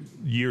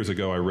 Years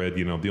ago I read,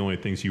 the only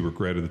things you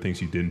regret are the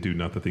things you didn't do,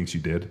 not the things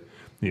you did.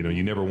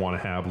 You never want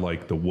to have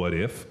the what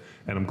if,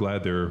 and I'm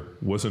glad there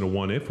wasn't a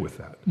what if with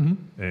that.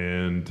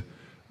 And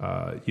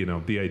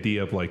the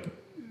idea of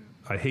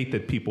I hate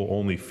that people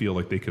only feel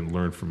like they can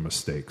learn from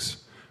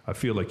mistakes. I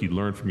feel like you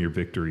learn from your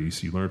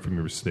victories, you learn from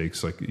your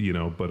mistakes,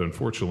 but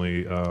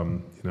unfortunately,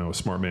 a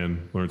smart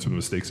man learns from the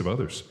mistakes of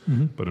others.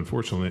 But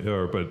unfortunately,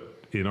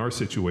 but in our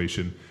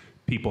situation,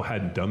 people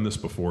hadn't done this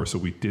before, so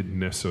we didn't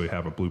necessarily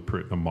have a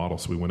blueprint, a model.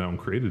 So we went out and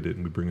created it,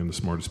 and we bring in the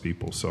smartest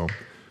people. So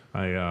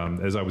I,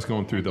 as I was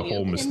going through the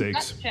whole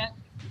mistakes,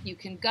 you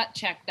can gut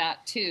check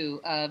that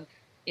too.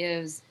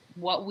 Is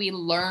what we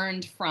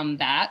learned from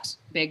that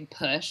big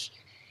push?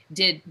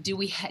 Did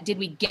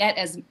we get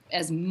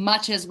as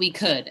much as we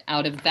could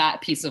out of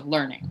that piece of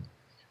learning?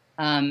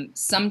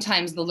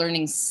 Sometimes the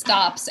learning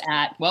stops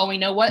at, well, we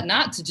know what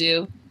not to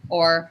do,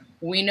 or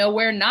we know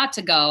where not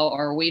to go,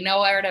 or we know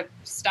where to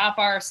stop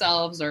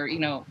ourselves, or,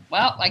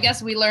 well, I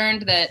guess we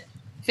learned that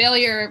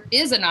failure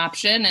is an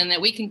option and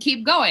that we can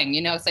keep going.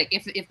 It's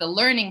if the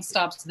learning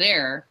stops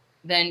there,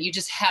 then you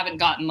just haven't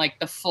gotten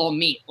the full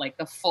meat,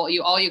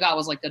 all you got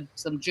was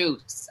some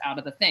juice out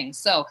of the thing.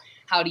 So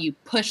how do you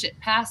push it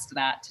past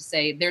that to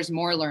say, there's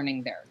more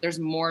learning there. There's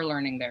more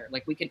learning there.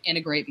 We can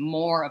integrate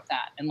more of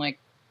that. And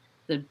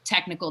the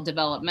technical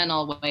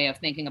developmental way of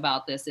thinking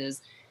about this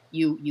is,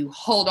 you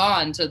hold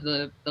on to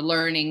the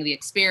learning, the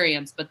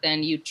experience, but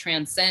then you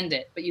transcend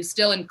it, but you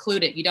still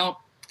include it. You don't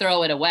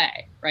throw it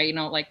away, right? You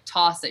don't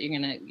toss it.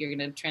 You're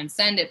gonna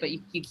transcend it, but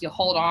you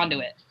hold on to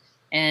it.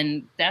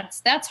 And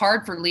that's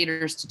hard for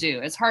leaders to do.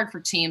 It's hard for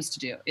teams to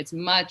do. It's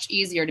much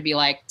easier to be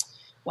like,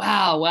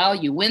 wow, well,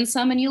 you win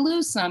some and you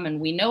lose some,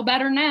 and we know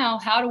better now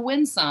how to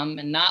win some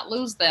and not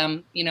lose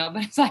them,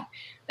 but it's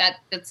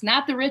that's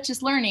not the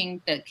richest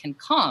learning that can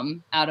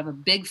come out of a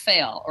big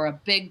fail or a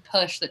big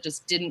push that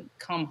just didn't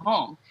come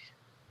home.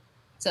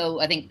 So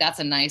I think that's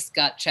a nice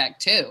gut check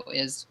too,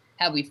 is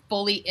have we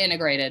fully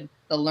integrated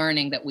the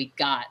learning that we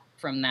got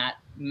from that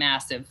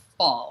massive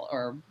fall,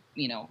 or,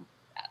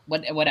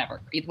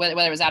 whatever, whether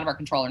it was out of our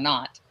control or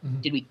not,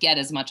 did we get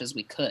as much as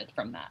we could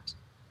from that?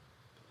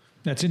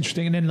 That's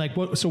interesting. And then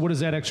what does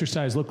that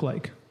exercise look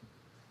like?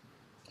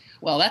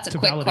 Well, that's a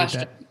quick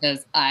question,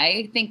 because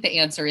I think the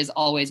answer is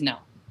always no.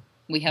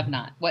 We have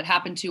not. What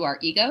happened to our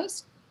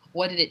egos?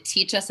 What did it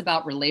teach us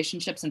about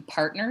relationships and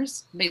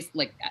partners,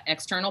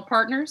 external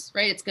partners,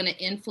 right? It's going to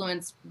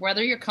influence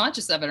whether you're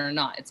conscious of it or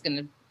not. It's going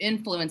to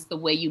influence the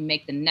way you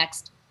make the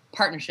next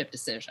partnership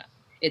decision.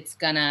 It's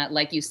going to,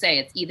 like you say,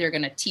 it's either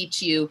going to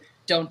teach you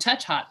don't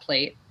touch hot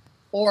plate,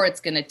 or it's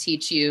going to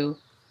teach you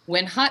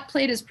when hot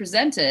plate is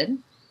presented,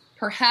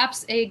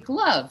 perhaps a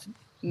glove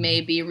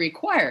may be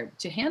required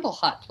to handle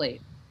hot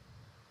plate.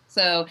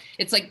 So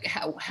it's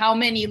how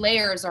many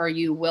layers are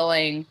you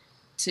willing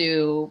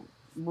to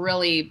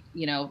really,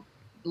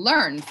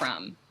 learn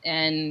from?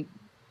 And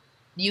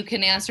you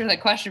can answer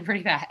that question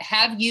pretty fast.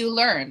 Have you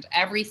learned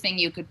everything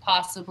you could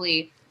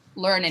possibly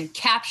learn and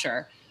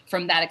capture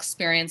from that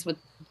experience with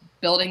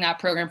building that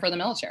program for the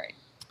military.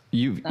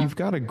 You've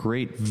got a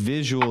great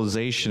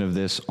visualization of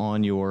this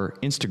on your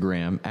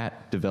Instagram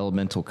at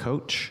Developmental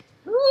Coach.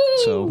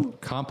 So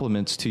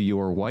compliments to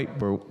your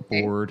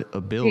whiteboard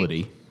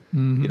ability.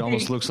 Mm-hmm. It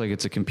almost looks like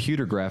it's a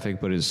computer graphic,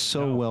 but is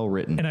so well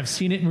written. And I've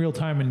seen it in real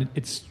time, and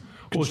it's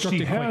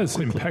she has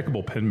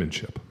impeccable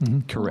penmanship. Mm-hmm.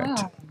 Correct.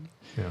 Wow.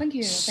 Yeah. Thank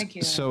you.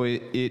 So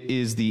it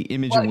is the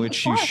image in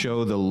which you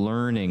show the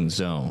learning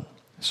zone.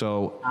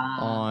 So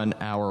on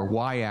our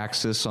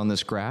y-axis on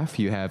this graph,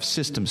 you have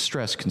system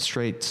stress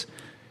constraints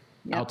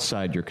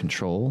outside your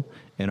control.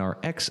 And our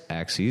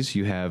x-axis,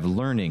 you have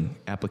learning,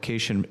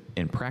 application,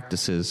 and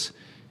practices,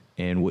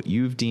 and what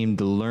you've deemed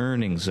the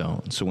learning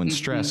zone. So when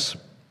stress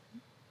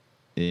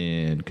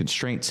and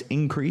constraints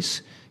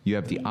increase, you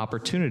have the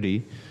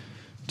opportunity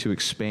to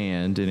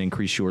expand and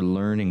increase your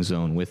learning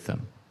zone with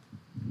them.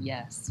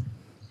 Yes.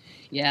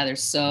 Yeah,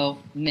 there's so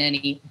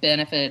many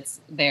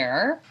benefits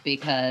there,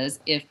 because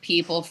if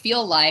people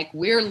feel like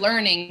we're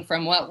learning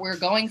from what we're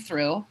going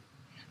through,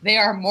 they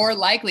are more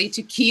likely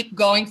to keep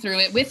going through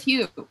it with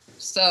you.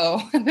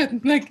 So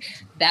like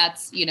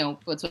that's,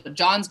 what's what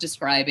John's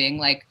describing,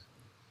 like,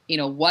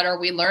 what are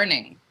we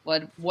learning?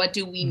 What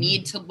do we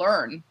need to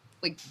learn?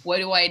 Like, what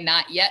do I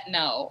not yet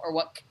know? Or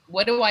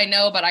what do I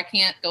know, but I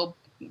can't go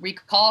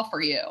recall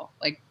for you?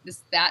 Like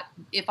that,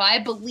 if I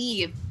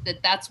believe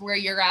that that's where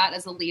you're at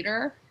as a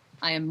leader,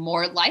 I am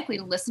more likely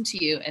to listen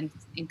to you and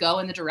go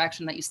in the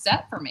direction that you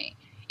set for me.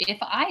 If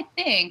I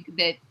think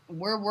that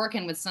we're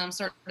working with some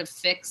sort of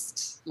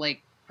fixed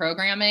like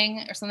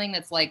programming or something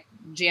that's like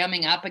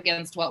jamming up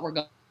against what we're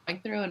going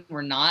through, and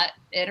we're not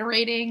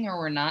iterating,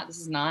 or this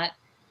is not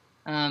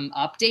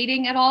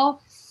updating at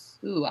all,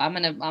 I'm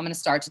gonna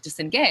start to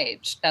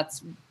disengage.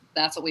 That's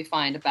what we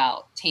find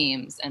about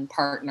teams and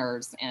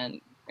partners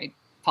and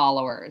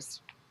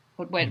followers.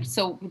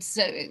 So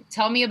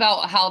tell me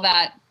about how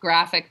that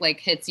graphic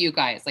like hits you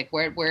guys. Like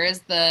where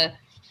is the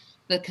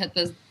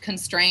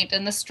constraint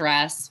and the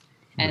stress,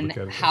 and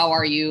how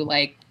are you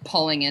like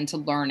pulling into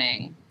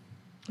learning?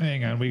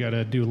 Hang on, we got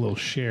to do a little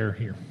share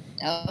here.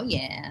 Oh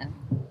yeah.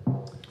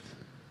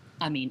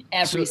 I mean,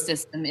 every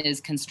system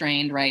is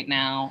constrained right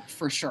now,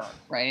 for sure,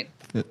 right?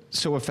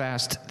 So a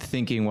fast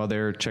thinking while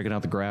they're checking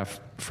out the graph,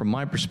 from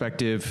my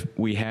perspective,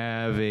 we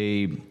have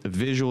a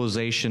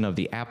visualization of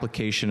the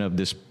application of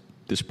this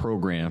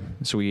program.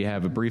 So we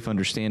have a brief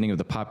understanding of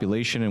the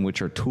population in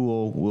which our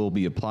tool will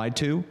be applied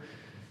to.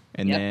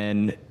 And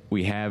then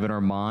we have in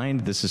our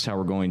mind, this is how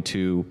we're going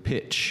to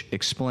pitch,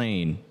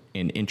 explain,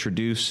 and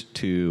introduce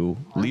to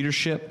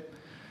leadership.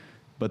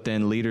 But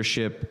then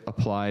leadership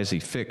applies a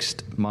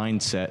fixed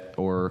mindset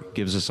or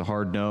gives us a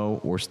hard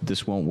no, or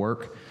this won't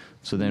work.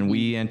 So then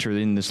we enter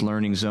in this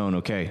learning zone.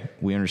 Okay,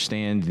 we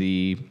understand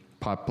the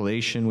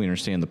population, we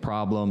understand the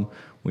problem,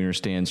 we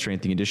understand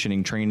strength and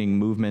conditioning, training,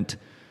 movement.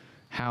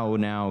 How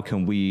now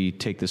can we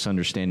take this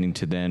understanding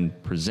to then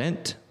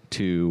present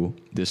to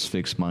this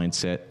fixed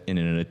mindset in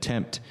an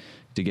attempt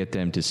to get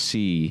them to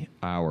see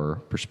our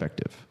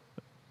perspective?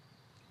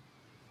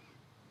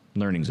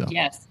 Learning zone.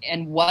 Yes,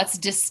 and what's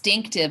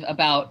distinctive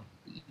about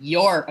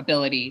your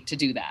ability to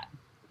do that?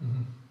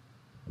 Mm-hmm.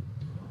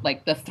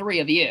 Like the three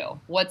of you,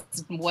 what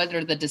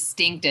are the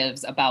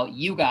distinctives about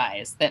you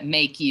guys that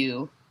make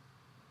you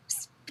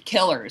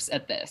killers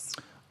at this?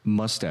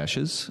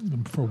 Mustaches.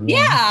 For one.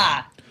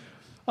 Yeah.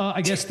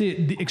 I guess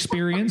the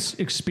experience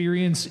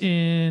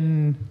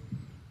in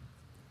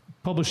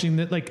publishing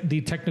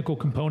the technical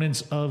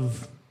components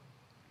of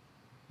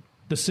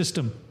the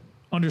system,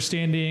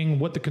 understanding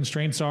what the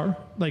constraints are.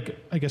 Like,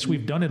 I guess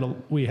we've done it.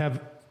 We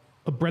have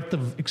a breadth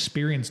of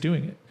experience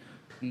doing it.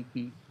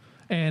 Mm-hmm.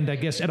 And I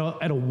guess at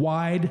a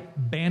wide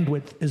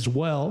bandwidth as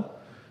well,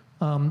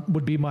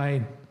 would be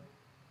my,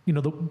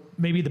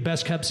 maybe the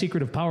best kept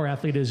secret of Power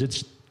Athlete is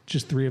it's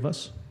just three of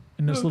us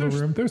in this little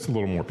room. There's a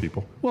little more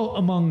people. Well,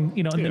 among,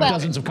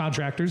 dozens of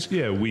contractors.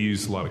 Yeah, we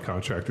use a lot of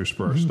contractors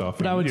for our stuff.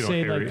 But I would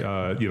say Harry,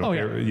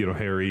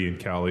 Harry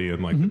and Callie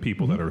and the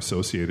people that are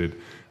associated.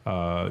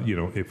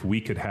 If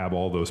we could have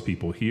all those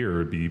people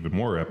here, it'd be even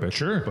more epic.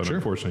 Sure. But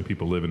unfortunately,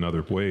 people live in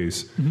other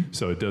ways. Mm-hmm.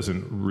 So it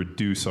doesn't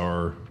reduce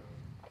our,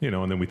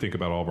 and then we think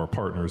about all of our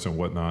partners and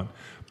whatnot.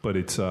 But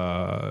it's,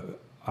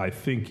 I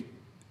think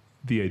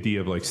the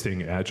idea of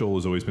staying agile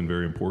has always been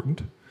very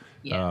important.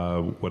 Yeah.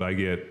 What I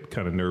get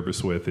kind of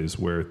nervous with is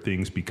where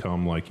things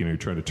become you're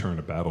trying to turn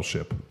a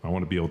battleship. I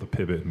want to be able to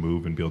pivot and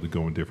move and be able to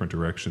go in different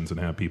directions and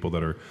have people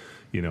that are,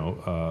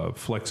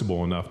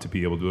 flexible enough to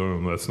be able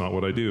to, that's not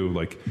what I do.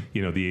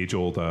 The age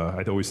old,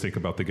 I'd always think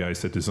about the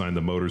guys that designed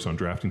the motors on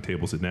drafting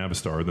tables at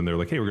Navistar. Then they're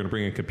like, hey, we're going to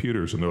bring in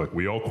computers. And they're like,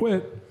 we all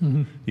quit.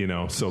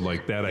 Mm-hmm. So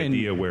that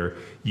idea where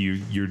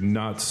you're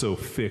not so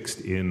fixed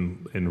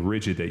and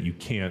rigid that you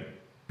can't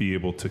be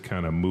able to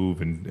kind of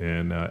move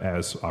and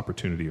as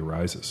opportunity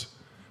arises.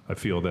 I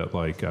feel that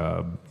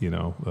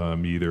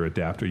you either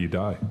adapt or you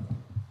die.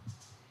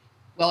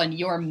 Well, and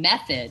your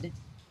method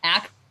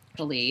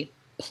actually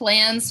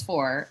plans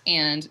for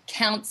and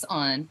counts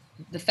on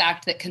the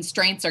fact that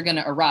constraints are going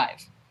to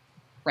arrive,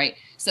 right?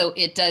 So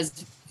it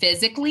does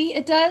physically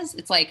it does.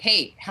 It's like,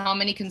 hey, how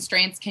many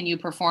constraints can you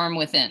perform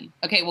within?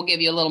 Okay, we'll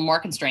give you a little more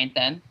constraint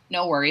then.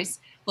 No worries.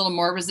 A little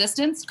more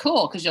resistance,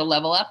 cool, because you'll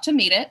level up to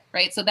meet it,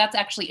 right? So that's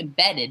actually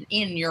embedded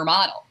in your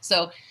model.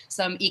 So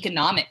some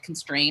economic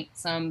constraint,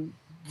 some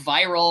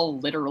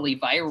literally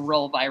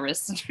viral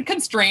virus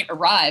constraint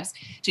arrives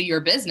to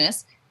your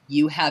business,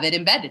 you have it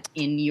embedded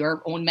in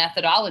your own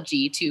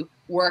methodology to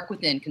work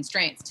within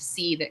constraints, to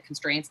see that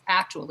constraints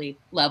actually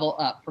level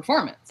up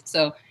performance.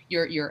 So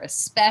you're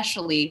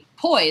especially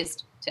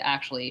poised to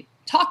actually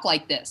talk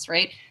like this,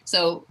 right?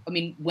 So, I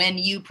mean, when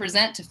you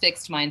present to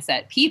fixed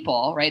mindset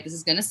people, right, this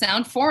is going to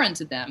sound foreign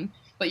to them,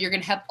 but you're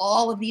going to have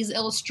all of these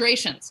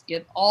illustrations, you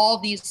have all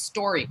these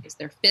stories.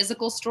 They're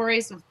physical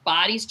stories of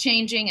bodies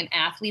changing and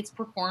athletes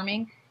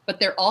performing, but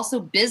they're also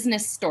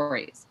business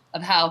stories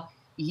of how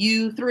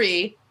you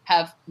three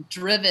have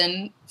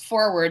driven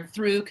forward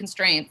through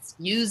constraints,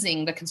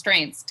 using the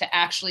constraints to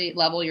actually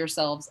level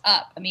yourselves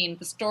up. I mean,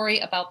 the story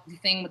about the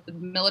thing with the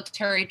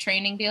military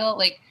training deal,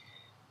 like,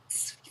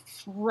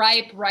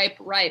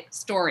 ripe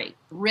story,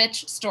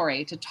 rich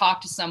story to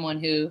talk to someone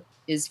who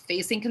is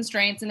facing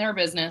constraints in their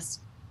business,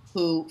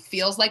 who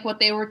feels like what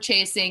they were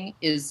chasing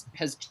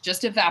has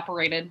just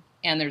evaporated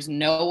and there's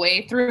no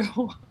way through,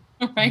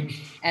 right?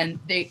 And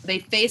they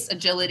face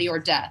agility or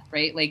death,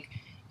 right? Like,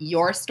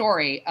 your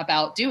story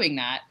about doing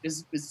that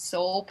is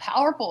so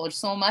powerful. There's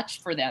so much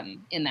for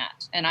them in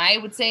that. And I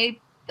would say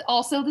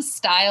also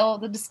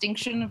the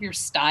distinction of your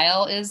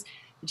style is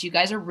that you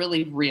guys are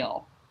really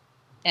real.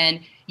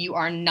 And you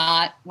are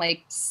not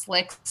like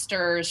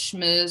slickster,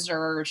 schmooze,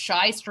 or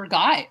shyster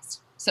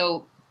guys.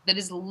 So that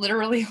is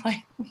literally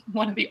like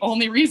one of the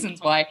only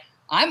reasons why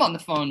I'm on the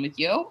phone with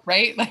you,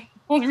 right? Like,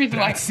 only reason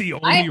that's the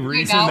only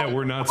reason that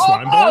we're not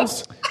slime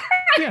balls?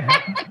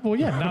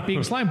 Not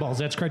being slime balls.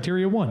 That's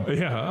criteria 1.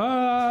 Yeah,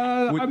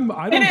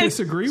 I don't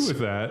disagree with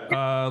that.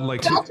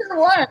 Like, filter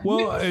 1.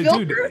 Well,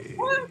 dude,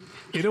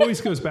 it always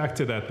goes back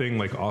to that thing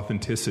like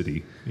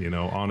authenticity,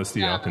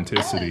 honesty,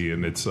 authenticity.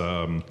 And it's,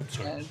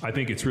 I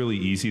think it's really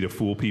easy to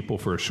fool people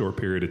for a short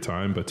period of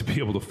time, but to be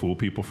able to fool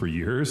people for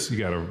years, you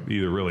got to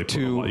either really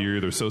you're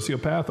either a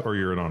sociopath or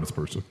you're an honest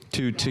person.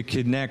 To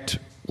connect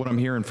what I'm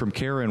hearing from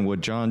Karen, what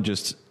John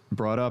just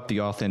brought up,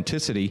 the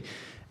authenticity.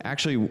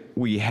 Actually,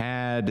 we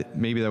had,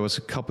 maybe that was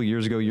a couple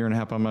years ago, year and a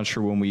half, I'm not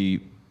sure, when we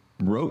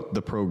wrote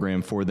the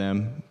program for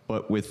them.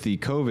 But with the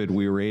COVID,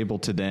 we were able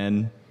to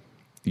then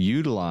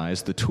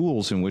utilize the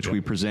tools in which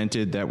we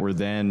presented that were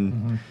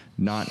then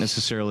not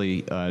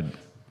necessarily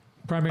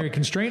primary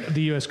constraint of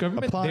the U.S.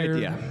 government.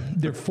 Applied,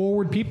 They're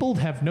forward people,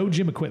 have no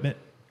gym equipment,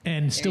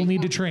 and still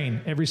need to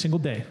train every single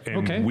day.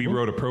 And we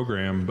wrote a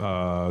program,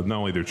 not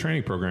only their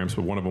training programs,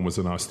 but one of them was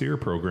an austere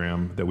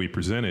program that we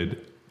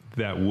presented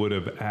that would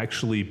have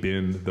actually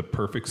been the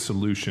perfect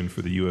solution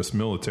for the U.S.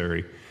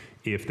 military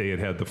if they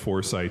had the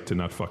foresight to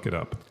not fuck it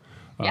up.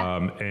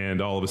 Yeah.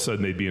 And all of a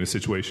sudden they'd be in a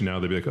situation now,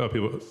 they'd be like, oh,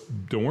 people,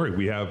 don't worry,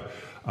 we have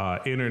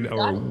internet,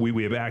 or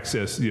we have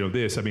access,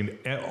 this. I mean,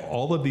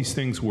 all of these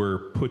things were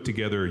put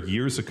together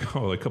years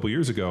ago, like a couple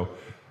years ago,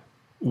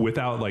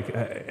 without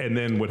and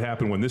then what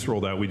happened when this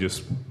rolled out, we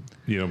just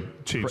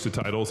changed the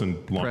titles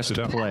and launched it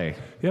out. Play.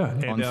 Yeah.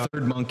 And, on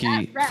Third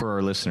Monkey for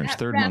our listeners.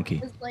 Third Monkey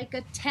was like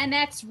a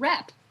 10x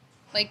rep.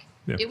 Like,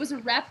 it was a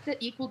rep that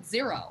equaled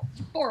 0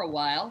 for a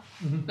while,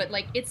 but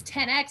like it's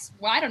 10x.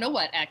 Well, I don't know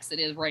what X it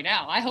is right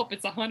now. I hope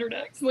it's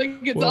 100x. Like,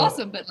 it's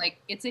awesome, but like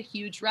it's a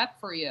huge rep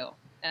for you,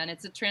 and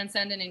it's a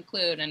transcendent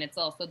include, and it's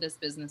also this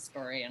business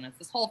story, and it's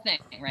this whole thing,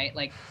 right?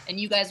 Like, and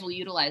you guys will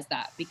utilize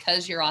that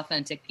because you're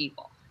authentic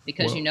people,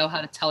 because you know how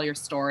to tell your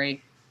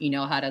story. You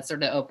know how to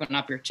sort of open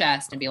up your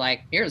chest and be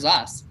like, here's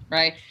us,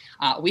 right?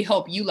 We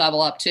hope you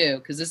level up too,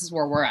 because this is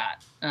where we're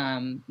at.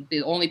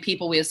 The only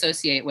people we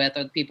associate with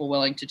are the people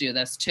willing to do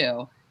this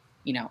too.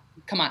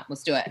 Come on,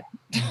 let's do it.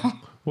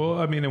 Well,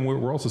 I mean, and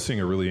we're also seeing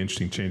a really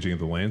interesting changing of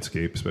the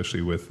landscape,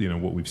 especially with,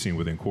 what we've seen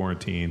within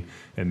quarantine.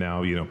 And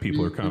now,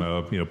 people are kind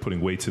of, putting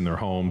weights in their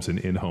homes and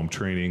in-home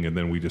training. And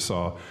then we just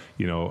saw,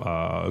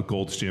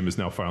 Gold's Gym is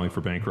now filing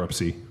for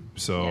bankruptcy.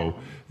 So,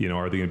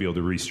 are they going to be able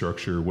to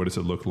restructure? What does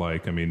it look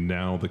like? I mean,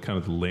 now the kind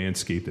of the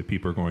landscape that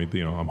people are going,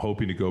 I'm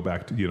hoping to go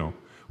back to,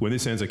 when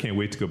this ends, I can't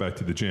wait to go back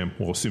to the gym.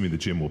 Well, assuming the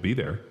gym will be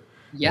there.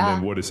 Yeah. And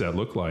then what does that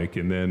look like?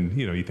 And then,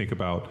 you think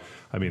about,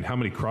 how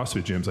many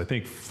CrossFit gyms? I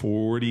think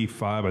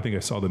 45, I think I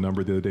saw the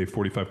number the other day,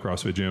 45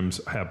 CrossFit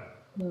gyms have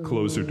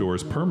closed their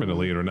doors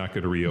permanently and are not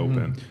going to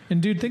reopen.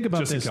 And dude, think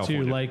about this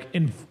too.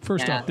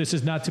 First off, this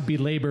is not to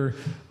belabor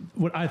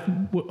what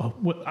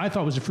I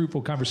thought was a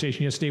fruitful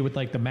conversation yesterday with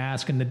the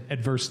mask and the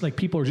adverse,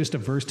 people are just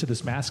averse to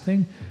this mask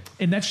thing.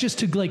 And that's just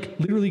to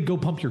literally go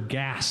pump your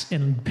gas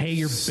and pay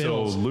your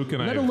bills. Luke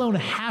and let alone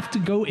have to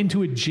go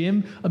into a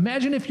gym.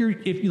 Imagine if you're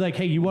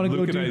hey, you want to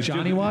go do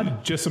Johnny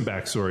Wad? Just some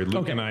backstory.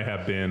 Luke and I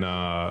have been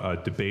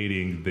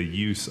debating the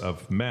use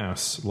of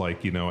masks,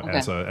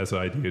 as an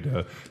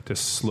idea to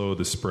slow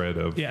the spread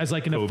of as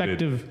an COVID.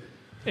 effective,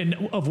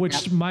 and of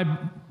which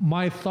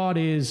my thought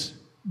is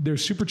they're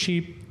super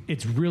cheap.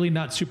 It's really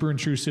not super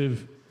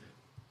intrusive.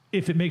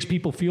 if it makes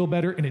people feel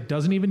better and it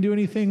doesn't even do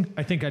anything,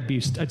 I think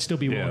I'd still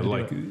be willing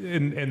to do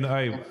it. And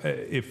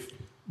if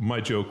my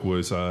joke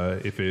was,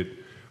 if it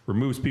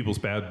removes people's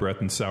bad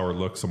breath and sour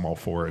looks, I'm all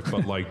for it.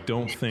 But like,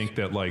 don't think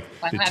that like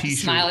I the have to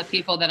t-shirt, smile at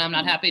people that I'm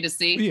not happy to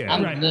see. yeah,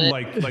 I'm right. good.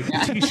 Like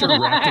the t-shirt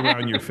wrapped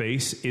around your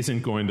face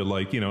isn't going to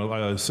like,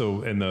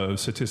 so, and the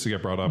statistic I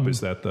brought up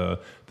is that the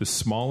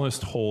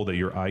smallest hole that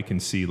your eye can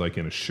see, like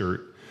in a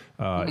shirt,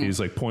 is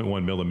like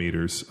 0.1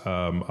 millimeters.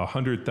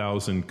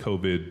 100,000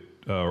 COVID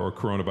or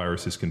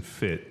coronaviruses can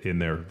fit in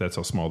there. That's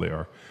how small they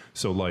are.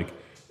 So like,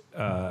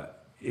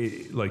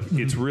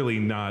 it's really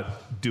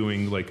not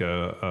doing like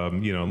a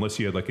unless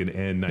you had like an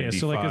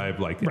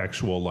N95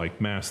 actual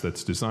like mask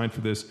that's designed for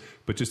this,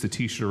 but just a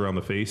t-shirt around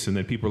the face, and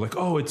then people are like,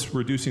 oh, it's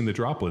reducing the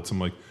droplets. I'm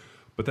like,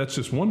 but that's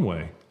just one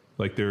way.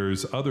 Like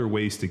there's other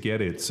ways to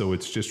get it, so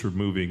it's just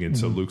removing. And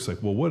so Luke's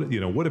like, well,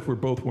 what if we're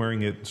both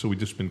wearing it? So we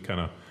just been kind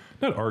of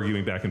not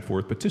arguing back and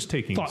forth, but just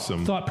taking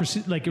debating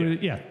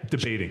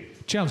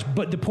challenge.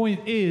 But the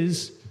point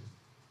is,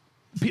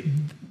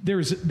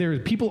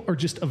 people are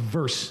just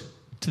averse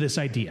to this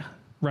idea,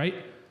 right?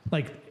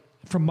 Like,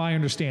 from my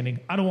understanding,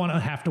 I don't want to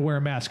have to wear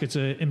a mask. It's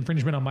an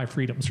infringement on my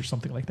freedoms or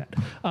something like that.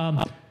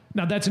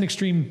 Now that's an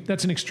extreme.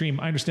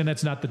 I understand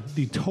that's not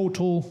the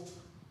total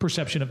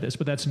perception of this,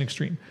 but that's an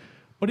extreme.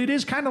 But it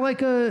is kind of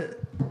like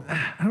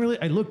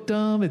I look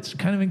dumb. It's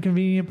kind of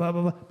inconvenient, blah,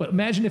 blah, blah. But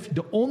imagine if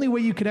the only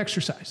way you could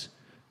exercise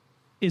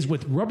is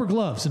with rubber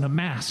gloves and a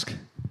mask.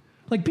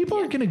 Like, people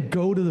aren't going to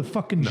go to the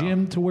fucking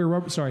gym to wear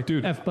rubber. Sorry,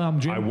 dude. F-bomb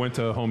gym. I went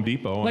to Home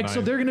Depot. Like, so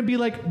they're going to be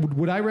like,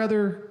 would I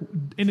rather,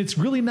 and it's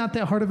really not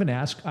that hard of an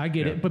ask. I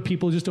get it, but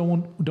people just don't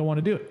want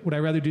to do it. Would I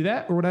rather do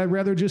that, or would I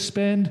rather just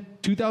spend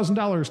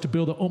 $2,000 to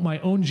build my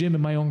own gym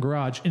in my own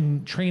garage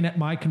and train at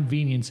my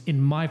convenience in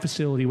my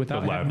facility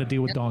without having to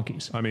deal with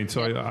donkeys? I mean,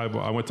 so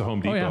I went to Home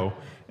Depot,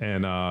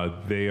 and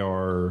they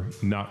are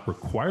not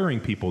requiring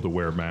people to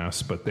wear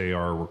masks, but they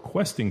are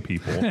requesting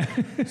people.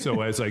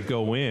 So as I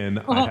go in,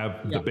 I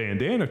have the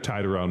bandana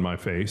tied around my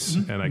face,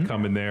 and I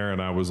come in there,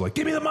 and I was like,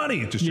 give me the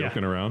money, just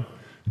joking around,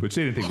 which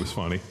they didn't think was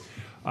funny.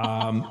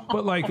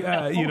 But like,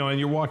 and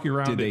you're walking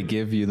around. Did they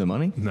give you the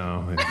money?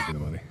 No, they didn't give me the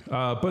money.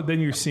 But then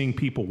you're seeing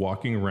people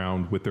walking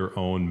around with their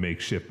own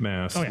makeshift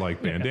masks,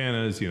 like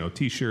bandanas,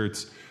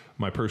 T-shirts.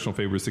 My personal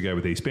favorite is the guy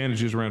with ace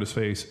bandages around his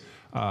face.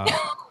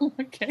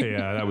 Okay.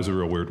 Yeah, that was a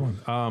real weird one.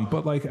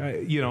 But like,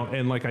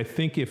 I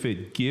think if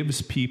it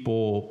gives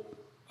people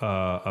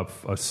a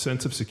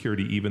sense of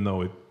security, even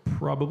though it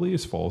probably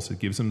is false, it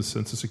gives them a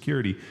sense of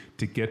security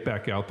to get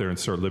back out there and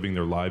start living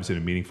their lives in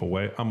a meaningful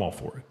way. I'm all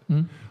for it.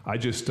 Mm-hmm. I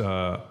just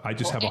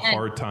have a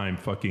hard time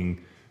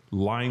fucking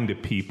lying to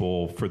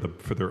people for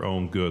their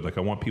own good. Like,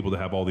 I want people to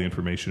have all the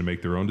information to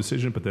make their own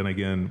decision. But then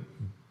again,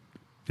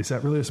 is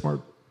that really a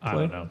smart play? I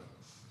don't know.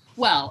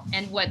 Well,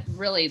 and what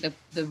really the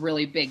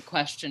really big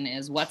question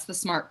is, what's the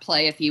smart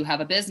play if you have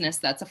a business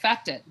that's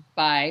affected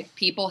by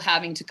people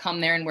having to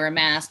come there and wear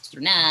masks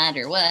or not,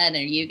 or what? Are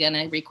you going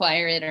to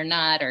require it or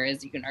not? Or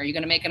are you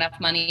going to make enough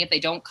money if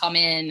they don't come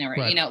in? Or,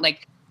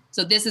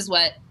 so this is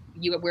what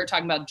we're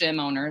talking about, gym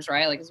owners,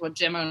 right? Like, this is what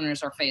gym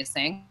owners are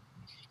facing.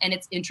 And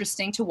it's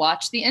interesting to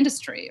watch the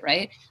industry,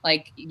 right?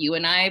 Like, you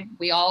and I,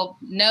 we all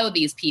know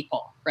these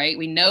people, right?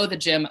 We know the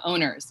gym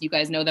owners. You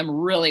guys know them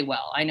really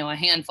well. I know a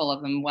handful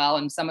of them well,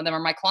 and some of them are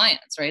my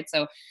clients, right?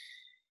 So,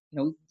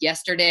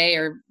 yesterday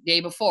or day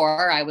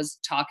before, I was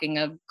talking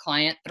a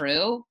client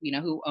through,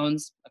 who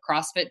owns a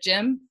CrossFit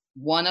gym,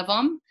 one of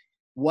them.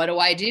 What do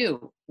I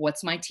do?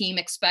 What's my team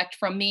expect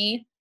from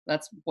me?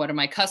 What do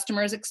my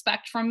customers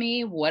expect from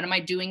me? What am I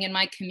doing in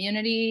my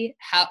community?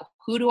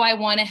 Who do I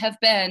want to have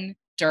been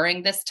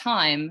during this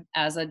time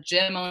as a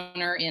gym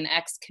owner in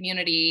X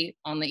community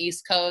on the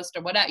East Coast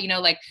or whatever,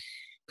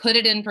 put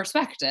it in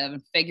perspective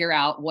and figure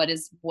out what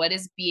is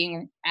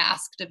being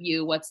asked of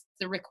you, what's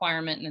the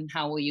requirement, and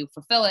how will you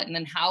fulfill it? And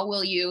then how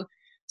will you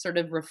sort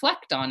of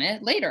reflect on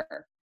it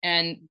later?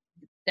 And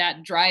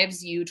that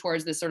drives you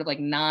towards this sort of like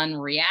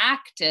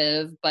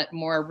non-reactive, but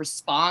more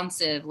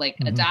responsive,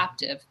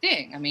 adaptive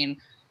thing. I mean,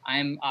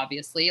 I'm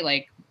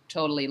obviously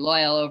totally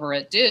loyal over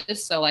at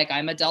Deuce. So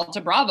I'm a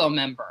Delta Bravo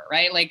member,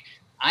 right?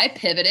 I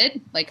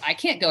pivoted, I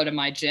can't go to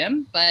my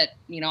gym, but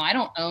I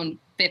don't own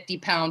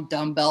 50-pound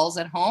dumbbells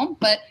at home,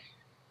 but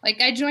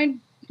I joined,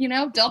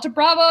 Delta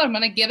Bravo. I'm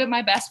going to give it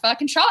my best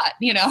fucking shot.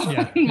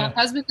 My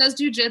husband does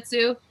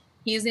jujitsu.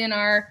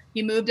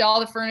 He moved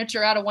all the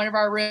furniture out of one of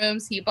our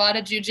rooms. He bought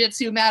a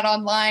jujitsu mat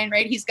online,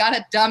 right? He's got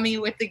a dummy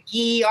with the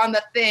gi on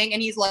the thing.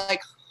 And he's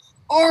like,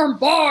 arm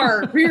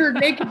bar, rear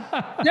naked,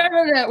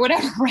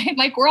 whatever,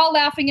 right? We're all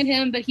laughing at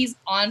him, but he's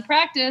on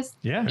practice.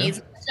 Yeah.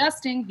 He's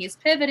adjusting, he's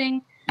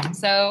pivoting.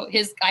 So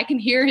I can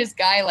hear his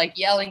guy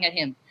yelling at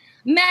him,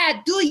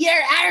 Matt, do your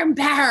arm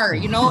bar,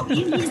 he's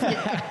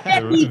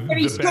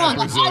very strong.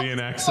 Brazilian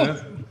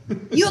accent.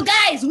 You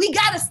guys, we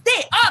gotta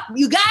stay up.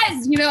 You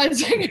guys,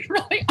 it's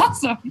really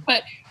awesome.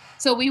 But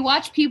so we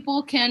watch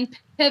people can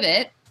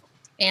pivot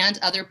and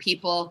other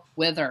people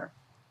wither.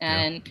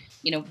 And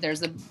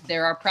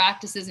there are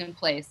practices in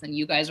place, and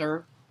you guys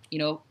are,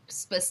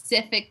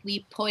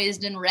 specifically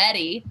poised and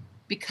ready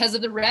because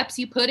of the reps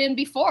you put in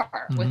before,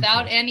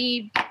 without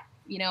any,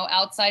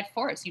 outside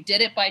force. You did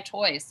it by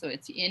choice, so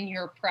it's in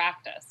your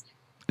practice.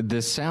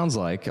 This sounds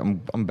like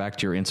I'm back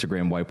to your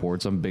Instagram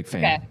whiteboards. I'm a big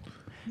fan.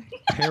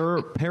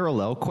 Okay.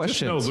 Parallel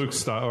questions.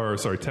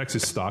 No, Tex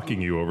is stalking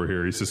you over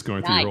here. He's just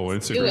going through your whole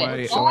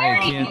Instagram. I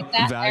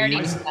can't value.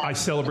 I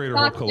celebrate her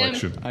whole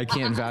collection. I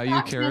can't value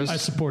Kara's. I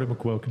support him,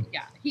 McQuoken.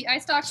 Yeah, I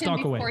stalked him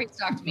before he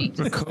stalked me.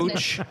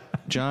 Coach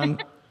John,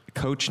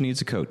 Coach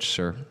needs a coach,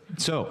 sir.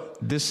 So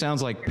this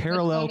sounds like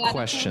parallel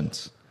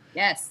questions.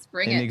 Yes,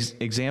 bring it.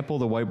 Example,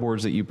 the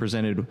whiteboards that you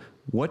presented.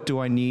 What do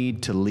I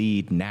need to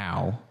lead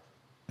now?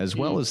 As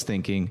well as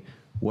thinking,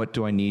 what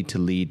do I need to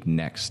lead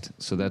next?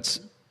 So that's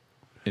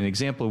an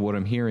example of what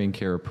I'm hearing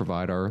Kara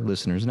provide our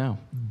listeners now.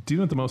 Do you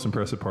know what the most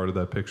impressive part of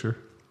that picture?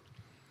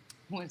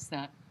 What's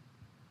that?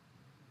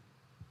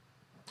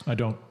 I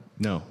don't.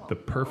 No. The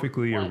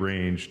perfectly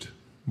arranged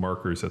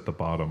markers at the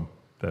bottom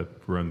that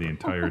run the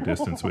entire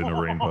distance in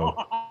a rainbow.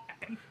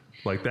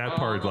 Like that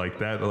part, like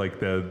that, like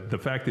the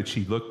fact that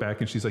she looked back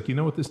and she's like, you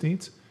know what this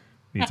needs?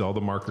 Needs all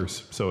the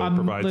markers. So it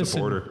provides a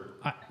border.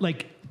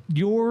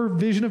 Your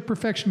vision of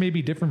perfection may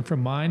be different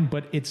from mine,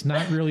 but it's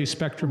not really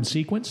spectrum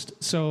sequenced.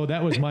 So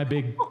that was my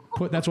big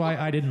put. That's why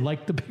I didn't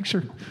like the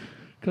picture,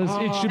 because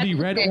it should be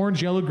red,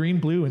 orange, yellow, green,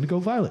 blue, indigo,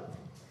 violet.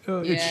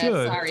 It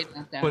should. Sorry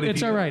about that. But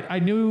It's all right. I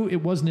knew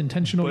it wasn't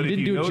intentional. But You if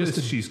didn't you do it notice, just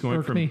to she's going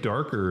irk from me.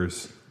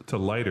 darkers to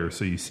lighter.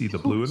 So you see the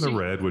blue and the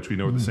red, which we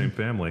know are the same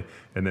family,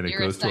 and then it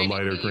goes to a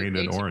lighter green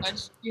and orange.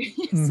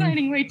 You're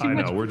assigning way too I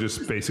much. know. We're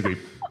just basically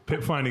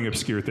finding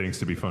obscure things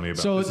to be funny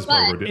about. So- This is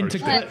part of our and to-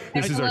 shtick.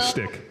 This is our Well-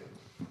 shtick.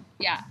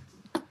 Yeah.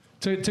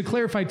 To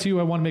clarify, too,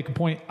 I want to make a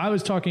point. I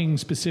was talking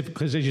specifically,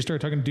 because as you start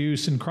talking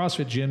Deuce and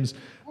CrossFit gyms,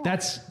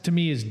 that's, to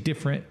me, is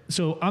different.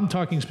 So I'm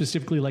talking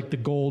specifically like the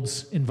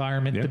Gold's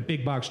environment, Yeah. the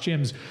big box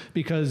gyms,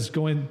 because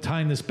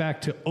tying this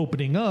back to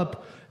opening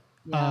up,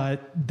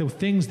 the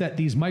things that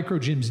these micro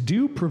gyms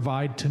do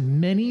provide to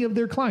many of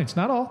their clients,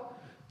 not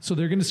all, so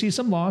they're going to see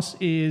some loss,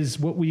 is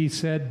what we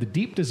said, the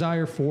deep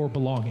desire for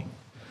belonging.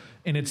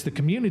 And it's the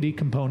community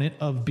component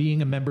of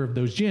being a member of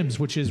those gyms,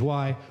 which is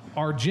why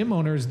our gym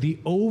owners, the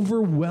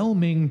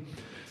overwhelming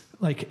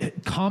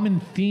common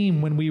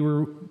theme when we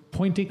were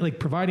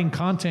providing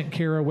content,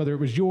 Kara, whether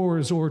it was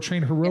yours or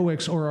Train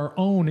Heroics or our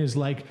own, is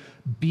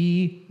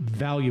be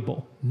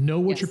valuable. Know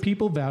what your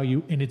people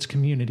value, and it's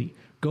community.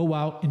 Go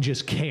out and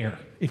just care.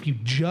 If you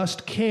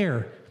just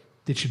care,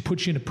 that should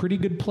put you in a pretty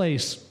good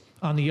place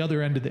on the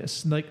other end of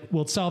this.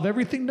 Will it solve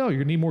everything? No, you're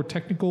going to need more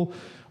technical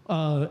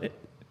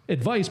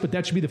advice, but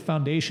that should be the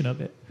foundation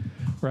of it,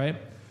 right?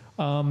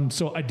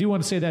 So I do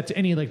want to say that to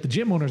any the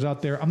gym owners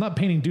out there. I'm not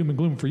painting doom and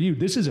gloom for you.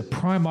 This is a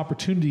prime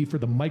opportunity for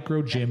the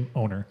micro gym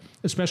owner,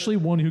 especially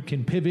one who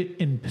can pivot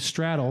and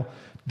straddle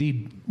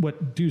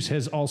what Deuce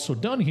has also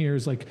done here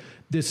is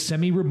this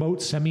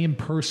semi-remote,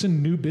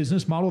 semi-in-person new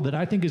business model that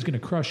I think is going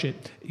to crush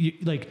it.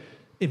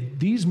 If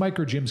these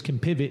micro gyms can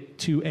pivot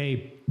to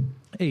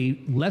a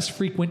less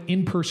frequent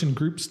in-person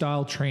group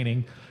style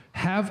training,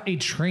 have a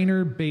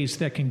trainer base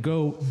that can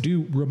go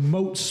do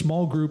remote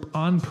small group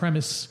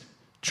on-premise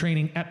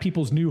training at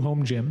people's new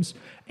home gyms,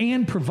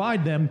 and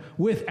provide them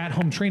with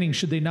at-home training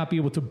should they not be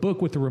able to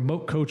book with a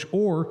remote coach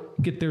or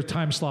get their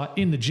time slot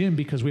in the gym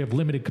because we have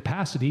limited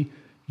capacity.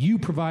 You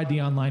provide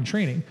the online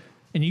training,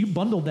 and you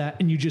bundle that,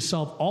 and you just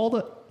solve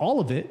all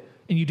of it,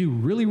 and you do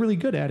really, really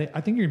good at it.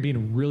 I think you're gonna be in a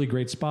really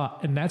great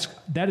spot, and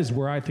that is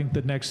where I think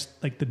the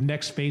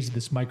next phase of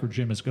this micro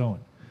gym is going.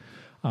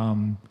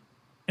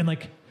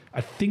 I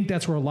think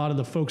that's where a lot of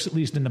the folks, at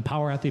least in the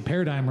power athlete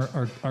paradigm,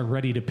 are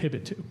ready to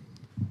pivot to.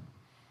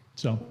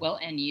 So well,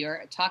 and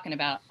you're talking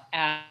about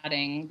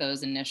adding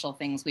those initial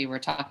things we were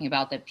talking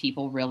about that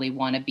people really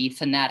want to be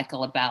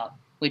fanatical about,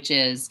 which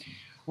is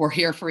we're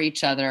here for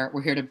each other.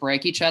 We're here to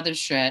break each other's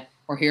shit.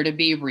 We're here to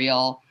be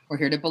real. We're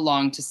here to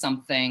belong to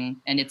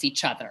something, and it's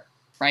each other,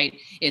 right?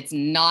 It's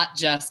not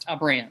just a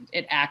brand.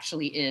 It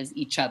actually is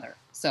each other.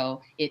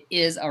 So it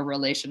is a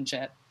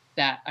relationship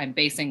that I'm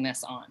basing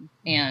this on.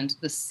 And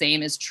the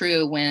same is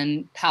true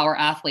when Power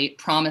Athlete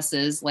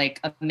promises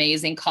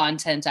amazing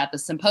content at the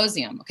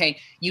symposium. Okay,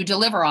 you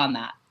deliver on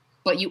that,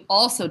 but you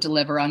also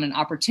deliver on an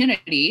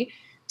opportunity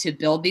to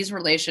build these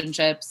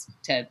relationships,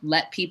 to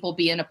let people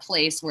be in a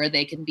place where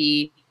they can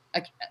be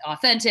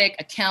authentic,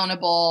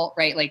 accountable,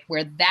 right?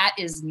 Where that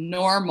is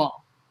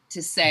normal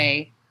to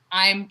say,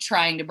 I'm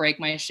trying to break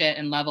my shit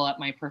and level up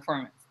my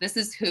performance. This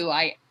is who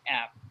I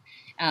am.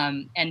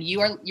 And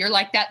you're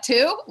like that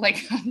too.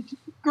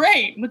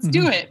 Great, let's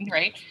do it.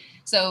 Right.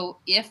 So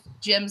if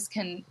gyms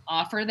can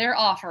offer their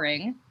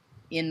offering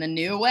in the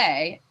new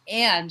way,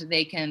 and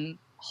they can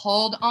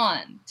hold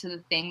on to the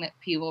thing that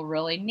people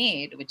really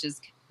need, which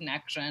is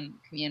connection,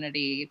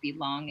 community,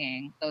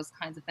 belonging, those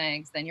kinds of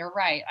things, then you're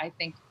right. I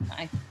think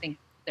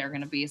they're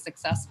going to be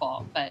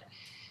successful. But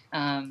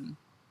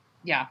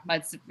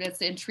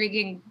it's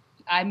intriguing.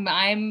 I'm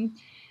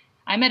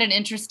at an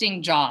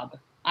interesting job.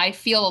 I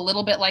feel a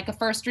little bit like a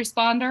first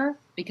responder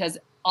because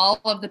all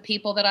of the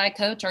people that I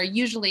coach are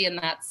usually in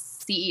that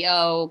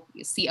CEO,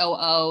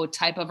 COO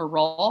type of a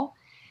role.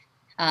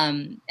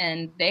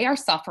 And they are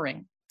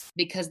suffering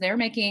because they're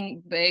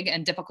making big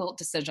and difficult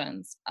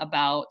decisions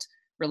about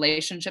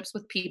relationships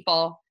with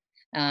people,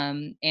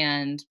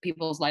 and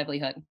people's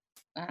livelihood,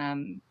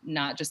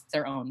 not just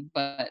their own,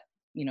 but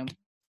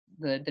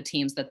the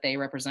teams that they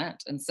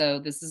represent. And so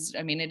this is,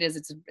 I mean,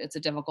 it's a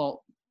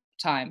difficult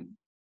time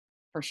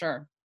for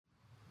sure.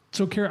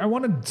 So Kara, I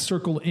want to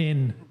circle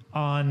in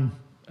on,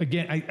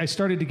 again, I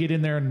started to get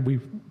in there and we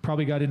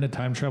probably got into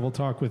time travel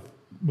talk with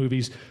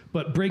movies,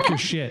 but break your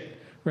shit,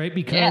 right?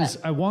 Because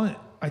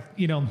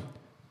yeah.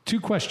 Two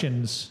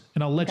questions,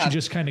 and I'll let you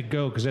just kind of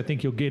go because I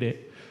think you'll get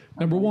it.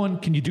 Number one,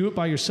 can you do it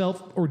by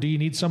yourself or do you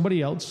need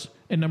somebody else?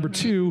 And number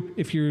two,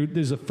 if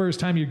this is the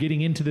first time you're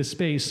getting into this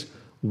space,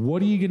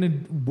 what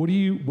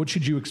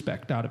should you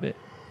expect out of it?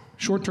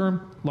 Short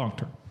term, long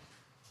term?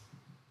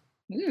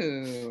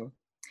 Ooh.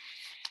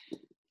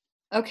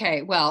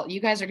 Okay, well, you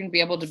guys are going to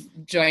be able to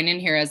join in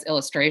here as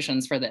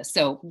illustrations for this.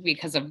 So,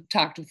 because I've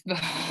talked with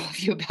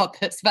you about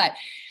this, but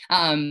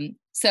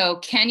so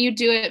can you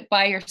do it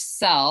by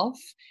yourself?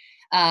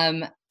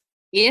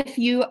 If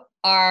you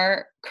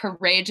are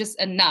courageous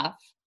enough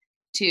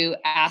to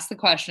ask the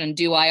question,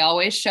 do I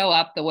always show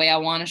up the way I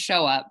want to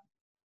show up?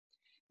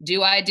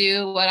 Do I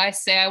do what I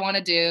say I want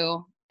to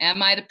do?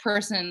 Am I the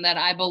person that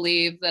I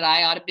believe that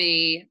I ought to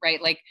be,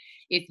 right? Like,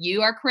 if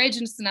you are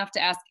courageous enough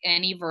to ask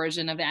any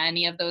version of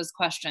any of those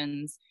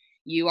questions,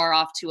 you are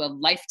off to a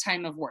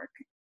lifetime of work.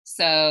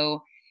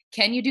 So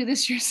can you do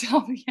this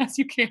yourself? Yes,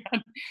 you can.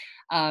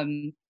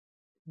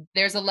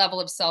 There's a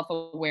level of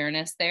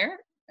self-awareness there,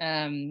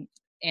 and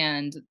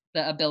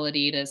the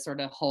ability to sort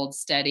of hold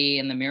steady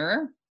in the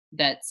mirror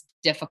that's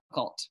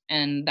difficult.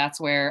 And that's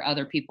where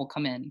other people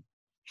come in.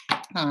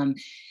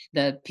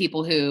 The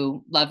people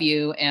who love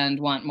you and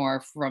want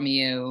more from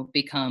you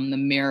become the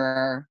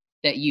mirror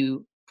that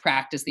you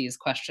practice these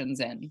questions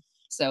in.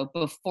 So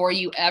before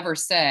you ever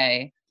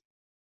say,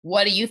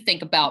 what do you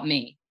think about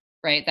me?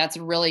 Right? That's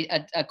really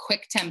a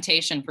quick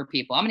temptation for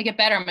people. I'm going to get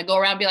better. I'm going to go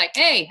around and be like,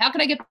 hey, how can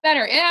I get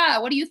better? Yeah.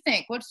 What do you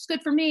think? What's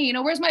good for me?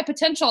 Where's my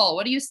potential?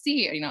 What do you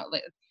see?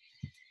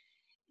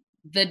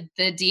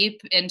 The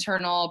deep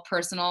internal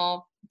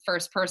personal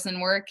first person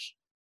work,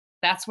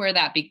 that's where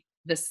that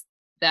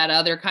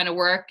other kind of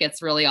work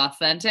gets really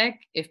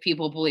authentic if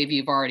people believe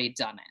you've already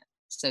done it.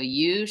 So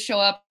you show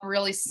up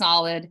really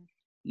solid,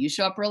 you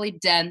show up really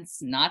dense,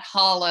 not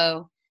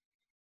hollow,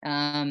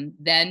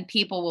 then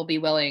people will be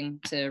willing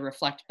to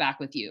reflect back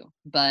with you.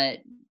 But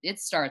it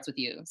starts with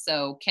you.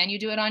 So can you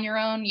do it on your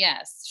own?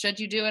 Yes. Should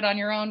you do it on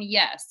your own?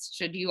 Yes.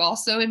 Should you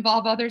also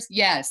involve others?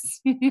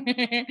 Yes.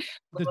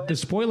 The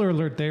spoiler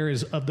alert there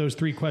is, of those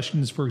three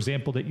questions, for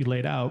example, that you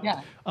laid out,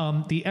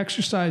 the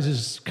exercise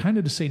is kind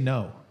of to say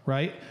no,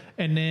 right?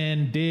 And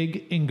then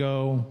dig and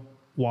go,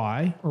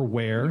 why or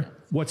where,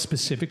 what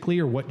specifically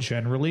or what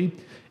generally.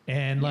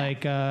 And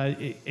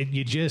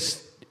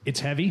it's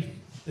heavy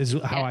is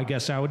how I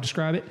guess I would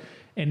describe it.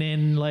 And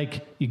then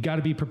you got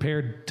to be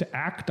prepared to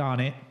act on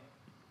it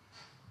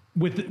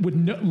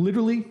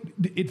literally.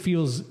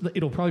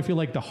 It'll probably feel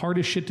like the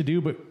hardest shit to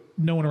do, but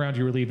no one around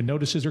you really even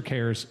notices or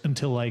cares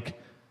until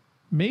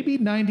maybe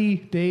 90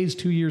 days,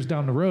 2 years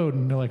down the road.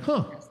 And they're like,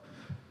 huh,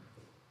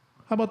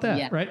 how about that?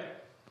 Yeah. Right.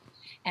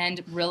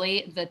 And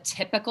really the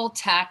typical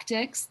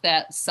tactics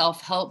that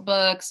self-help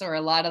books or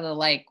a lot of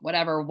the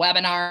whatever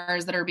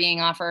webinars that are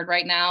being offered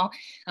right now,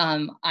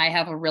 I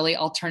have a really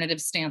alternative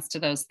stance to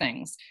those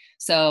things.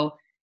 So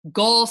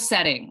goal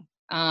setting,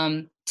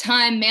 time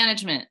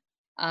management,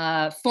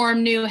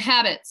 form new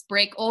habits,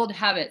 break old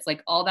habits,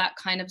 all that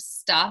kind of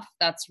stuff.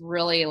 That's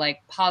really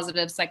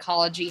positive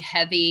psychology,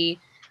 heavy,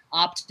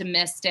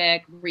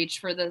 optimistic, reach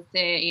for the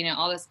thing,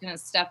 all this kind of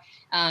stuff.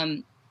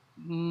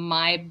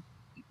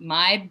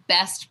 My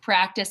best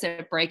practice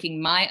at breaking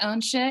my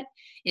own shit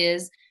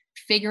is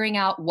figuring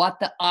out what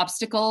the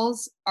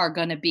obstacles are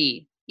going to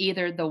be,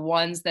 either the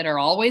ones that are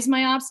always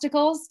my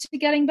obstacles to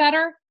getting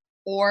better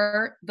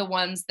or the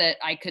ones that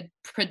I could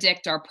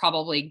predict are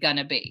probably going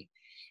to be.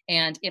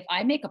 And if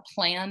I make a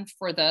plan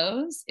for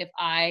those, if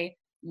I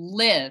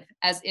live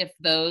as if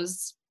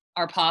those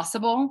are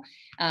possible,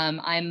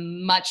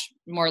 I'm much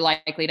more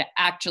likely to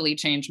actually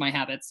change my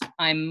habits.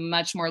 I'm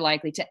much more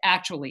likely to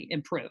actually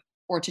improve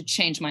or to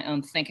change my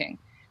own thinking,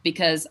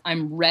 because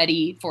I'm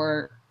ready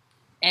for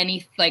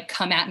any,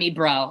 come at me,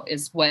 bro,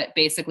 is what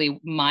basically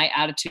my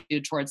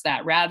attitude towards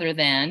that, rather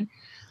than,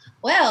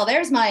 well,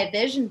 there's my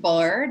vision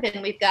board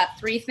and we've got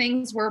 3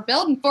 things we're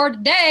building for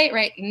today,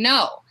 right?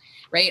 No,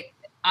 right?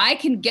 I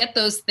can get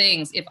those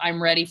things if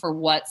I'm ready for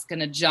what's going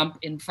to jump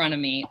in front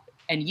of me.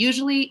 And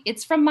usually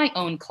it's from my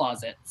own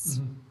closets.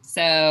 Mm-hmm.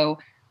 So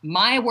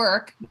my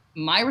work,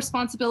 my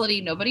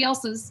responsibility, nobody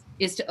else's,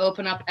 is to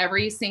open up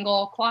every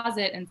single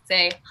closet and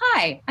say,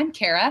 hi, I'm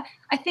Kara.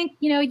 I think,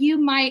 you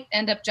might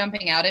end up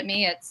jumping out at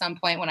me at some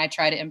point when I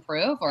try to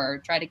improve or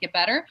try to get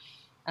better.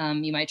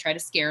 You might try to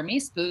scare me,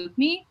 spook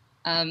me.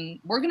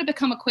 We're going to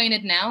become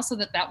acquainted now so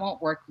that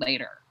won't work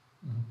later.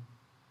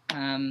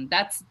 Mm-hmm.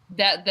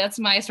 That's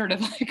my sort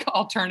of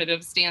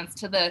alternative stance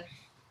to the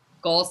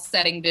goal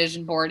setting,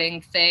 vision boarding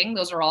thing.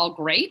 Those are all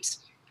great.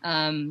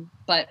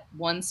 But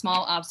one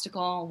small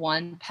obstacle,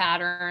 one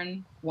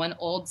pattern, one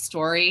old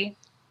story,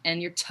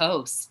 and you're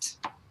toast.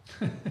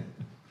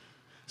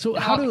 So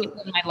how do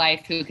people in my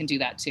life who can do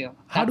that too?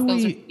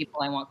 Those are the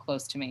people I want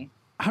close to me.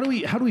 How do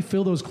we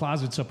fill those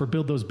closets up or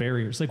build those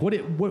barriers? Like where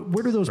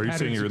do those? Are you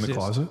saying you're in the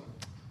closet?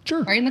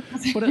 Sure. Are you in the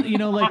closet? But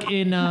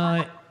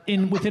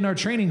like within our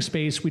training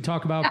space, we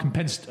talk about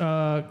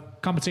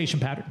compensation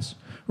patterns,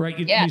 right?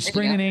 You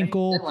sprain an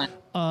ankle,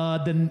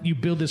 then you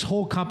build this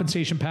whole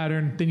compensation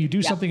pattern, then you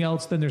do something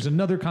else, then there's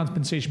another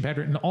compensation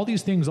pattern, and all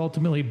these things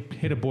ultimately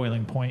hit a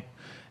boiling point.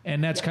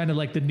 And that's kind of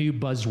like the new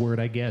buzzword,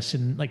 I guess,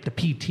 in like the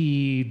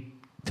PT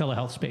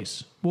telehealth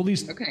space. Well, at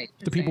least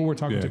the people we're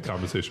talking to.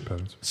 Compensation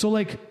patterns. So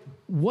like,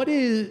 what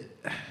is,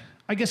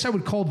 I guess I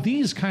would call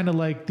these kind of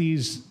like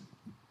these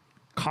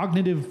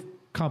cognitive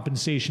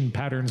compensation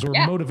patterns or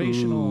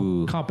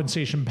motivational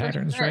compensation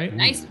patterns, right?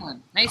 Nice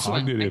one.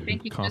 Cognitive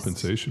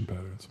compensation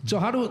patterns. So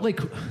how do it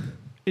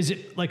is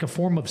it like a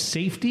form of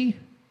safety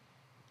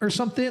or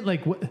something?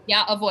 Like what?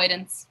 Yeah,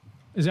 avoidance.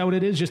 Is that what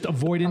it is? Just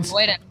avoidance?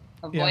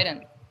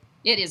 Avoidance.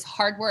 Yeah. It is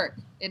hard work.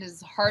 It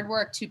is hard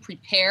work to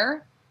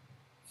prepare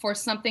for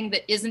something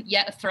that isn't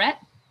yet a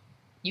threat.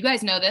 You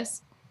guys know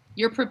this.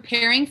 You're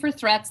preparing for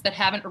threats that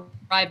haven't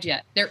arrived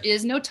yet. There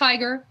is no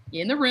tiger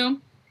in the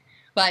room,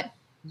 but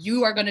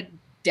you are going to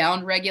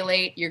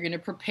downregulate. You're going to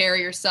prepare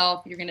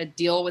yourself. You're going to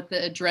deal with the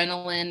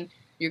adrenaline.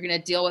 You're going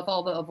to deal with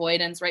all the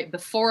avoidance, right?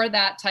 Before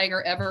that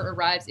tiger ever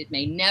arrives, it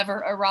may never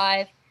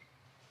arrive.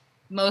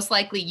 Most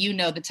likely, you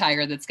know the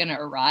tiger that's going to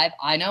arrive.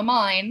 I know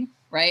mine,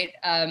 right?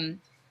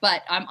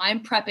 But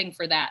I'm prepping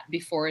for that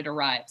before it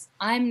arrives.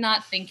 I'm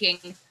not thinking,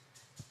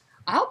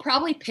 I'll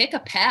probably pick a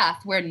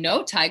path where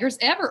no tigers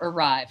ever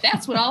arrive.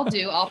 That's what I'll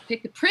do. I'll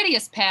pick the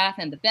prettiest path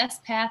and the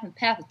best path and the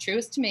path that's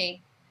truest to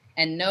me,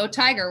 and no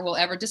tiger will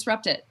ever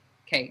disrupt it.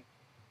 Okay.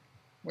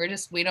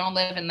 We don't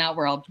live in that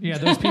world. Yeah,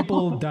 those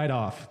people died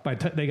off.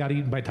 They got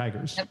eaten by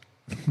tigers. Yep,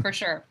 for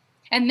sure.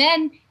 And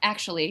then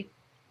actually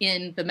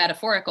in the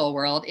metaphorical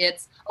world,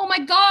 it's, oh my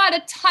God,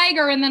 a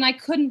tiger, and then I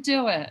couldn't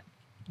do it.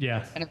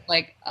 Yeah. And it's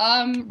like,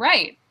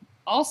 right.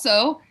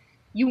 Also,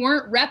 you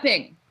weren't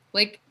repping.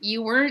 Like,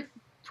 you weren't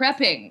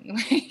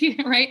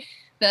prepping, right?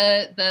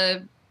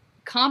 The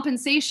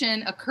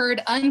compensation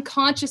occurred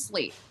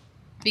unconsciously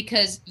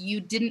because you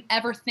didn't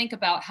ever think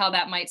about how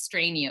that might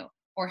strain you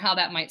or how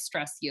that might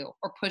stress you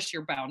or push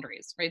your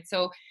boundaries, right?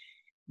 So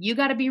you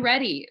got to be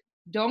ready.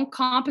 Don't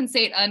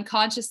compensate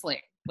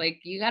unconsciously. Like,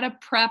 you got to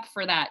prep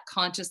for that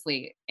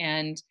consciously.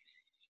 And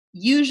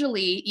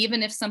usually,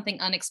 even if something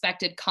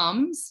unexpected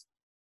comes,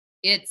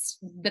 it's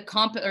the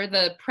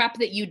prep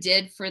that you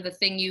did for the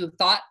thing you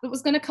thought that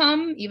was going to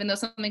come, even though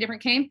something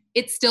different came,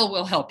 it still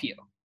will help you,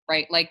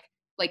 right? Like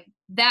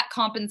that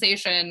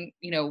compensation,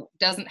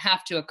 doesn't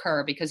have to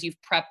occur because you've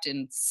prepped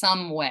in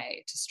some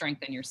way to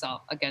strengthen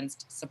yourself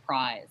against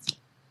surprise.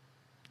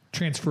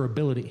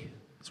 Transferability.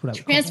 That's what I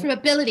would call it.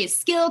 Transferability,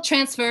 skill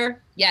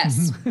transfer.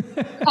 Yes.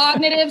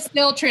 Cognitive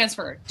skill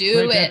transfer.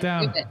 Write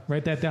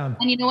that down.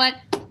 And you know what?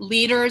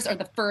 Leaders are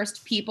the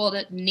first people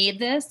that need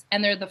this,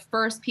 and they're the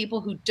first people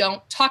who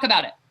don't talk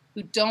about it,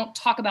 who don't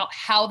talk about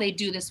how they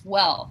do this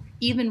well.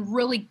 Even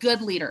really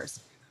good leaders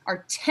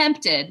are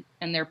tempted,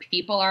 and their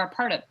people are a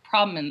part of the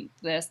problem in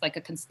this, like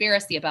a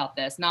conspiracy about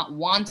this, not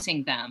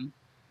wanting them.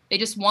 They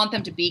just want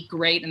them to be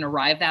great and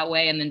arrive that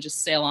way and then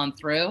just sail on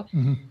through.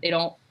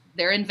 Mm-hmm.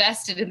 They're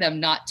invested in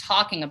them not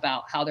talking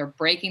about how they're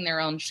breaking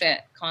their own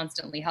shit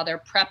constantly, how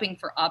they're prepping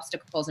for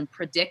obstacles and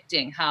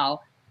predicting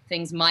how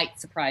things might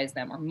surprise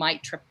them or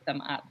might trip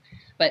them up.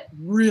 But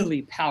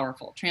really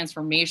powerful,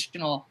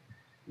 transformational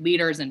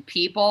leaders and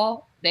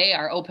people, they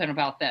are open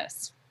about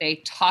this.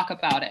 They talk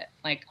about it.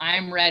 Like,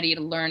 I'm ready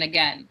to learn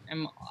again.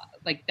 I'm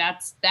like,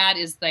 that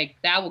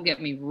will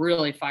get me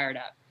really fired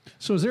up.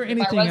 So is there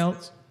anything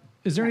else?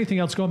 Is there anything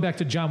else, going back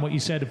to John, what you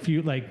said a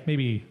few, like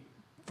maybe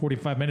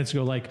 45 minutes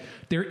ago, like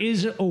there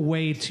is a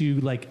way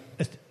to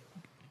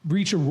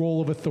reach a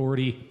role of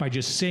authority by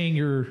just saying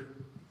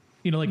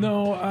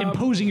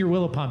imposing your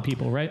will upon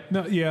people, right?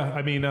 No, yeah,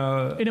 I mean,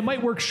 and it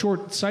might work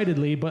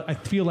short-sightedly, but I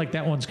feel like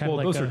that one's kind of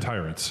like those are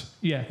tyrants.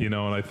 Yeah, and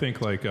I think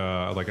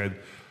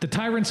the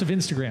tyrants of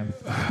Instagram.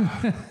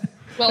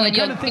 Well, I'm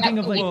kind of thinking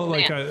of if you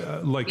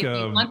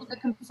want to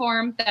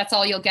conform, that's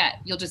all you'll get.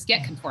 You'll just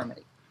get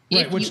conformity.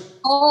 Right, if you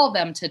call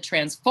them to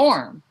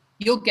transform,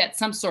 you'll get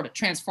some sort of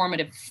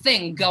transformative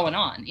thing going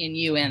on in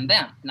you and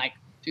them. Like,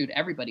 dude,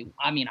 everybody,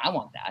 I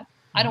want that.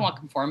 I don't want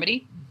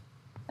conformity.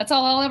 That's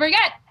all I'll ever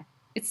get.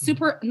 It's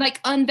super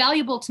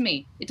unvaluable to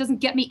me. It doesn't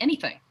get me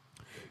anything.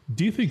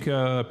 Do you think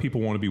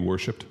people want to be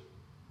worshipped?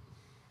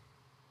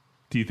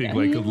 Do you think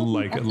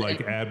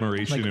like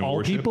admiration and all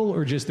worship? People,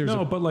 or just there's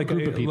a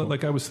group of people?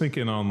 Like I was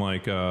thinking on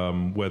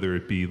whether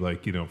it be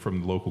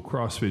from the local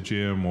CrossFit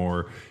gym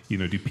or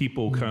do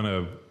people kind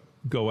of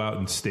go out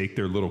and stake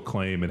their little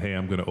claim and, hey,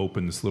 I'm going to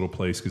open this little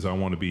place because I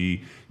want to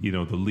be the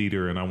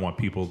leader and I want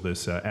people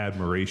this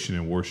admiration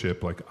and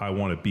worship. Like, I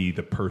want to be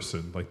the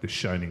person, like the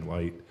shining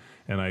light.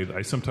 And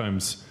I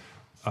sometimes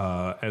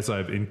as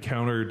I've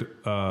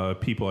encountered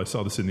people, I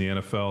saw this in the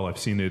NFL. I've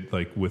seen it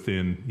like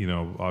within,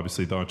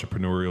 obviously the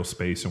entrepreneurial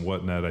space and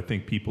whatnot. I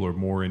think people are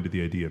more into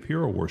the idea of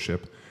hero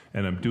worship.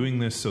 And I'm doing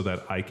this so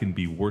that I can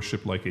be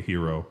worshipped like a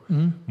hero,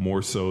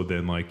 more so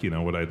than like,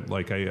 what I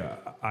like.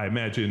 I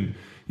imagine,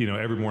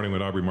 every morning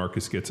when Aubrey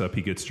Marcus gets up,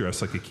 he gets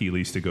dressed like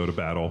Achilles to go to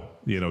battle,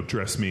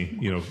 dress me,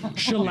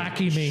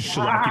 shellacking me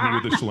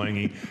with a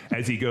shellacking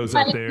as he goes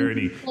up there and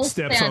he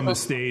steps on the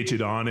stage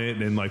and on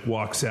it and like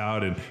walks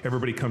out and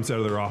everybody comes out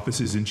of their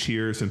offices and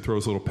cheers and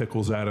throws little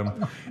pickles at him.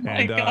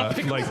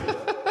 Things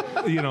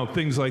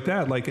like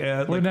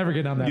that. We're never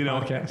getting on that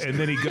podcast. And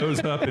then he goes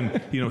up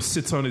and,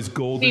 sits on his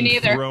golden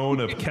throne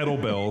of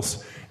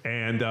kettlebells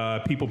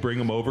and people bring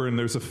him over and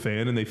there's a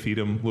fan and they feed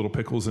him little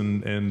pickles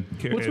and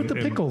what's with the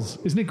pickles?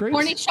 Isn't it great?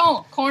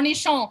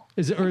 Cornichon.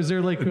 Is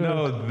there like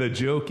no, the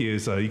joke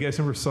is you guys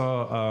ever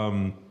saw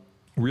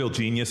Real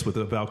Genius with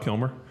Val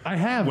Kilmer? I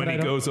have. When he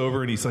goes over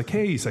and he's like,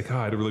 I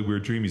had a really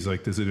weird dream. He's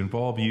like, does it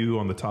involve you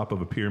on the top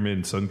of a pyramid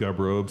in sun god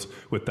robes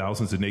with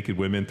thousands of naked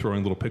women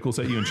throwing little pickles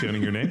at you and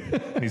chanting your name?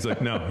 And he's like,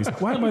 no. He's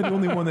like, why am I the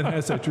only one that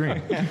has that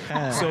dream?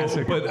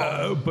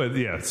 But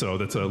yeah, so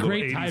that's a little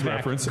great 80s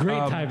reference. Great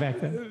tie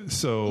back then.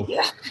 So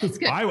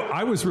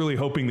I was really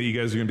hoping that you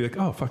guys are going to be like,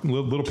 oh, fucking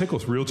little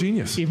pickles, Real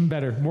Genius. Even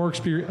better. More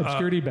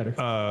obscurity,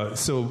 better.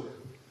 So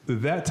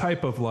that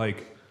type of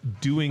like,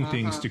 doing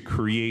things to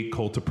create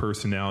cult of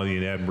personality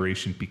and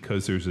admiration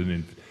because there's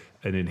an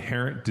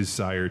inherent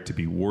desire to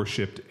be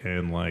worshipped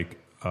and like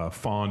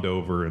fawned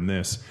over in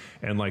this.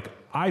 And like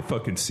I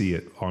fucking see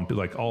it on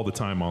like all the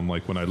time on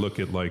like when I look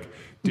at like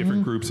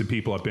different groups and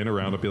people I've been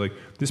around, I'll be like,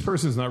 this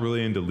person's not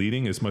really into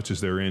leading as much as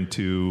they're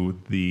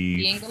into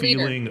the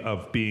feeling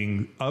of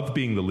being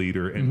the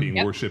leader and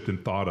being worshipped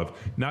and thought of.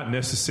 Not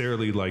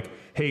necessarily like,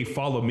 hey,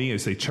 follow me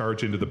as they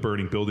charge into the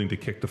burning building to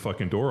kick the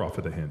fucking door off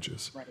of the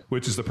hinges,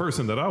 which is the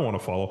person that I want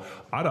to follow.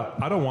 I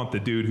don't want the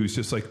dude who's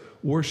just like,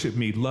 worship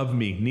me, love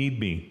me,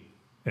 need me.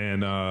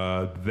 And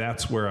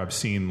that's where I've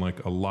seen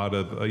like a lot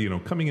of,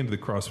 coming into the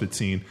CrossFit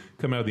scene,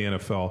 coming out of the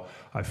NFL,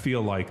 I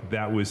feel like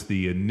that was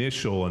the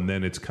initial, and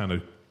then it's kind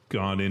of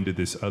gone into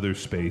this other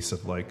space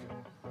of like,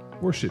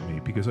 worship me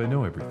because I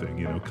know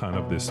everything, kind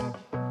of this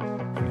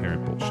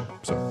inherent bullshit.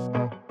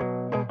 So.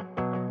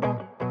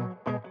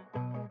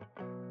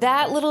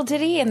 That little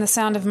ditty and the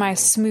sound of my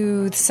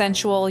smooth,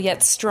 sensual,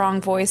 yet strong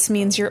voice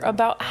means you're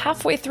about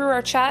halfway through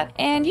our chat,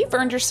 and you've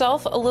earned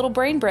yourself a little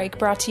brain break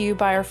brought to you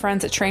by our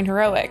friends at Train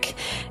Heroic.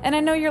 And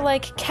I know you're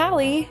like,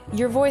 Callie,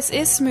 your voice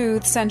is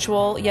smooth,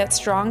 sensual, yet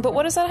strong, but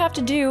what does that have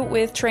to do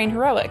with Train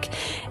Heroic?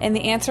 And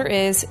the answer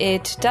is,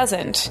 it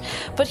doesn't.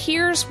 But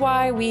here's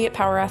why we at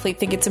Power Athlete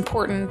think it's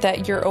important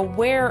that you're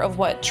aware of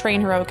what Train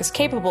Heroic is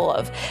capable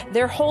of.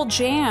 Their whole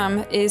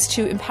jam is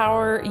to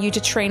empower you to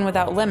train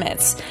without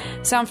limits.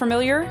 Sound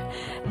familiar?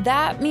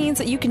 That means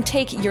that you can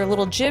take your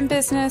little gym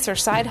business or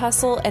side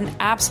hustle and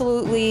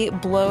absolutely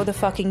blow the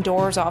fucking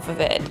doors off of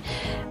it.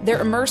 Their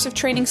immersive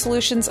training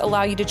solutions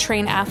allow you to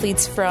train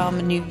athletes from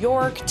New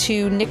York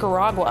to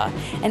Nicaragua.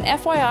 And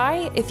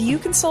FYI, if you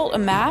consult a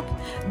map,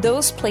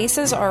 those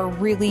places are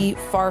really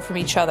far from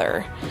each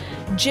other.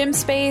 Gym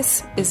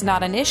space is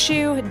not an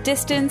issue,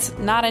 distance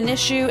not an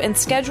issue, and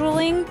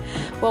scheduling,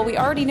 well, we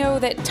already know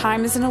that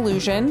time is an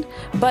illusion,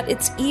 but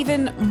it's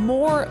even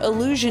more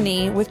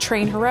illusion-y with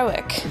Train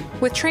Heroic.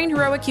 With Train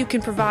Heroic, you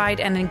can provide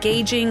an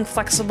engaging,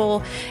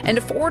 flexible, and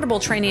affordable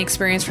training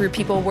experience for your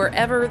people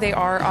wherever they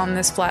are on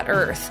this flat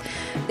earth.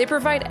 They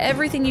provide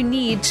everything you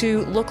need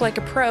to look like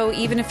a pro,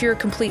 even if you're a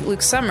complete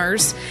Luke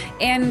Summers,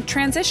 and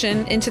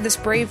transition into this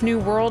brave new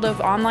world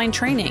of online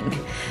training.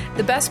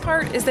 The best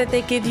part is that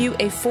they give you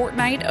a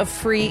fortnight of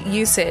free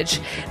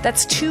usage.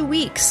 That's 2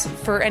 weeks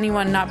for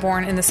anyone not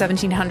born in the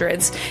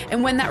 1700s.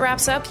 And when that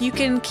wraps up, you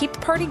can keep the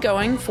party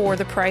going for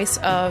the price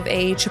of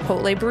a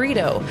Chipotle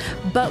burrito.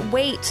 But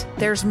wait,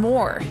 there's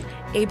more.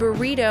 A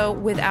burrito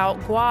without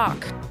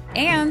guac.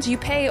 And you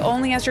pay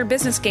only as your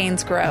business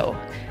gains grow.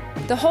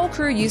 The whole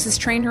crew uses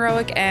Train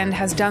Heroic and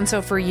has done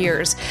so for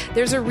years.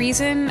 There's a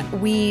reason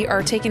we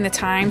are taking the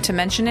time to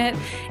mention it,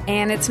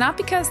 and it's not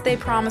because they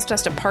promised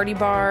us a party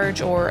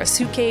barge or a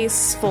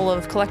suitcase full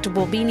of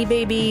collectible Beanie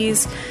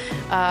Babies,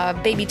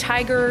 baby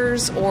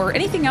tigers, or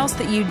anything else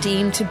that you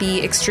deem to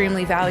be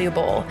extremely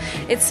valuable.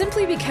 It's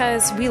simply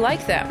because we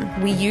like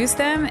them, we use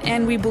them,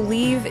 and we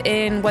believe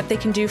in what they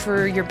can do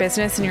for your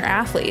business and your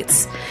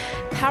athletes.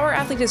 Power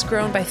Athlete has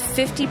grown by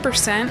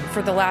 50%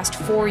 for the last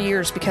 4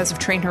 years because of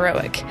Train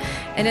Heroic.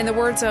 And in the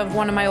words of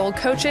one of my old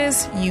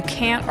coaches, you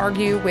can't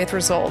argue with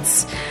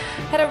results.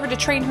 Head over to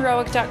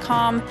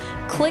trainheroic.com,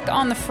 click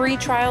on the free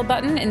trial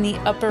button in the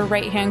upper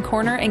right-hand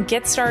corner, and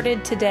get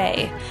started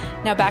today.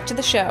 Now back to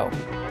the show.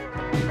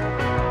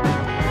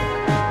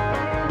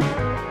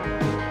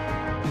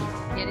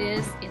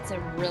 It's a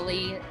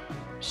really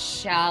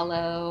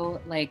shallow,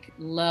 like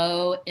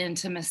low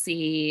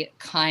intimacy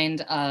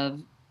kind of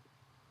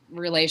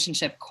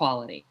relationship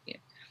quality.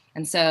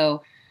 And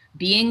so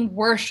being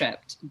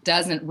worshipped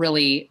doesn't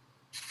really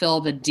fill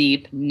the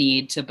deep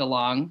need to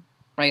belong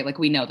right? Like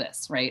we know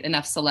this, right?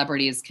 Enough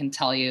celebrities can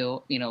tell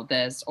you,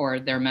 this, or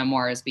their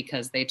memoirs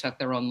because they took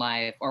their own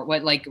life, or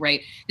what, like,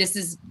 right? This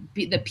is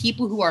the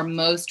people who are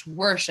most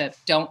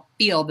worshipped don't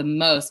feel the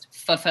most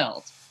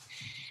fulfilled.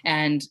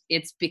 And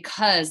it's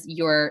because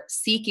you're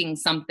seeking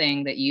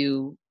something that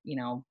you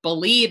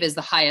believe is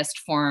the highest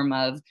form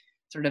of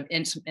sort of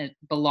intimate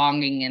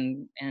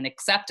belonging and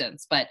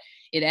acceptance, but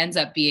it ends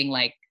up being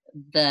like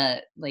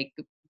the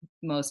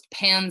most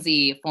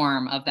pansy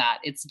form of that.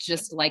 It's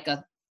just like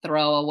a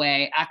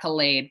throwaway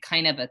accolade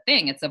kind of a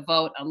thing. It's a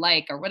vote, a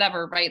like, or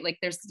whatever, right? Like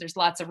there's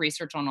lots of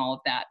research on all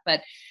of that.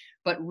 But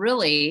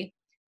really,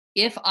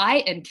 if I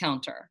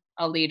encounter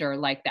a leader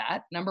like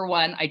that, number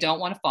one, I don't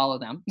want to follow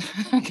them.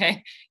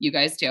 Okay, you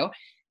guys too.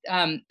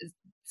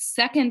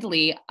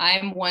 Secondly,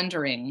 I'm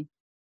wondering,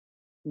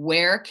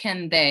 where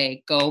can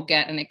they go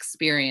get an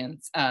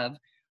experience of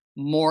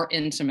more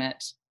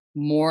intimate,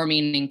 more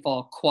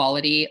meaningful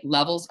quality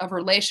levels of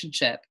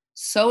relationship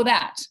so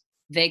that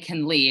they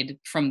can lead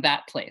from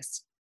that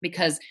place?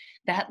 Because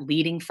that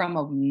leading from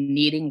a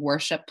needing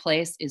worship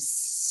place is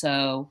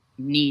so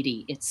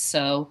needy. It's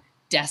so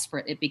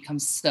desperate. It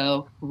becomes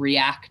so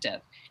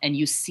reactive. And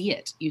you see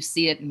it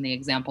in the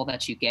example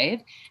that you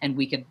gave. And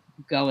we could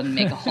go and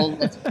make a whole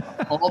list,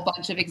 a whole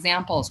bunch of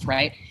examples,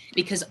 right?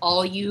 Because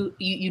all you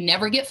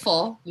never get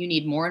full. You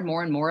need more and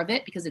more and more of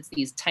it, because it's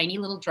these tiny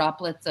little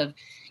droplets of,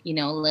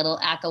 little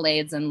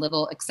accolades and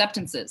little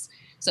acceptances.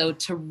 So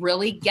to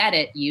really get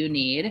it, you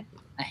need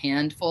a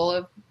handful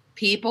of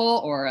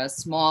people or a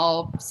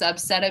small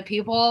subset of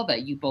people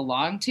that you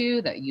belong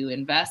to, that you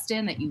invest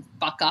in, that you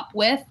fuck up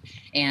with,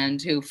 and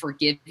who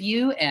forgive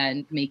you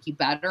and make you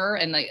better.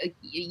 And like,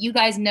 you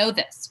guys know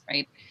this,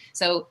 right?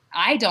 So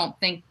I don't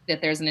think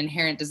that there's an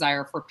inherent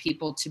desire for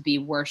people to be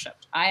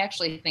worshiped. I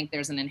actually think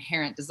there's an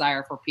inherent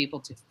desire for people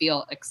to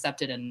feel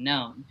accepted and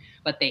known,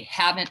 but they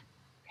haven't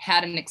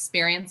had an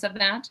experience of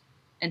that.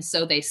 And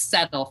so they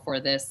settle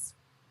for this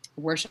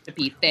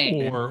worshipy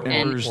thing. Or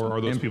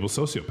are those people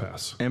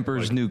sociopaths?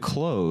 Emperor's New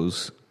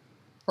Clothes.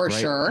 For right?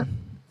 sure.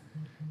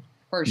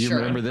 For You sure.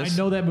 remember this? I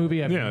know that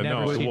movie. I've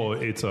never seen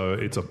it. It's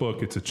a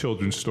book. It's a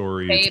children's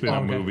story. It's been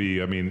a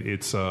movie. I mean,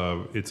 it's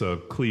a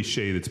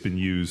cliche that's been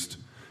used.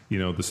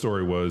 The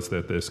story was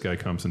that this guy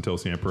comes and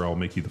tells the emperor, "I'll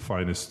make you the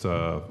finest,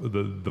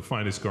 the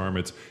finest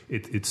garments.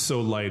 It's so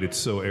light, it's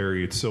so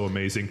airy, it's so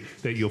amazing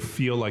that you'll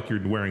feel like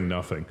you're wearing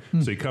nothing."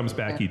 So he comes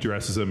back, he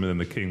dresses him, and then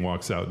the king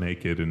walks out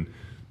naked, and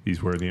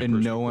he's wearing the emperor's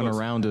and no one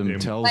around him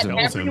tells him.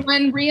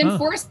 Everyone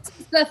reinforces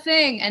the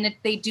thing, and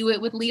they do it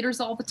with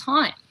leaders all the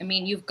time. I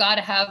mean, you've got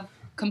to have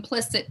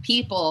complicit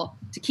people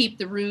to keep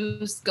the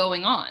ruse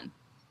going on,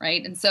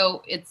 right? And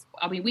so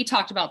we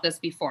talked about this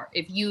before.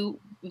 If you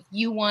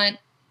want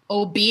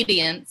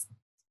obedience,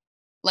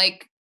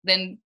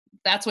 then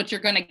that's what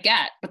you're going to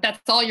get. But that's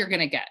all you're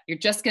going to get. You're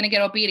just going to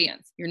get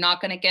obedience. You're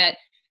not going to get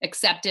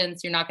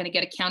acceptance. You're not going to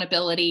get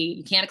accountability.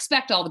 You can't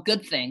expect all the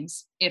good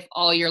things if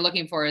all you're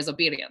looking for is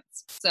obedience.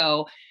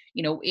 So,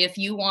 if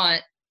you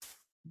want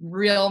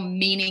real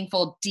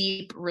meaningful,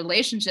 deep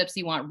relationships,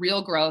 you want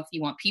real growth,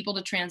 you want people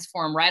to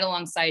transform right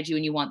alongside you,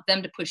 and you want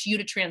them to push you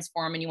to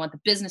transform, and you want the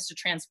business to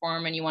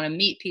transform, and you want to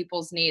meet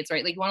people's needs,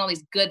 right? Like you want all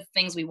these good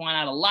things we want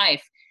out of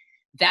life.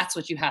 That's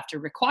what you have to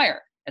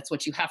require. That's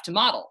what you have to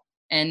model.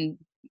 And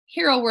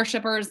hero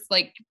worshipers,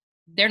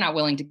 they're not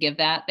willing to give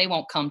that. They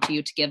won't come to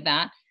you to give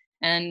that.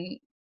 And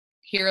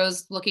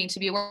heroes looking to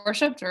be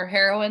worshipped, or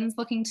heroines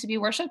looking to be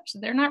worshipped,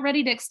 they're not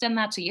ready to extend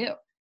that to you.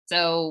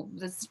 So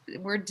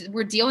we're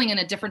dealing in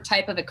a different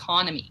type of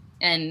economy,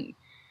 and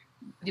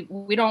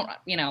we don't,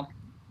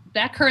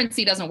 that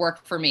currency doesn't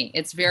work for me.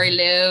 It's very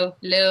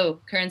low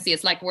currency.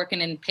 It's like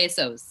working in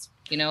pesos.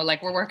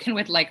 We're working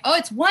with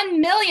it's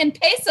 1 million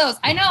pesos.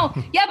 I know.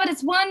 Yeah, but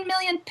it's 1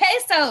 million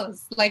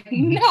pesos.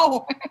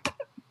 No.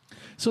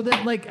 So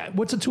then,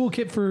 what's a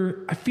toolkit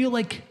for, I feel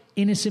like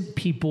innocent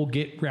people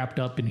get wrapped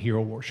up in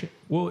hero worship.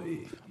 Well,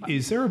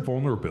 is there a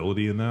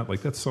vulnerability in that?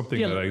 That's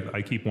something that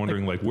I keep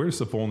wondering, where's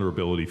the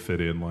vulnerability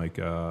fit in?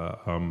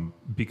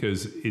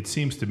 Because it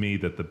seems to me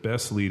that the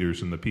best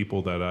leaders and the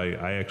people that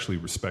I actually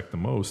respect the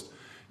most,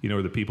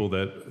 are the people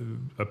that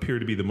appear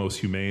to be the most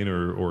humane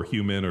or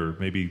human, or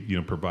maybe,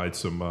 provide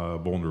some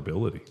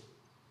vulnerability.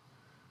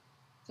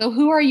 So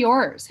who are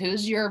yours?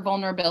 Who's your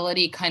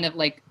vulnerability kind of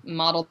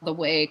model the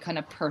way kind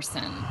of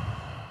person?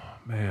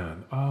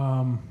 Man.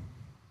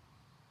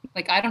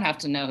 I don't have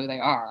to know who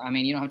they are. I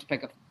mean, you don't have to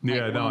pick a.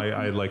 Yeah, no,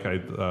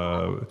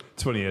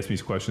 it's funny you ask me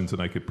these questions,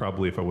 and I could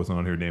probably, if I wasn't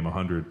on here, name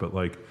 100, but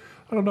I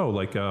don't know,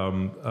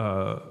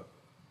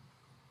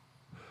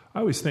 I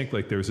always think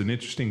there's an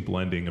interesting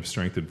blending of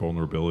strength and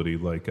vulnerability,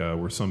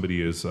 where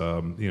somebody is,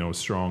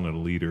 strong and a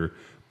leader,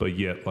 but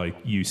yet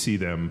you see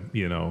them,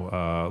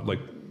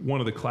 one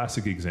of the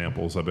classic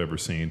examples I've ever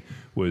seen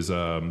was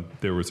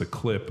there was a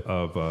clip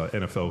of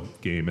an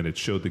NFL game, and it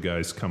showed the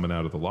guys coming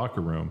out of the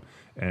locker room,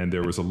 and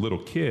there was a little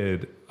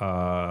kid,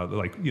 had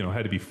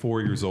to be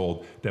 4 years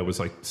old, that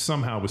was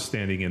somehow was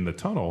standing in the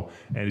tunnel,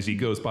 and as he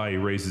goes by, he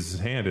raises his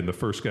hand, and the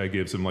first guy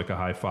gives him a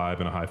high five,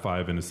 and I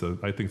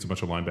think it's a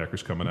bunch of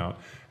linebackers coming out,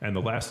 and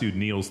the last dude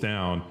kneels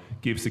down,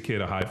 gives the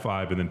kid a high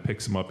five, and then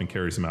picks him up and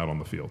carries him out on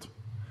the field.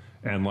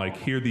 And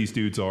here these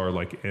dudes are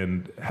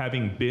and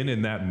having been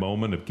in that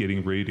moment of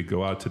getting ready to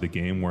go out to the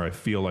game where I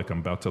feel like I'm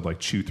about to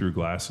chew through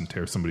glass and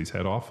tear somebody's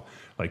head off,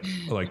 like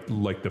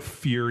the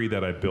fury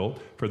that I built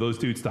for those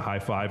dudes to high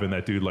five, and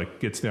that dude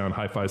gets down,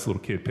 high fives the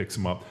little kid, picks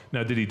him up.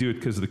 Now, did he do it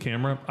because of the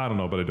camera? I don't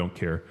know, but I don't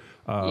care.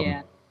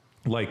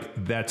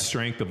 That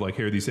strength of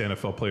here these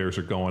NFL players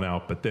are going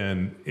out, but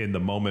then in the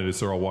moment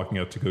as they're all walking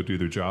out to go do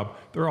their job,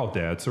 they're all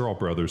dads, they're all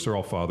brothers, they're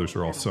all fathers,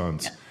 they're all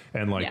sons. Yeah.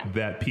 And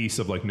that piece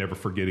of never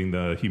forgetting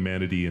the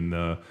humanity and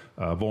the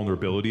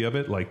vulnerability of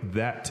it,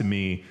 that to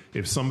me,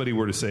 if somebody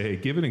were to say, hey,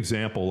 give an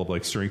example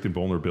of strength and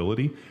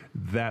vulnerability,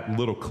 that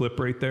little clip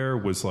right there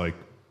was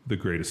the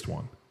greatest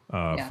one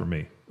for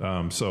me.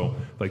 So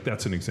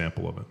that's an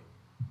example of it.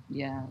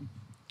 Yeah.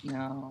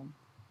 No.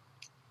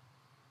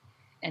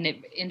 And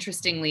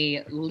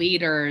interestingly,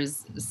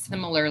 leaders,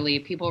 similarly,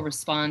 people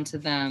respond to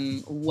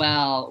them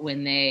well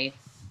when they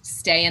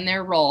stay in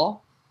their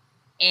role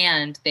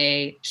and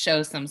they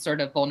show some sort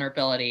of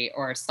vulnerability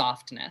or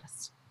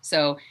softness.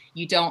 So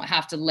you don't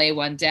have to lay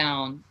one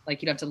down, you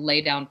don't have to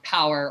lay down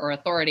power or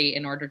authority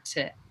in order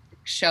to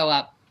show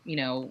up,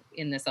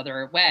 in this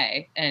other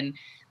way. And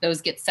those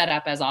get set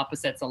up as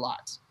opposites a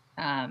lot.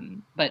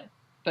 But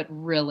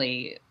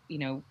really,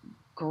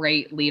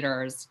 great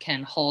leaders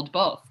can hold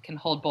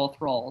both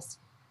roles.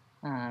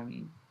 I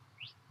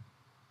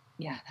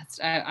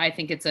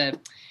think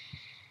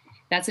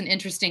that's an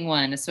interesting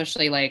one,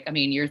 especially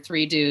you're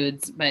three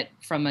dudes, but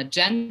from a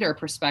gender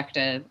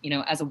perspective,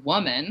 as a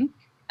woman,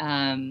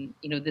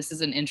 this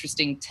is an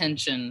interesting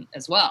tension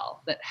as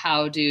well, that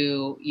how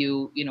do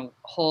you,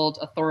 hold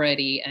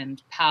authority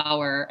and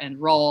power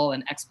and role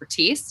and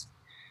expertise,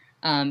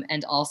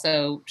 and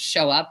also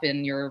show up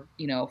in your,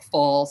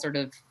 full sort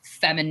of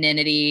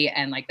femininity.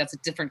 And that's a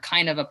different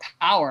kind of a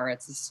power.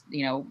 It's,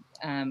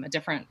 a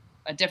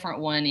different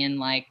one in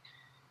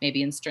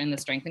maybe in the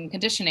strength and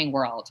conditioning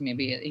world,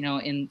 maybe,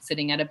 in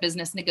sitting at a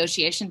business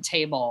negotiation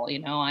table,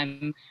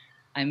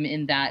 I'm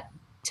in that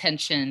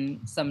tension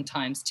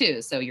sometimes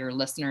too. So your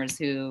listeners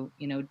who,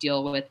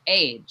 deal with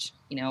age,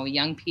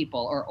 young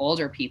people or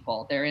older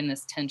people, they're in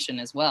this tension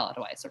as well.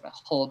 Do I sort of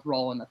hold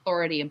role and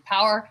authority and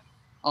power,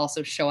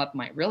 also show up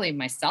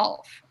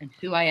myself and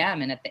who I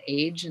am and at the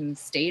age and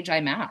stage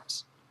I'm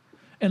at?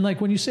 And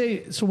when you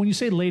say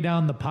lay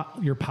down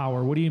your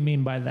power, what do you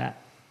mean by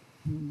that?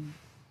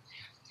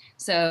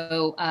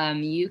 So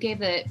you gave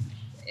the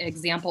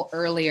example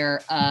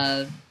earlier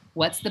of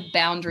what's the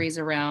boundaries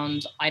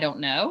around I don't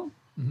know.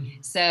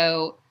 Mm-hmm.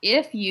 So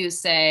if you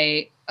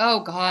say, oh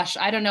gosh,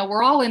 I don't know,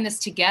 we're all in this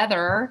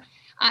together.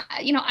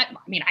 I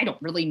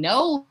don't really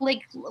know.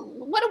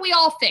 What do we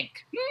all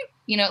think?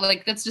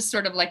 That's just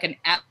sort of an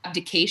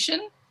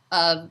abdication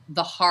of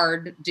the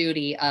hard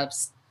duty of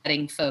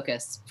setting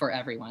focus for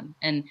everyone.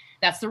 And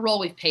that's the role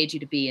we've paid you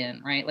to be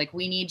in, right?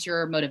 We need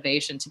your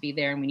motivation to be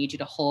there and we need you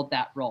to hold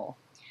that role.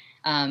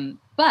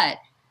 But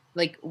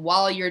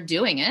while you're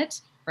doing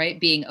it, right,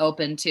 being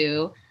open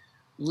to,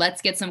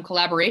 let's get some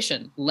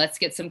collaboration, let's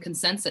get some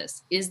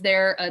consensus. Is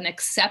there an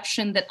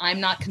exception that I'm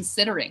not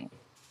considering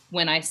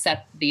when I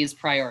set these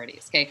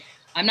priorities? Okay.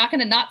 I'm not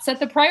going to not set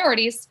the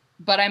priorities,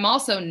 but I'm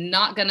also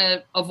not going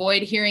to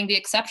avoid hearing the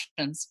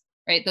exceptions,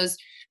 right?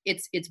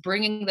 It's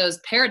bringing those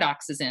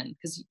paradoxes in,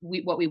 because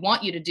what we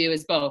want you to do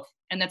is both.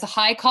 And that's a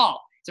high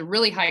call. It's a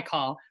really high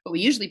call, but we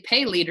usually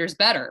pay leaders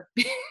better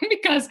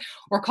because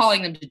we're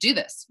calling them to do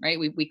this, right?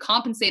 We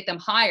compensate them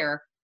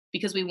higher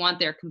because we want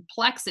their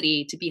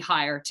complexity to be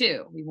higher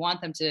too. We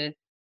want them to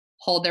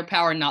hold their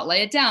power and not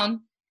lay it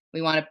down.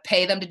 We want to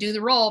pay them to do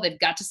the role. They've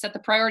got to set the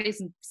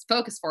priorities and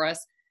focus for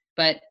us,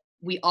 but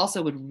we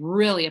also would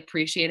really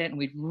appreciate it, and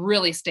we'd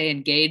really stay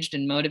engaged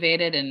and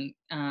motivated and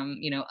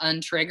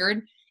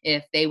untriggered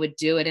if they would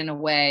do it in a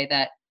way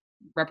that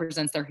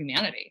represents their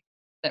humanity,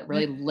 that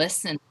really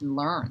listens and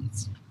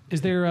learns.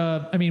 Is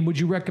there would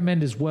you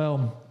recommend as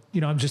well,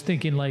 I'm just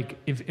thinking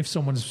if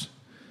someone's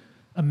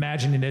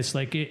imagining this,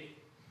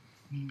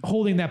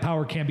 holding that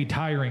power can be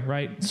tiring,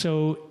 right?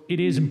 So it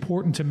is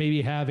important to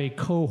maybe have a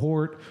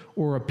cohort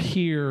or a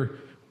peer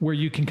where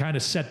you can kind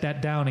of set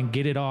that down and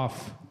get it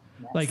off,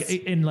 yes.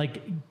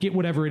 Get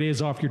whatever it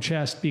is off your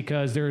chest,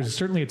 because there's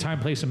certainly a time,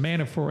 place, and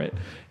manner for it.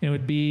 And it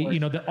would be,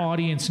 the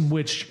audience in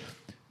which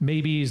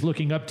maybe is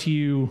looking up to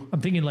you. I'm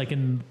thinking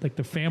in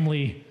the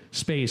family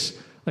space,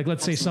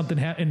 let's say something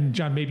and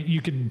John, maybe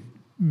you can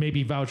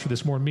maybe vouch for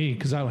this more than me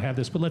because I don't have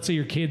this, but let's say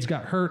your kids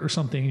got hurt or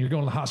something and you're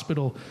going to the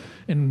hospital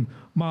and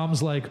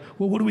mom's like,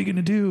 well, what are we going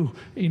to do?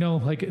 You know,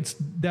 like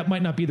that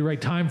might not be the right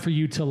time for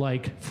you to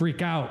like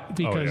freak out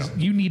because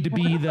you need to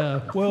be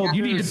the,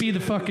 you need to be the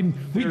fucking,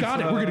 we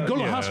got it. We're going to go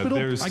to the hospital.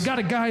 I got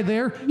a guy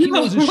there. He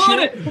knows his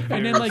shit.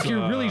 And then like,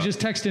 you're really just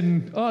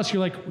texting us.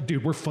 You're like,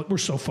 dude, we're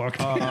so fucked.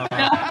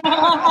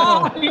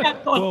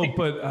 Well,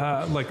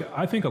 but like,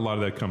 I think a lot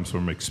of that comes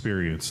from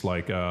experience.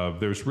 Like,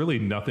 there's really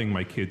nothing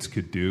my kids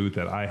could do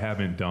that I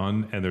haven't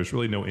done. And there's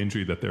really no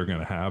injury that they're going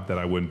to have that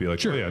I wouldn't be like,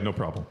 sure. Oh yeah, no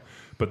problem.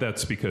 But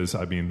that's because,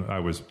 I mean, I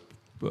was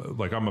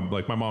like,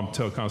 like my mom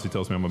constantly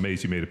tells me, I'm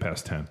amazed you made it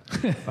past 10.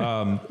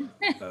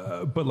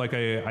 But like,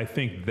 I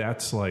think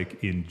that's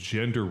like in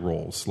gender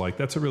roles, like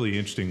that's a really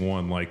interesting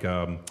one. Like,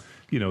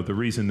 you know, the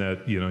reason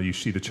that, you know, you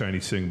see the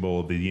Chinese symbol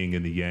of the yin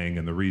and the yang,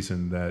 and the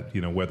reason that,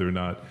 you know, whether or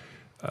not,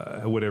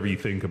 whatever you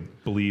think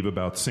believe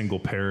about single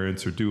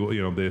parents or do,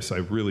 you know, this, I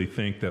really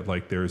think that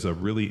like there's a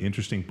really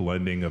interesting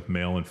blending of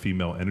male and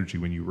female energy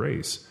when you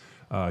raise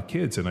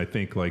kids. And I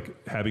think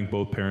like having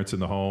both parents in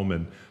the home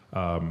and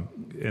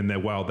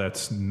that while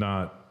that's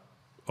not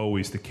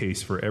always the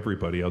case for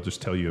everybody, I'll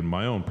just tell you in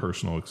my own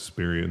personal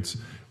experience,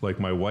 like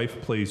my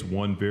wife plays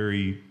one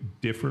very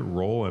different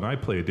role and I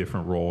play a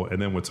different role.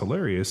 And then what's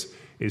hilarious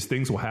is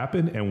things will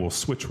happen and we'll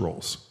switch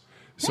roles.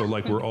 So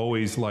like we're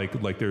always like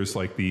there's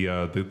like the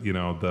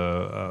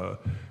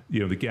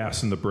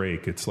gas and the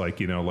brake. It's like,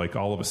 you know, like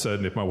all of a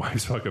sudden if my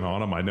wife's fucking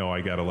on them, I know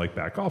I got to like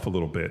back off a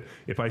little bit.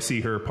 If I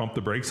see her pump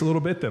the brakes a little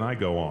bit, then I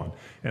go on.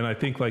 And I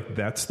think like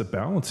that's the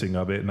balancing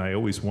of it. And I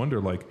always wonder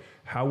like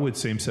how would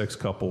same-sex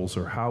couples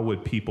or how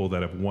would people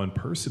that have one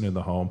person in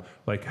the home,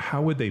 like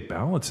how would they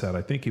balance that?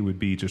 I think it would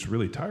be just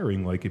really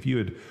tiring. Like if you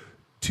had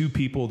two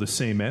people the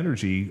same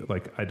energy,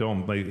 like I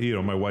don't like, you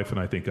know, my wife and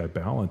I think I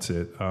balance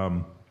it.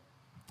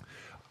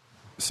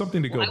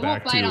 Something to go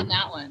back to. I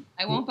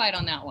won't bite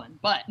on that one,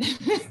 but that's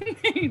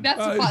a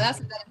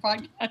better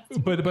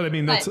podcast. But I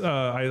mean, that's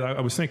I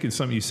was thinking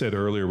something you said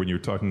earlier when you were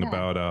talking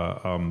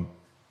about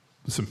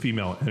some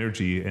female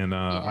energy, and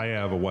I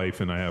have a wife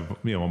and I have,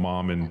 you know, a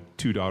mom and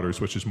two daughters,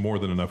 which is more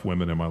than enough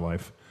women in my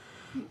life.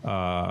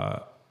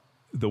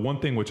 The one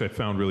thing which I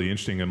found really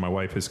interesting, and my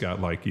wife has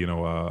got like, you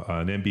know,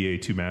 an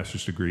MBA, 2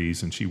 master's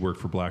degrees, and she worked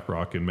for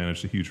BlackRock and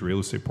managed a huge real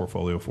estate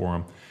portfolio for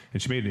them.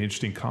 And she made an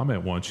interesting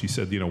comment once. She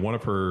said, you know, one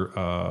of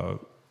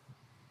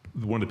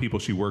the people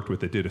she worked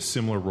with that did a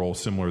similar role,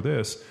 similar to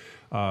this,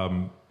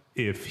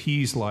 if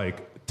he's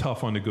like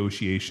tough on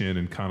negotiation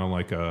and kind of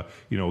like a,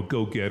 you know,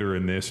 go-getter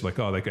in this, like,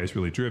 oh, that guy's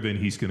really driven,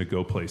 he's going to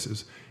go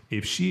places.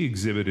 If she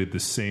exhibited the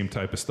same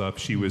type of stuff,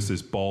 she was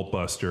this ball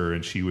buster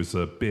and she was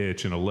a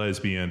bitch and a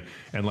lesbian.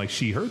 And like,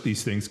 she heard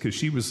these things because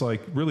she was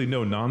like really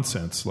no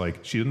nonsense. Like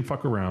she didn't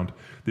fuck around.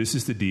 This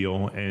is the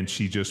deal. And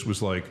she just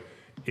was like,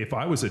 if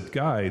I was a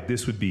guy,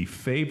 this would be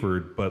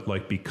favored. But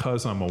like,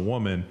 because I'm a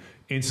woman,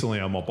 instantly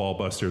I'm a ball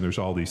buster and there's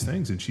all these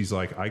things. And she's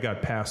like, she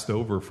got passed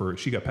over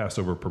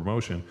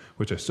promotion,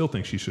 which I still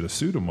think she should have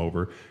sued him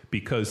over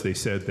because they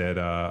said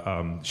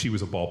that she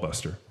was a ball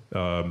buster. You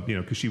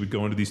know, because she would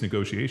go into these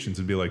negotiations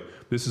and be like,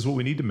 this is what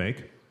we need to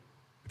make.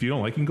 If you don't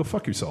like it, you can go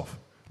fuck yourself.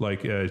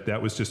 Like, that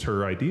was just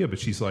her idea. But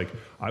she's like,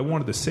 I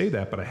wanted to say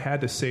that, but I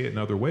had to say it in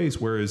other ways.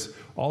 Whereas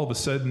all of a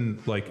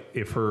sudden, like,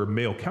 if her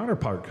male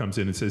counterpart comes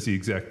in and says the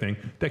exact thing,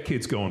 that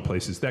kid's going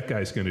places. That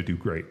guy's going to do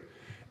great.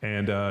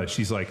 And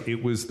she's like,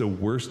 it was the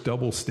worst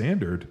double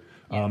standard.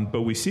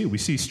 But we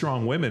see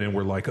strong women and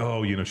we're like,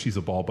 oh, you know, she's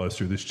a ball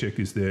buster. This chick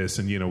is this.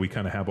 And, you know, we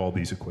kind of have all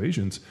these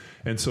equations.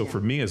 And so for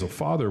me as a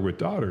father with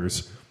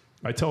daughters,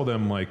 I tell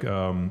them like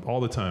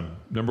all the time,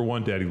 number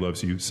one, daddy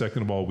loves you.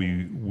 Second of all,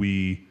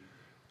 we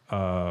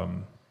what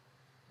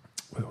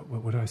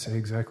did I say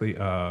exactly?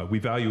 We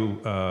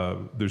value,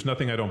 there's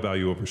nothing I don't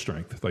value over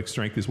strength. Like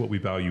strength is what we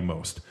value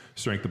most.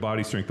 Strength of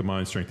body, strength of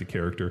mind, strength of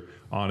character,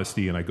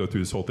 honesty. And I go through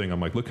this whole thing. I'm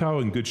like, look how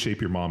in good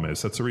shape your mom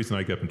is. That's the reason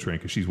I get up and train,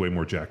 because she's way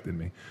more jacked than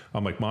me.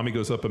 I'm like, mommy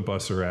goes up and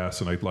busts her ass.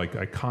 And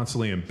I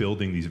constantly am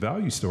building these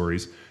value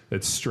stories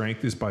that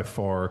strength is by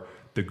far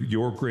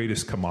your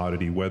greatest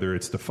commodity, whether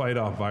it's to fight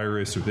off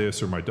virus or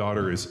this, or my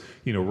daughter is,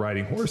 you know,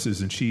 riding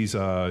horses and she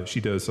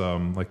does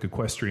like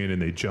equestrian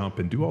and they jump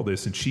and do all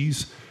this. And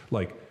she's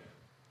 8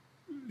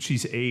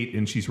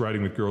 and she's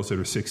riding with girls that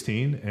are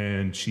 16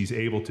 and she's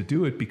able to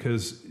do it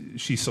because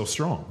she's so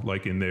strong.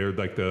 Like in there,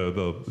 like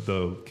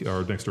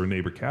our next door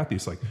neighbor, Kathy,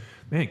 is like,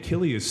 man,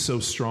 Killy is so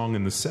strong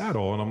in the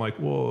saddle. And I'm like,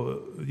 well,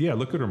 yeah,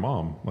 look at her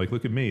mom. Like,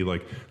 look at me.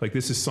 Like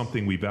this is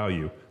something we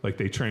value. Like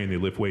they train, they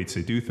lift weights,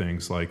 they do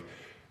things like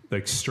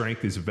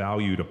strength is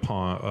valued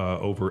upon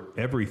over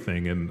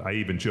everything. And I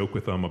even joke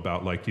with them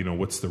about like, you know,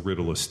 what's the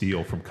riddle of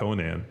steel from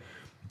Conan?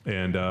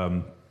 And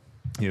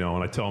and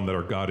I tell them that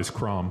our God is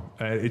Crom.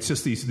 It's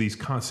just these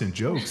constant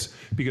jokes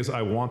because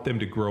I want them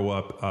to grow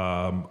up.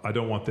 I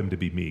don't want them to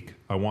be meek.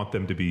 I want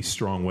them to be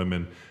strong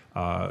women,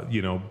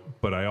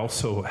 but I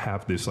also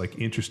have this like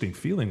interesting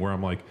feeling where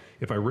I'm like,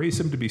 if I raise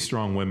them to be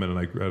strong women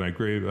and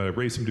I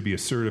raise them to be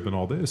assertive and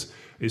all this,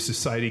 is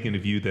society going to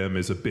view them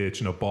as a bitch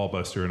and a ball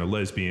buster and a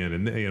lesbian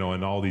and,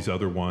 and all these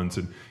other ones.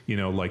 And,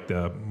 like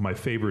my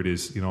favorite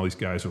is, all these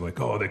guys are like,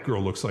 oh, that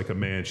girl looks like a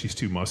man. She's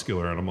too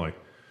muscular. And I'm like,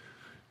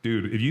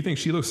 dude, if you think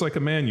she looks like a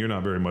man, you're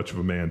not very much of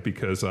a man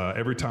because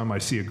every time I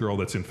see a girl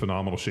that's in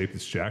phenomenal shape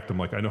that's jacked, I'm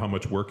like, I know how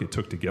much work it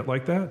took to get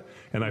like that.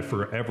 And I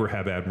forever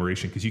have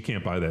admiration because you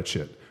can't buy that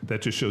shit.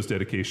 That just shows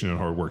dedication and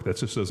hard work. That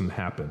just doesn't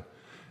happen.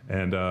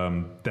 And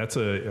that's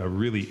a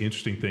really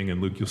interesting thing. And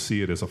Luke, you'll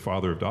see it as a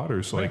father of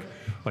daughters. Like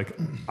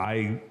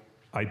I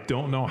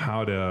don't know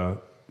how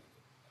to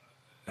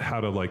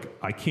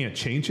I can't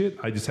change it.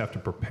 I just have to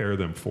prepare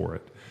them for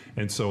it.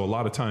 And so a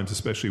lot of times,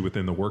 especially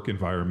within the work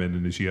environment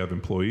and as you have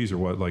employees or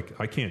what, like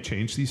I can't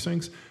change these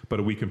things,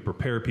 but we can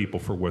prepare people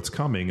for what's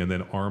coming and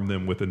then arm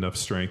them with enough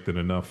strength and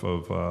enough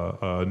of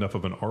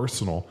an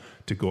arsenal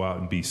to go out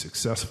and be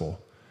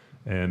successful.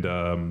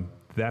 And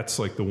that's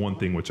like the one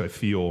thing which I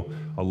feel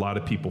a lot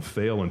of people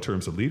fail in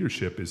terms of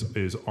leadership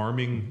is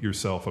arming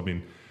yourself. I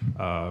mean,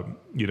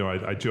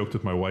 I joked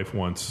with my wife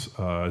once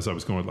as I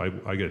was going,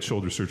 I got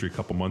shoulder surgery a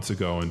couple months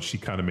ago, and she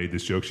kind of made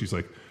this joke. She's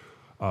like,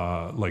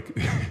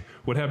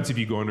 what happens if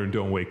you go under and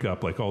don't wake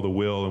up? Like all the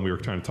will, and we were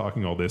kind of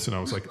talking all this, and I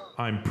was like,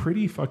 I'm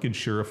pretty fucking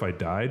sure if I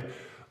died,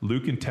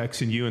 Luke and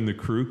Tex and you and the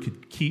crew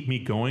could keep me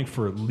going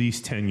for at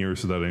least 10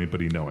 years without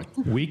anybody knowing.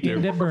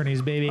 Weekend at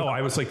Bernie's, baby. Oh,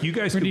 I was like, you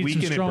guys could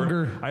weekend at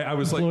Bernie's. I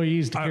was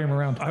employees like, to carry them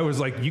around. I was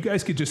like, you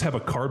guys could just have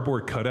a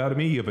cardboard cutout of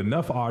me. You have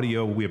enough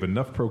audio. We have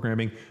enough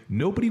programming.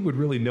 Nobody would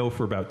really know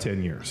for about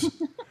 10 years.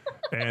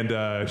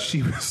 And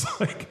she was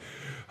like,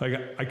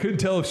 I couldn't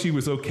tell if she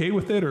was okay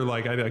with it or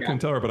I couldn't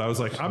tell her, but I was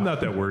like, I'm not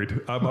that worried.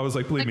 I was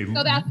like, believe me.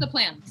 So that's the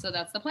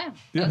plan.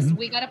 Yeah.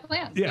 We got a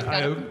plan.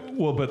 Yeah.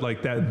 But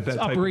like that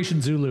Operation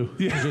Zulu.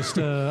 Yeah. Just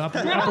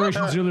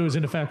Operation Zulu is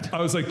in effect.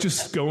 I was like,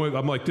 just going.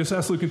 I'm like, just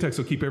ask Luke and Tex.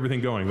 They'll keep everything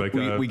going. Like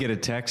we get a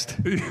text.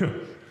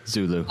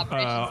 Zulu.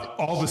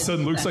 All of a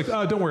sudden, Luke's like,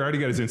 oh, don't worry. I already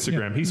got his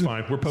Instagram. He's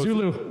fine. We're posting.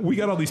 Zulu. We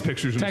got all these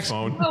pictures in his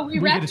phone. Oh, we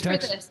repped for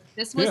this.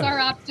 This was our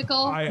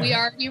obstacle. We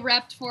already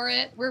repped for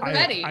it. We're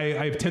ready.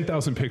 I have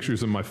 10,000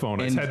 pictures in my phone.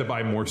 I just had to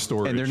buy more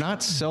storage. And they're not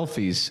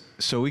selfies,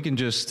 so we can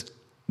just...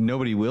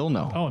 Nobody will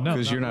know. Oh, no.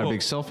 Because you're not a big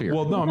selfie.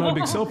 Well, no, I'm not a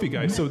big selfie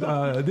guy. So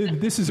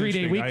this is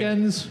 3-day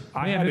weekends.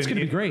 It's going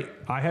to be great.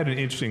 I had an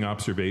interesting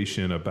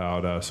observation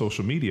about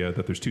social media,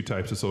 that there's two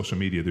types of social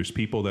media. There's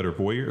people that are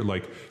voyeur,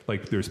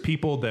 like there's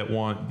people that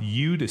want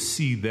you to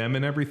see them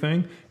and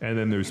everything. And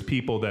then there's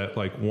people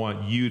that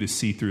want you to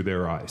see through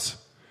their eyes.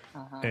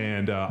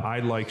 And I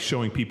like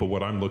showing people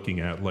what I'm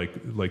looking at, like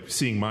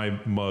seeing my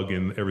mug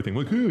and everything.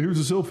 Like, hey, here's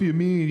a selfie of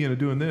me,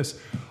 doing this.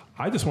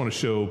 I just want to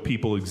show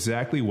people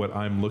exactly what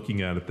I'm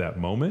looking at that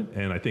moment,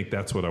 and I think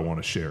that's what I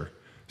want to share.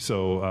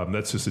 So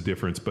that's just a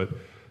difference. But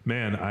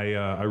man,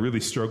 I really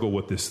struggle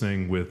with this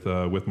thing with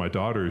my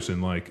daughters,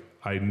 and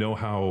I know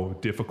how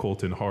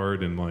difficult and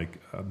hard and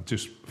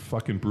just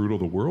fucking brutal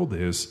the world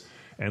is.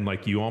 And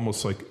you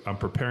almost I'm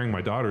preparing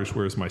my daughters,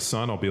 whereas my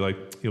son, I'll be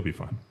like, he'll be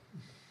fine.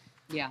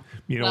 Yeah.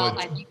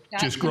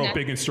 Just grow up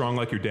big and strong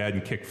like your dad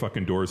and kick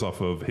fucking doors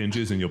off of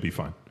hinges, and you'll be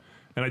fine.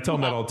 And I tell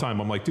him that all the time.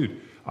 I'm like, dude,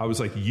 I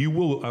was like, you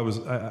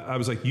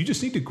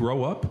just need to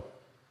grow up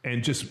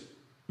and just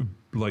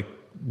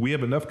we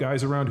have enough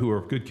guys around who are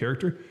of good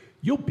character.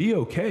 You'll be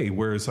okay.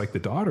 Whereas the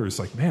daughter is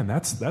like, man,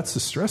 that's the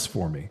stress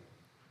for me.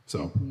 So.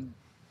 Mm-hmm.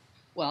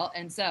 Well,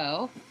 and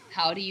so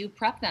how do you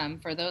prep them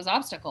for those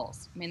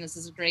obstacles? I mean, this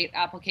is a great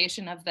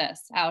application of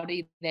this.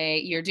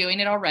 You're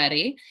doing it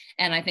already.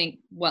 And I think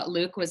what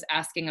Luke was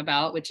asking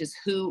about, which is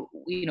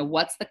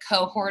what's the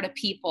cohort of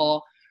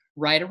people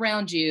right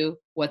around you,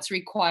 what's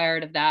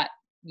required of that,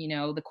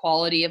 the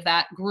quality of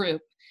that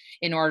group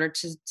in order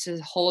to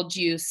hold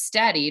you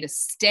steady, to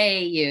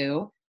stay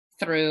you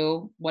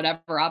through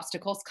whatever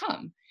obstacles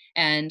come.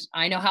 And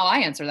I know how I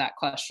answer that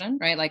question,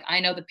 right? I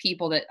know the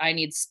people that I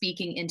need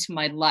speaking into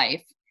my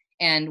life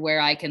and where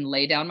I can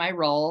lay down my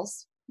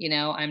roles.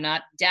 I'm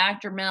not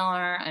Dr.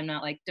 Miller. I'm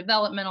not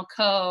developmental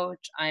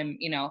coach. I'm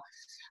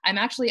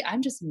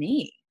just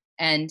me.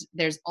 And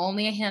there's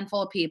only a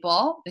handful of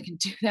people that can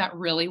do that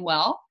really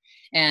well,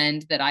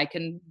 and that I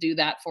can do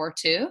that for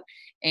too.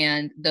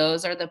 And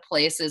those are the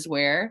places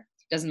where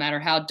it doesn't matter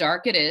how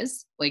dark it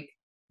is,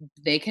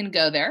 they can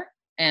go there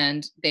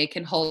and they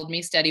can hold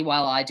me steady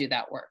while I do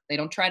that work. They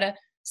don't try to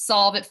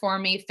solve it for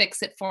me,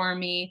 fix it for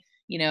me,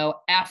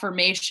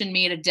 affirmation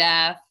me to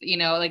death,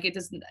 it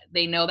doesn't,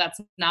 they know that's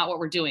not what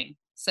we're doing.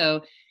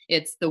 So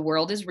it's, the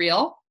world is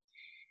real.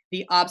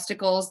 The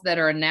obstacles that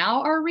are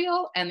now are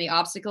real, and the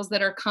obstacles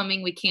that are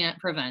coming, we can't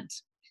prevent.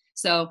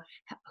 So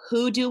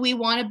who do we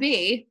want to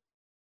be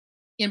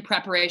in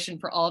preparation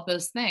for all of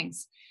those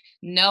things?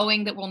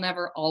 Knowing that we'll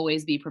never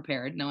always be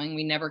prepared, knowing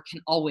we never can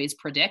always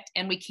predict,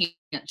 and we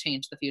can't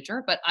change the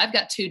future. But I've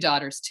got 2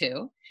 daughters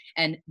too.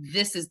 And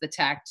this is the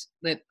tact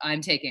that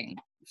I'm taking.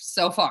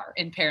 so far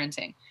in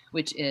parenting,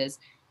 which is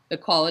the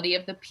quality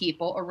of the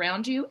people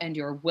around you and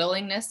your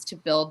willingness to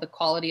build the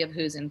quality of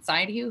who's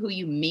inside you, who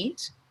you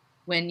meet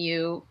when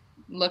you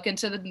look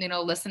into the,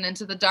 listen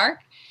into the dark.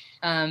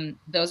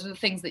 Those are the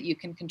things that you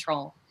can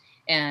control.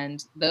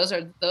 And those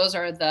are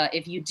the,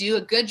 if you do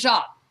a good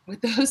job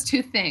with those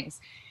two things,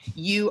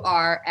 you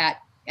are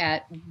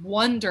at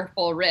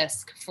wonderful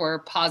risk for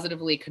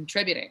positively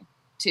contributing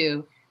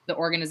to the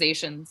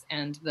organizations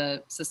and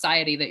the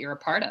society that you're a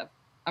part of.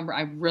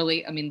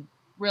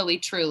 Really,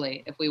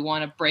 truly, if we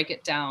want to break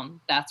it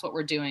down, that's what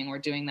we're doing. We're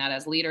doing that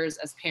as leaders,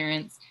 as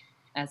parents,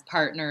 as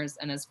partners,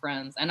 and as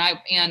friends. And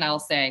I'll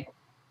say,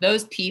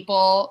 those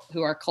people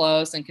who are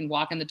close and can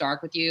walk in the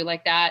dark with you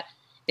like that,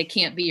 they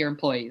can't be your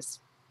employees.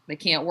 They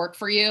can't work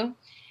for you.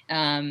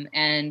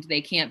 And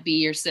they can't be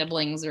your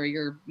siblings or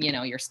your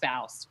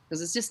spouse,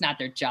 because it's just not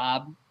their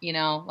job.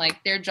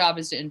 Like their job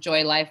is to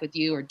enjoy life with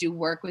you or do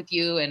work with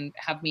you and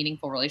have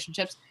meaningful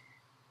relationships.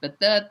 But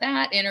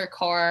that inner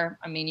core,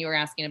 you were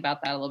asking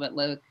about that a little bit,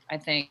 Luke. I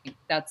think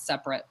that's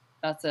separate.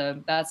 That's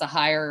a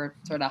higher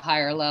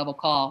level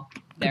call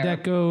there.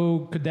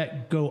 Could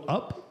that go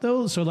up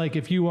though? So like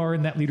if you are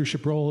in that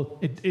leadership role,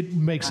 it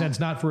makes sense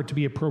not for it to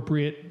be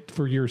appropriate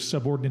for your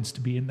subordinates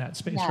to be in that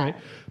space, right?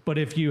 But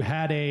if you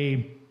had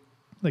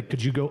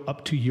could you go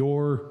up to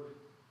your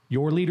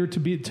leader to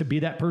be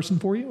that person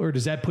for you? Or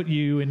does that put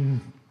you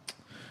in,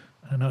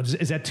 I don't know,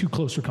 is that too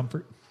close for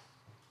comfort?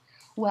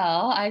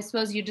 Well, I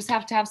suppose you just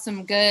have to have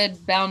some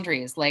good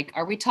boundaries. Like,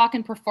 are we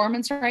talking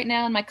performance right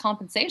now in my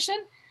compensation?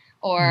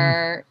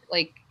 Or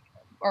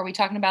are we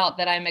talking about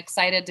that I'm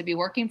excited to be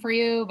working for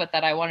you, but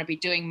that I want to be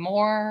doing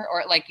more?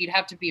 Or you'd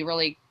have to be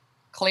really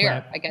clear,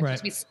 right, I guess,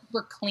 just be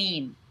super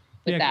clean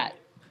with that.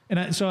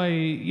 And so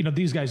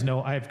these guys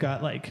know I've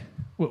got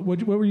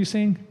what were you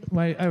saying?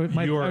 I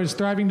was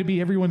striving to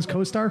be everyone's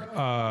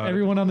co-star.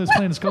 Everyone on this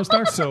planet's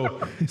co-star. So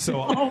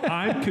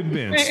I'm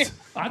convinced.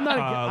 I'm not.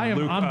 I am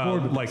Luke, on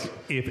board.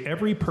 With if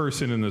every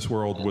person in this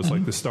world was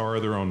the star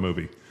of their own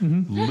movie,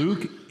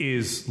 Luke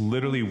is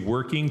literally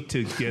working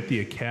to get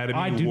the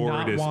Academy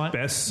Award as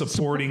Best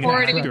Supporting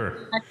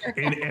Actor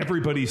in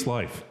everybody's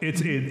life.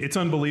 It's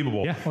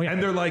unbelievable. Yeah. Oh, yeah.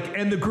 And they're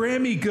and the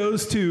Grammy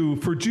goes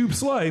for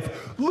Jupe's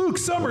Life. Luke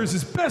Summers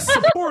is Best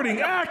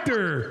Supporting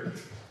Actor.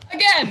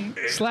 Again.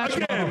 Slash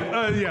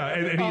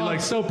and he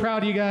so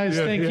proud of you guys.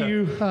 Thank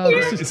you. I'll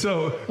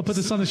put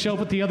this on the shelf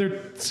with the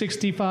other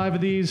 65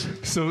 of these.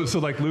 So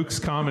Luke's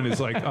comment is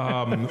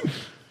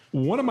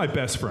one of my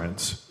best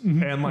friends,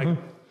 and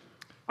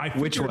I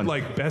figured, which one?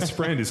 Best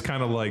friend is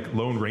kind of like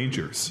Lone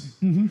Rangers.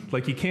 You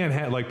can't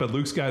have but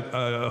Luke's got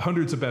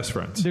hundreds of best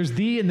friends. There's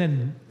the and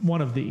then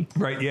one of the.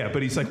 Right, yeah.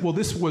 But he's well,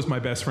 this was my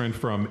best friend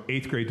from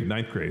 8th grade to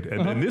 9th grade.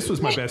 And then this was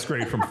my best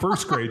grade from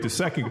 1st grade to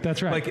 2nd.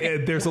 That's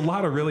right. There's a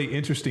lot of really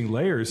interesting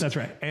layers. That's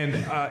right. And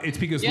it's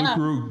because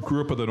Luke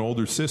grew up with an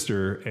older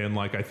sister. And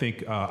I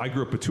think I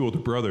grew up with 2 older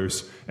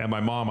brothers. And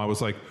my mom, I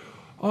was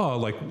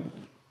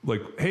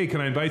hey,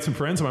 can I invite some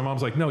friends? And my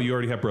mom's no, you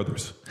already have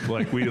brothers. I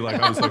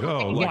was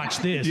watch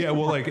this. Yeah,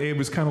 well, it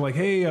was kind of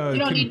hey. You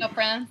don't need no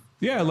friends.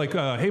 Yeah,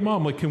 hey,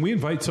 Mom, can we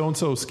invite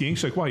so-and-so skiing?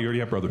 She's why? You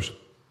already have brothers.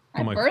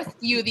 I birthed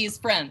you these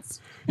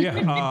friends.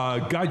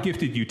 Yeah, God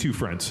gifted you 2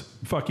 friends.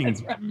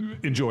 Fucking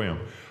enjoy them.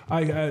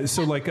 It's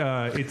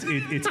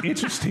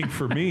interesting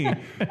for me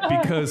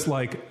because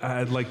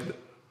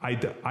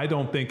I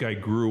don't think I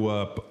grew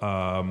up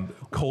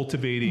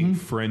cultivating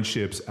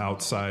friendships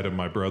outside of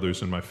my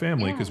brothers and my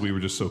family because we were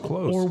just so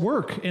close. Or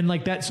work. And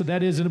that, so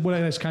that is what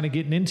I was kind of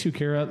getting into,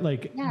 Kara.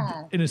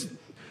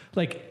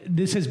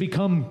 This has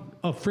become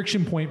a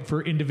friction point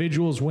for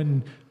individuals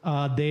when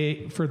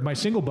for my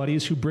single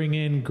buddies who bring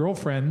in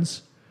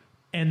girlfriends,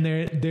 and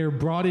they're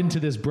brought into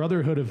this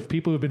brotherhood of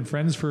people who've been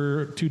friends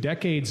for 2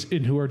 decades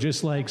and who are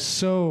just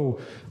so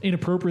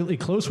inappropriately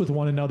close with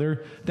one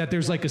another that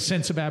there's a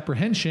sense of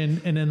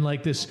apprehension, and then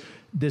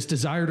this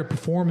desire to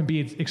perform and be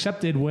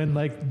accepted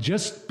when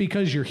just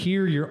because you're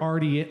here, you're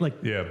already by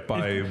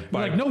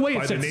no way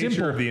by it's the that nature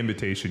simple. of the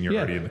invitation, you're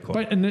already in the club.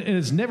 But and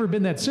it's never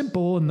been that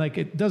simple, and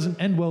it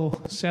doesn't end well,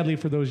 sadly,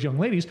 for those young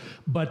ladies.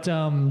 But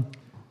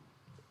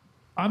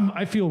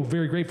I feel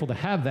very grateful to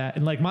have that,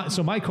 and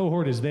my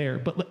cohort is there.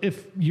 But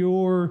if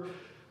you're,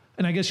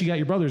 and I guess you got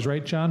your brothers,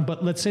 right, John?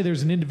 But let's say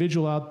there's an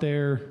individual out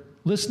there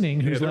listening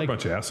who's they're a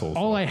bunch of assholes.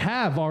 All I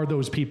have are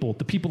those people,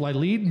 the people I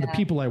lead and the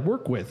people I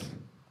work with,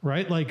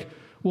 right?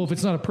 Well, if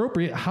it's not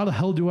appropriate, how the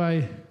hell do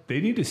I?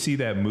 They need to see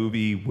that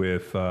movie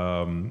with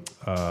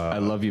I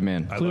Love You,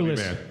 Man. I Love You,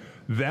 Man.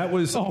 That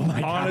was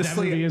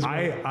honestly,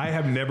 I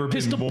have never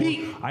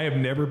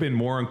been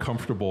more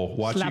uncomfortable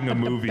watching a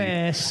movie.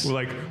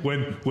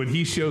 When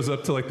he shows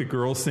up to the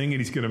girls thing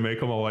and he's going to make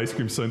them all ice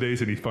cream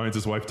sundaes and he finds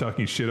his wife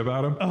talking shit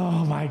about him.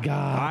 Oh my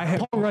God!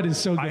 Paul Rudd is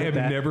so good. I have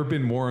never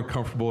been more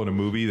uncomfortable in a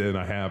movie than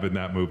I have in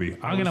that movie.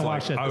 I'm going to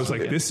watch it. I was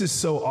this is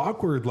so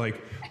awkward.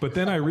 But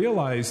then I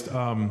realized.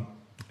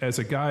 As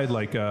a guy,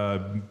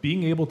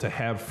 being able to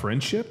have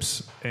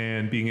friendships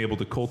and being able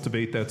to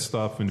cultivate that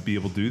stuff and to be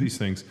able to do these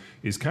things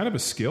is kind of a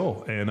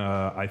skill. And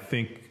I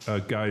think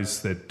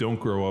guys that don't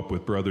grow up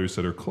with brothers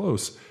that are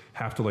close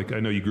have to, like, I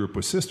know you grew up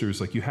with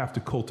sisters, like you have to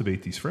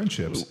cultivate these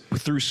friendships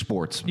through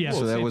sports. Yeah.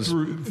 So that was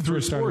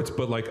through sports,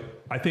 but like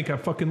I think I'm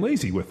fucking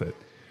lazy with it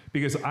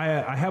because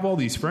I have all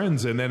these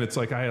friends, and then it's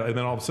like and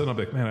then all of a sudden I'm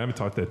like, man, I haven't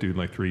talked to that dude in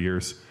like 3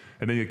 years,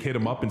 and then you hit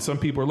him up, and some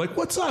people are like,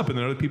 what's up, and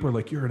then other people are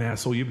like, you're an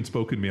asshole, you haven't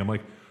spoken to me. I'm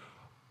like,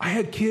 I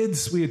had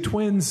kids, we had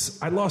twins,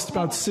 I lost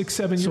about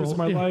 6-7 years of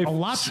my life. A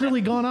lot's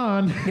really gone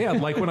on. Yeah,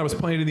 like when I was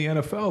playing in the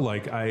NFL,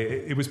 like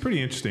it was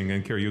pretty interesting,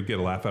 and Carrie, you'll get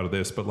a laugh out of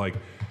this, but like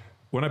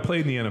when I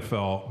played in the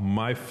NFL,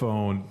 my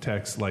phone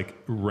text like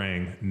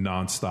rang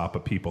nonstop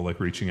of people like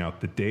reaching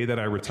out. The day that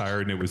I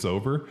retired and it was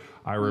over,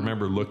 I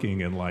remember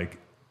looking and like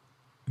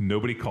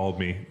nobody called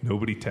me,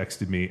 nobody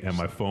texted me, and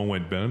my phone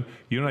went boom.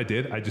 You know what I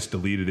did? I just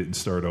deleted it and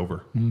started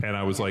over. And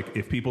I was like,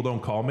 if people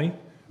don't call me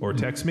or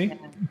text me,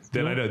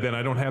 then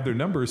I don't have their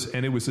numbers.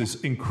 And it was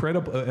this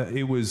incredible.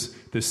 It was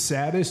the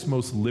saddest,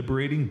 most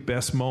liberating,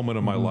 best moment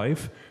of my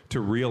life to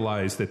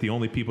realize that the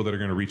only people that are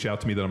going to reach out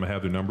to me that I'm going to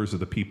have their numbers are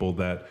the people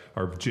that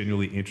are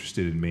genuinely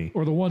interested in me.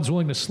 Or the ones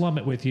willing to slum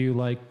it with you,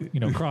 like,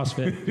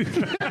 CrossFit.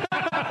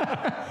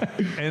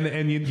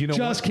 and you know,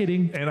 just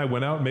kidding. And I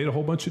went out and made a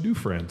whole bunch of new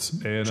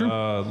friends, and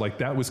like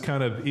that was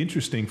kind of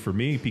interesting for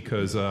me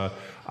because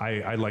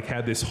I like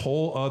had this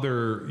whole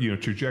other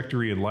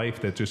trajectory in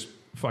life that just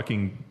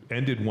fucking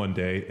ended one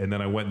day, and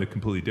then I went in a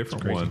completely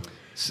different one,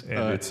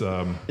 and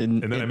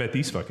then I met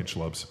these fucking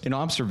schlubs. In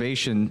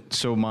observation,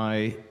 so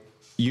my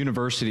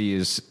university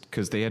is,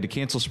 because they had to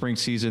cancel spring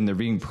season, they're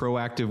being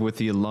proactive with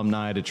the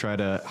alumni to try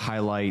to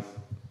highlight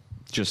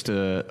just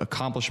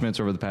accomplishments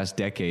over the past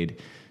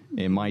decade.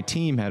 And my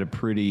team had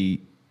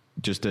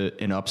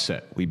an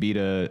upset. We beat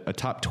a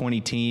top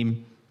 20 team.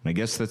 And I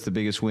guess that's the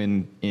biggest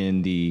win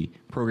in the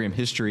program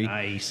history.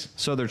 Nice.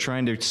 So they're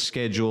trying to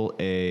schedule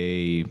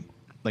a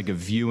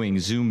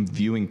Zoom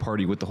viewing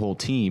party with the whole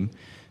team.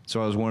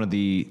 So I was one of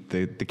the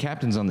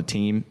captains on the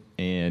team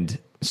and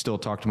still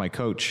talk to my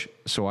coach.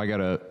 So I got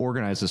to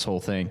organize this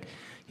whole thing.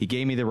 He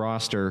gave me the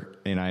roster,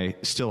 and I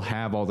still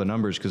have all the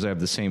numbers because I have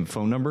the same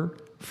phone number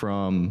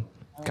from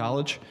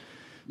college.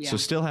 Yeah. So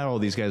still had all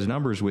these guys'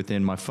 numbers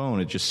within my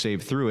phone. It just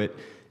saved through it.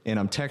 And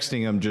I'm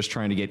texting them just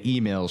trying to get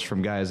emails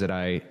from guys that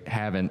I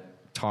haven't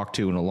talked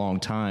to in a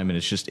long time. And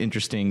it's just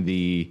interesting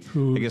the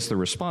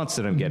response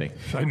that I'm getting.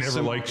 I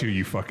never liked you,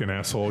 you fucking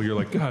asshole. You're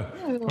like, God,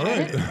 all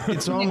right.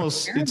 It's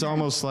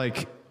almost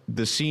like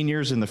the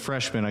seniors and the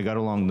freshmen I got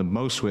along the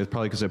most with,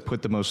 probably because I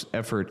put the most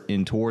effort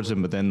in towards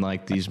them. But then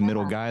like these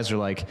middle guys are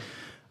like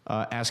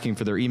asking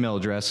for their email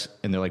address,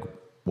 and they're like,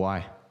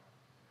 why?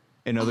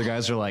 And other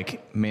guys are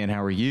like, man,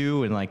 how are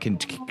you? And like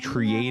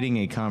creating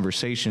a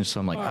conversation. So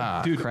I'm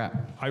like, dude,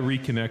 crap. I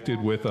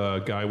reconnected with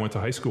a guy I went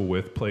to high school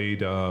with, played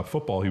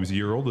football. He was a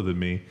year older than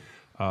me.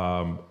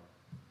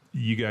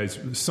 You guys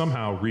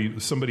somehow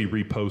somebody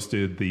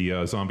reposted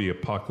the zombie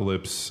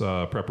apocalypse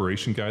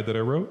preparation guide that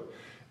I wrote.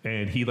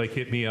 And he like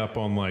hit me up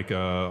on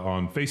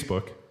on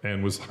Facebook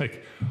and was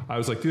like, I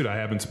was like, dude, I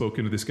haven't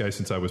spoken to this guy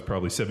since I was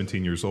probably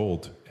 17 years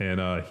old.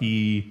 And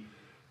he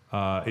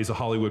is a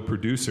Hollywood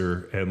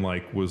producer and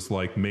was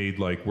made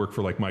work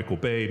for Michael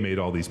Bay, made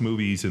all these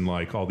movies and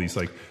all these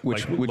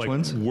which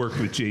ones? Worked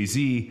with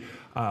Jay-Z.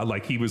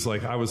 He was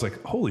like, I was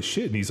like, holy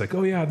shit. And he's like,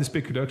 oh yeah, this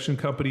big production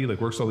company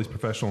works with all these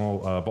professional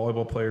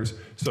volleyball players.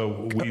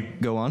 So we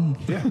go on.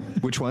 Yeah.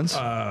 Which ones?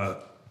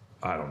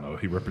 I don't know.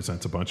 He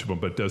represents a bunch of them,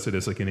 but does it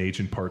as an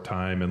agent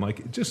part-time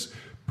and just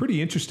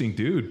pretty interesting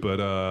dude. But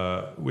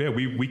yeah,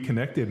 we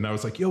connected and I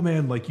was like, yo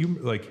man,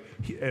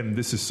 and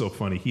this is so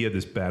funny. He had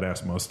this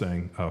badass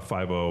Mustang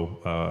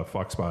 5.0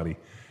 Fox body.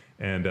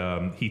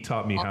 And he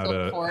taught me how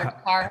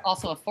to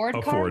also a Ford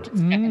car. Ford.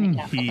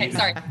 Okay,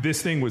 sorry.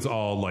 This thing was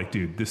all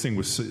dude, this thing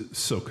was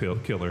so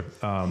killer.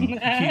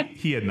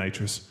 He had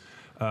nitrous.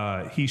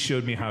 He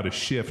showed me how to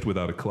shift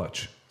without a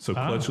clutch. So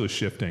clutchless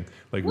shifting,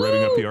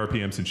 revving up the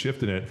RPMs and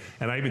shifting it.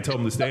 And I even tell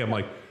him this day, I'm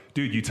like,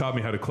 dude, you taught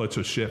me how to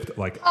clutchless shift.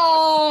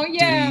 Oh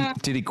yeah.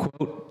 Did he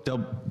quote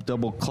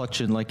double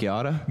clutching like you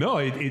oughta? No,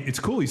 it's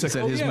cool. He's like,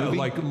 his movie?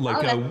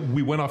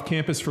 We went off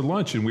campus for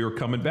lunch and we were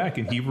coming back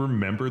and he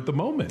remembered the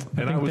moment.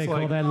 And I was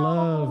call that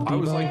love. I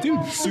was like,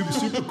 dude,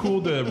 super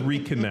cool to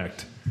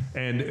reconnect.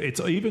 And it's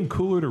even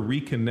cooler to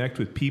reconnect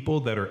with people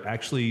that are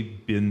actually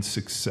been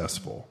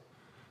successful.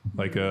 You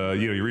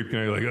reconnect,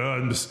 you're like, oh,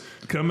 I'm just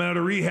coming out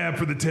of rehab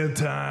for the 10th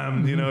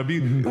time.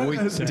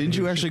 Wait, didn't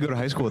you actually go to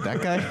high school with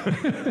that guy?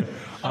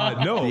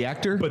 No, the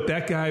actor. But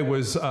that guy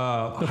was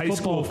high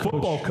school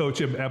football coach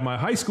at my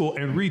high school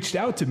and reached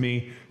out to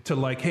me to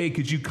hey,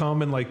 could you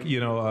come and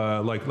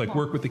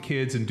work with the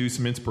kids and do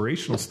some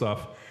inspirational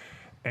stuff?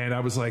 And I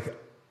was like,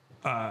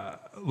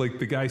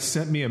 the guy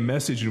sent me a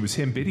message and it was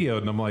him videoed,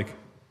 and I'm like,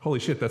 holy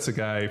shit, that's a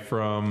guy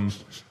from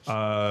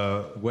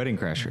Wedding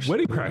Crashers.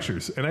 Wedding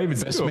Crashers. And I even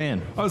best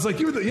man. I was like,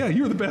 you were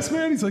the best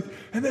man. He's like,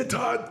 and then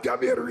Todd got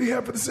me out of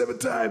rehab for the 7th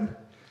time.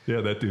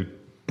 Yeah, that dude.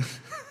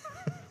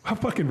 How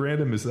fucking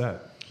random is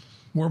that?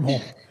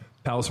 Wormhole.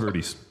 Palos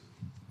Verdes.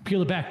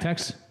 Peel it back,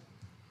 Tex.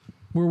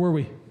 Where were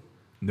we?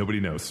 Nobody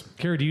knows.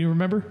 Carrie, do you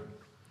remember?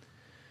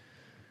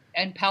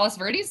 And Palos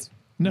Verdes?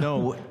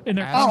 No, in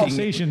their asking-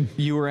 conversation.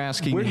 You were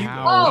asking Where do you,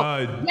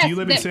 how. do yes, you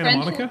live in that Santa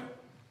friendship- Monica?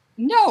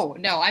 No,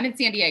 I'm in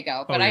San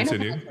Diego, but you're I in know. San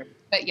Diego?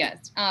 But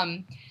yes,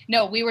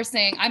 no, we were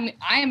saying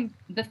I'm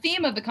the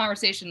theme of the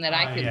conversation that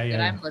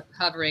I'm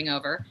hovering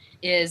over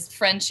is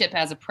friendship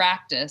as a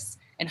practice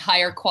and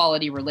higher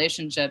quality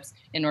relationships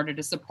in order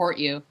to support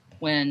you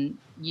when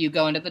you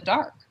go into the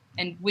dark,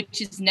 and which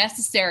is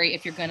necessary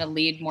if you're going to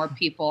lead more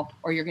people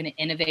or you're going to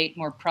innovate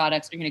more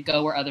products, or you're going to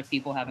go where other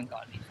people haven't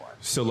gone before.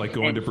 So like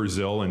going to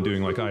Brazil and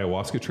doing like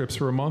ayahuasca trips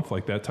for a month,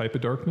 like that type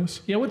of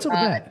darkness? Yeah, what's up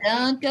with that?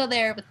 Don't go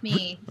there with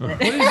me.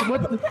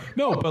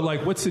 No, but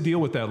like, what's the deal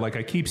with that? Like,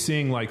 I keep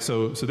seeing like,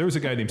 so there was a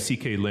guy named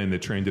CK Lin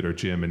that trained at our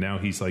gym, and now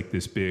he's like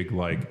this big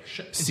like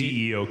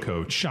CEO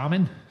coach,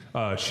 Shaman?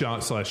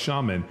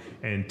 shaman,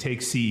 and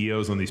takes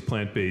CEOs on these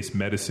plant-based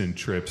medicine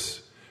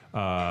trips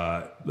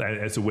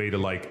as a way to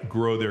like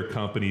grow their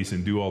companies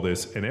and do all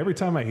this. And every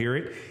time I hear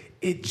it,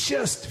 it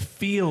just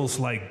feels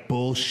like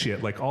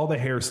bullshit. Like all the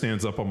hair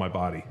stands up on my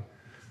body.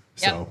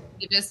 So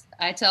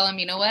I tell them,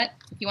 you know what?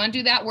 If you want to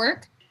do that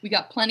work, we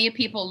got plenty of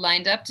people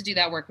lined up to do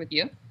that work with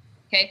you.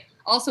 Okay.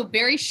 Also,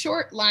 very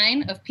short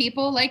line of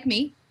people like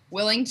me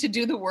willing to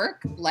do the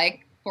work,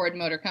 like Ford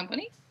Motor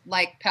Company,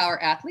 like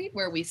Power Athlete,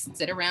 where we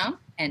sit around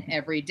and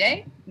every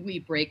day we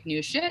break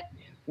new shit.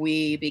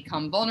 We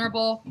become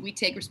vulnerable. We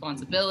take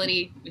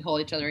responsibility. We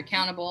hold each other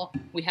accountable.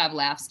 We have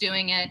laughs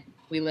doing it.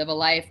 We live a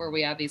life where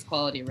we have these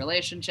quality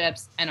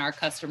relationships, and our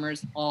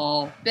customers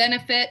all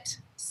benefit.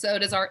 So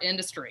does our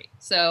industry.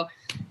 So,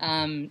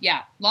 long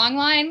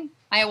line,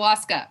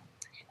 ayahuasca.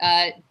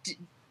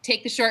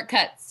 Take the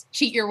shortcuts.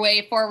 Cheat your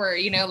way forward.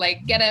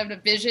 Like get out a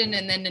vision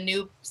and then a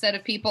new set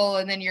of people,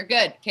 and then you're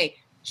good. Okay,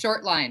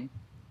 short line.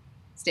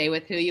 Stay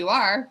with who you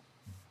are.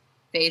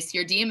 Face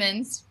your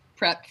demons.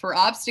 Prep for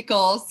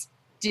obstacles.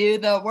 Do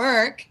the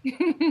work.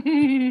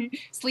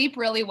 Sleep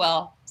really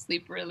well.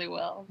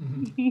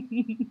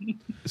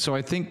 So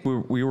I think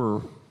we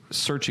were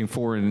searching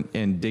for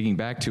and digging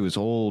back to his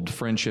old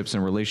friendships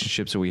and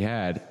relationships that we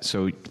had.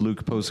 So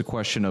Luke posed the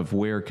question of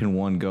where can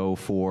one go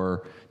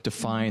to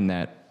find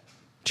that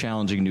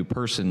challenging new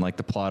person, like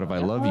the plot of I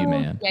Love You,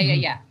 Man.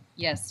 Yeah.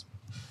 Yes.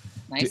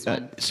 Nice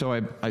one. So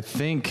I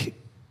think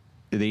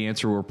the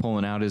answer we're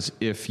pulling out is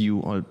if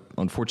you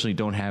unfortunately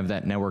don't have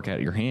that network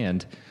at your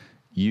hand,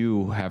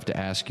 you have to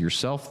ask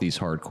yourself these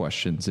hard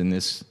questions. And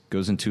this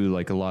goes into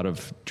like a lot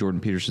of Jordan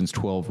Peterson's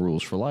 12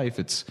 rules for life.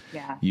 It's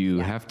you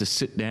have to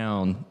sit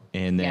down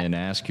and then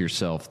ask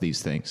yourself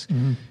these things.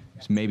 Mm-hmm.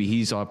 Maybe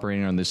he's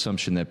operating on the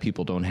assumption that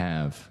people don't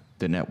have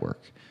the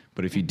network.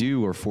 But if you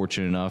do are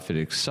fortunate enough,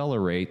 it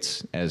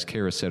accelerates, as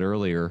Kara said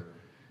earlier,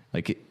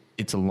 like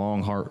it's a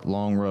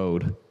long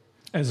road.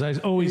 As I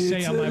always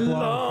say on my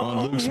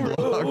blog.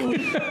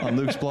 On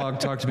Luke's blog,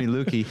 Talk to Me,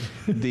 Lukey.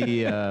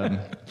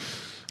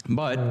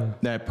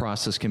 But that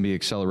process can be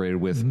accelerated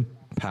with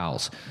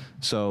pals.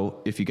 So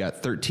if you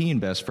got 13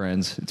 best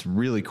friends, it's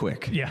really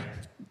quick. Yeah,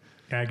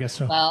 I guess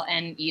so. Well,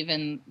 and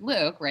even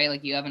Luke, right?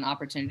 Like you have an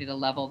opportunity to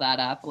level that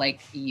up.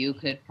 Like you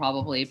could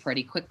probably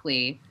pretty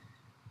quickly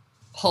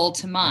pull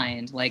to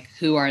mind, like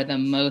who are the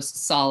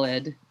most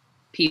solid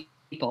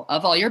people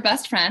of all your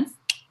best friends?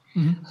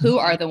 Mm-hmm. Who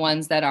are the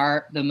ones that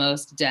are the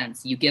most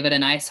dense? You give it a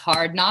nice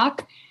hard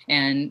knock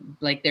and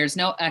like there's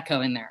no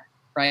echo in there,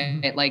 right?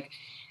 Mm-hmm. Like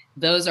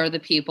those are the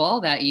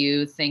people that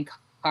you think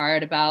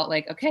hard about,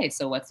 like, okay,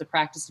 so what's the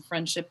practice of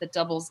friendship that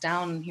doubles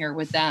down here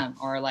with them?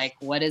 Or like,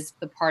 what is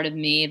the part of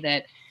me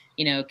that,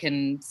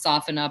 can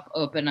soften up,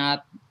 open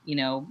up,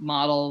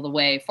 model the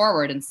way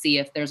forward and see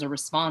if there's a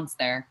response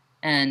there.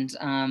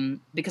 And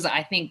because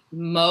I think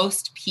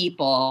most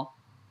people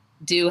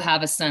do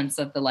have a sense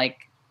of the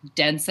like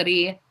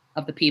density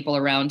of the people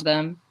around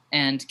them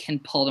and can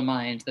pull to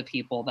mind the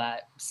people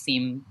that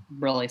seem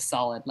really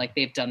solid, like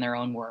they've done their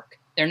own work.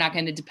 They're not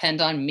going to depend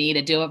on me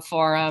to do it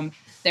for them.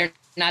 They're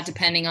not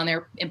depending on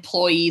their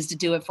employees to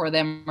do it for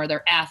them, or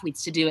their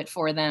athletes to do it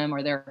for them,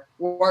 or their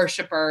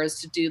worshipers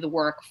to do the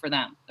work for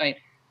them, right?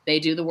 They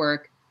do the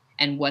work,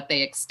 and what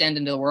they extend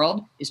into the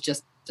world is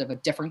just of a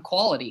different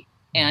quality.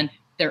 And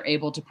they're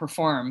able to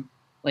perform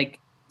like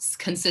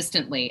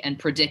consistently and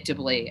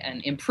predictably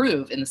and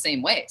improve in the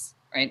same ways,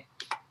 right?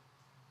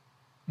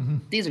 Mm-hmm.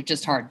 These are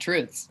just hard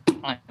truths.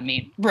 I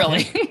mean,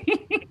 really.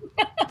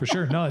 For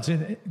sure. No, it's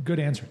a good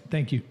answer.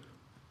 Thank you.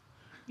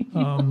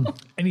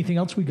 Anything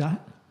else we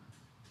got?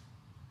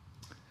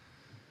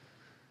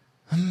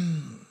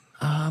 You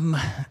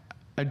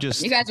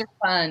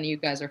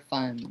guys are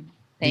fun.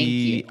 Thank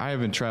you. I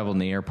haven't traveled in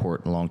the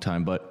airport in a long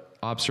time, but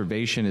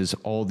observation is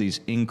all these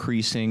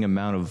increasing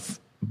amount of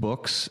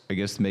books, I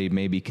guess may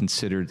be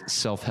considered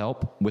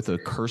self-help with a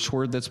curse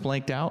word that's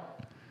blanked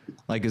out.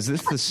 Like, is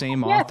this the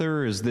same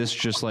author? Or is this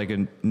just like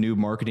a new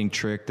marketing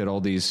trick that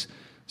all these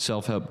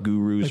self-help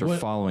gurus are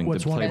following the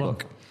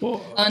playbook? Well,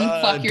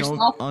 unfuck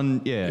yourself.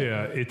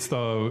 Yeah, it's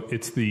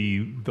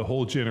the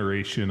whole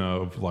generation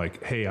of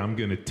like, hey, I'm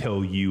going to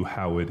tell you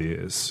how it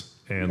is,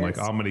 and like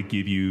I'm going to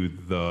give you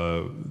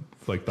the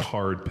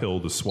hard pill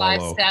to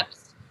swallow. 5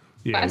 steps.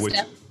 Yeah,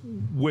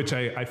 which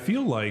I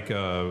feel like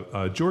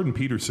Jordan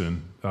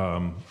Peterson.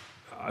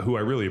 who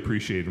I really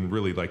appreciate and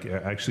really like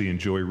actually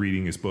enjoy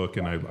reading his book.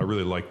 And I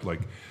really like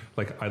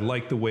I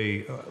like the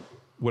way,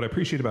 what I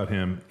appreciate about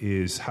him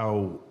is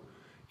how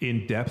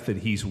in depth that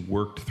he's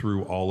worked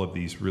through all of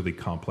these really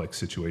complex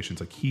situations.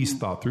 Like he's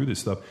thought through this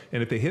stuff.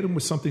 And if they hit him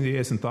with something that he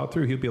hasn't thought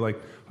through, he'll be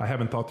like, I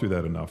haven't thought through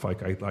that enough.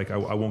 I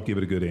won't give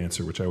it a good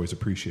answer, which I always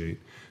appreciate.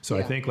 So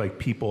I think like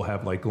people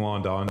have like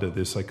glommed onto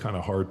this like kind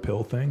of hard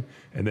pill thing,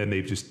 and then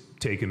they've just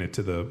taken it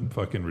to the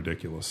fucking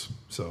ridiculous.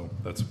 So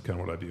that's kind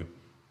of what I view.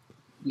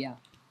 Yeah.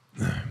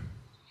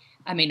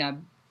 I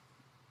mean,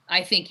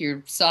 I think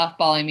you're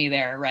softballing me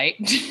there, right?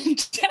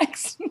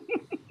 Tex.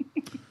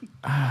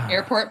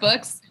 Airport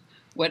books.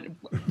 What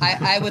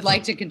I would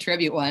like to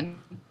contribute one.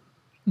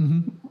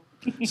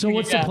 Mm-hmm. So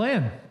what's the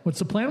plan? What's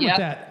the plan with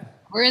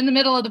that? We're in the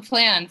middle of the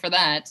plan for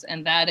that.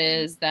 And that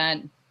is that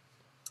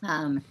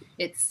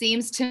it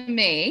seems to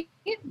me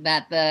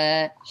that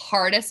the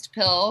hardest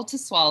pill to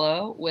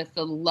swallow with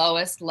the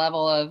lowest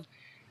level of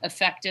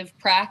effective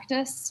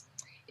practice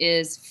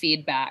is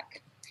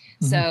feedback.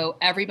 So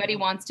everybody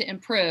wants to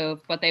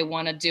improve, but they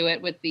want to do it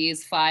with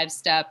these 5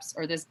 steps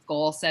or this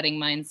goal setting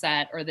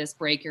mindset or this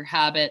break your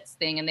habits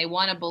thing. And they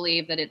want to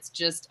believe that it's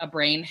just a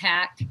brain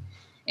hack.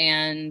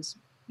 And,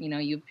 you know,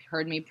 you've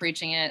heard me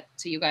preaching it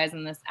to you guys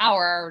in this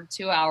hour or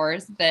 2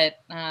 hours that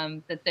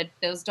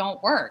those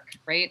don't work,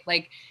 right?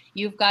 Like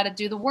you've got to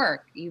do the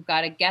work. You've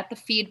got to get the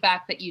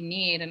feedback that you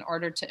need in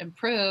order to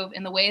improve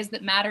in the ways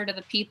that matter to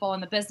the people in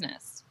the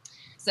business.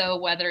 So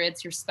whether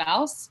it's your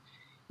spouse,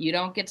 you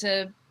don't get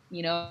to,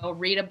 you know,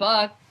 read a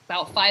book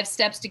about 5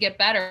 steps to get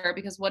better,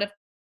 because what if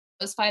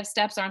those 5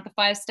 steps aren't the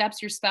 5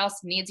 steps your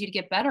spouse needs you to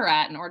get better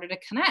at in order to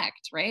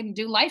connect, right? And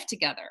do life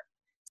together.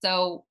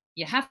 So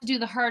you have to do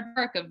the hard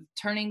work of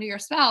turning to your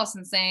spouse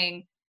and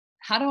saying,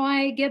 how do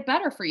I get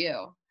better for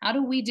you? How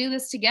do we do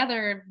this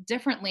together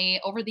differently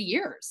over the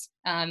years?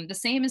 The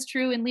same is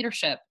true in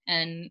leadership.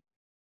 And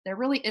there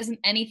really isn't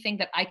anything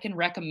that I can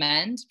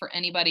recommend for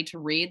anybody to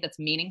read that's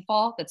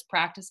meaningful, that's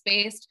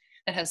practice-based,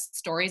 that has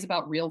stories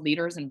about real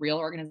leaders and real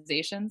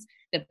organizations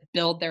that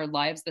build their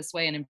lives this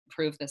way and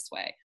improve this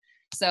way.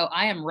 So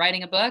I am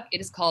writing a book.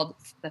 It is called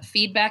The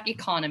Feedback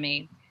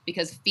Economy,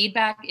 because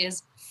feedback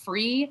is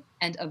free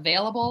and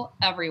available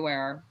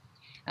everywhere.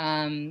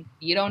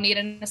 You don't need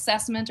an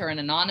assessment or an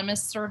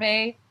anonymous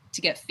survey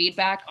to get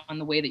feedback on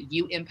the way that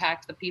you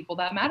impact the people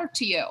that matter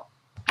to you.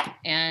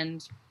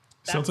 And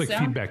sounds like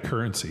feedback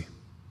currency.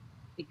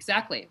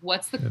 Exactly.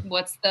 What's the value?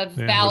 What's the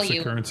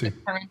currency? Of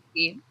the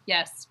currency?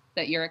 Yes,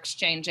 that you're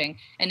exchanging.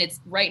 And it's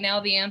right now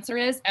the answer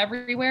is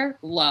everywhere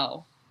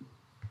low.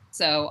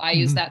 So I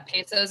use that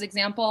pesos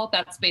example.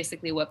 That's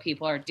basically what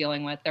people are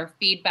dealing with. Their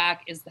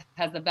feedback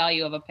has the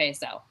value of a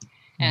peso.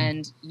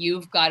 And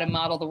you've got to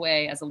model the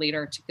way as a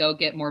leader to go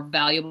get more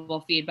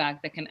valuable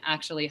feedback that can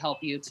actually help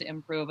you to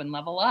improve and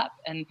level up.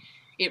 And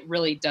it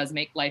really does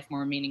make life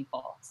more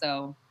meaningful.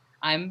 So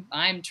I'm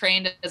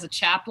trained as a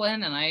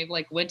chaplain, and I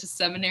went to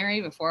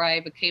seminary before I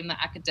became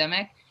the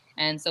academic.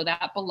 And so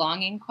that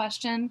belonging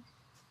question,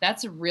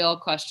 that's a real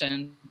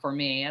question for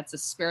me. That's a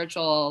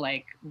spiritual,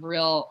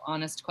 real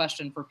honest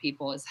question for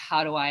people, is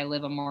how do I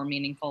live a more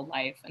meaningful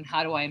life? And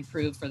how do I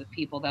improve for the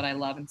people that I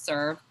love and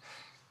serve?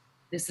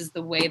 This is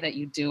the way that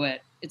you do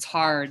it. It's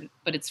hard,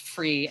 but it's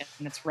free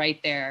and it's right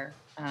there.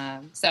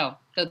 So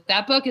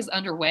that book is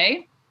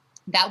underway.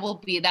 That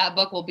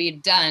book will be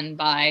done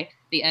by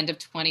the end of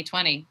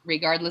 2020,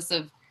 regardless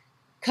of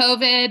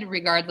COVID,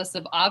 regardless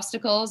of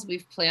obstacles.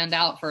 We've planned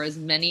out for as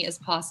many as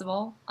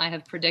possible. I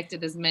have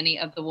predicted as many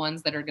of the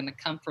ones that are going to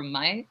come from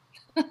my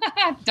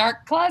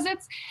dark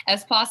closets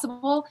as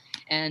possible.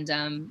 And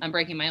I'm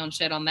breaking my own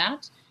shit on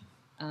that.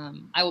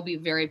 I will be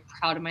very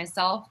proud of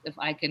myself if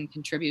I can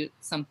contribute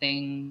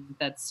something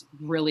that's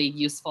really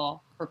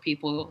useful for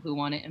people who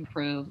want to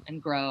improve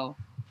and grow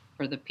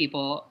for the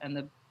people and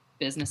the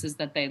businesses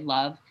that they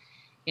love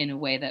in a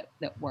way that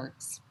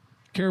works.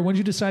 Kara, when did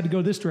you decide to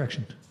go this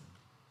direction?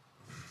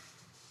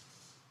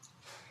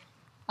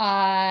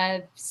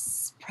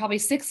 Probably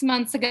 6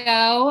 months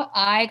ago,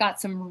 I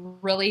got some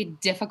really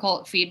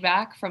difficult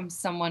feedback from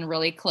someone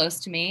really close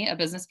to me, a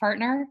business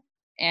partner,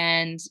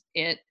 and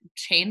it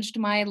changed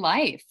my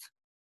life.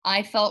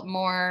 I felt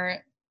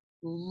more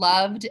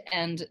loved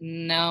and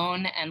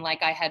known, and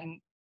like I had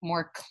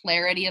more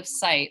clarity of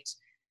sight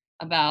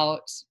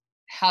about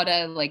how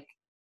to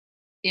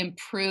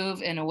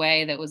improve in a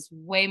way that was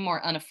way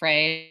more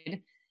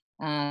unafraid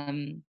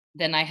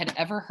than I had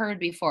ever heard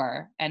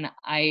before. And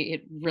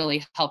it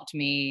really helped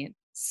me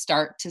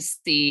start to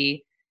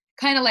see,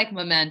 kind of like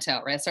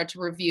Memento, right? I start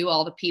to review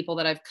all the people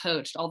that I've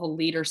coached, all the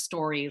leader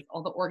stories,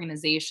 all the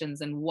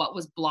organizations, and what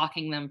was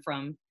blocking them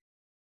from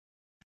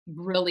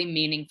really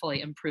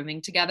meaningfully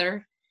improving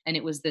together. And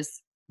it was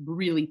this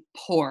really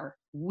poor,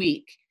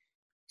 weak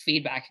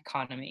feedback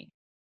economy,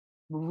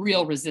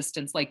 real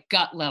resistance,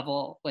 gut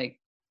level,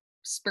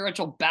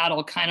 spiritual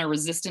battle kind of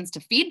resistance to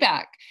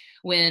feedback,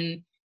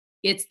 when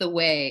it's the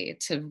way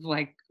to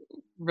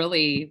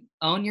really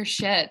own your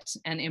shit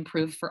and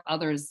improve for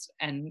others.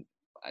 And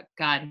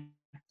God,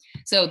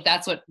 So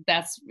that's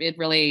it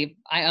really,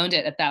 I owned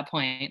it at that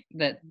point,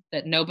 that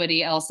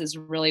nobody else is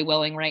really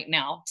willing right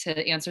now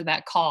to answer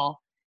that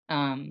call.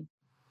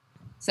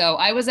 So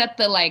I was at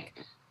the like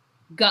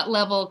gut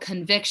level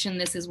conviction,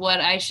 this is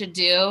what I should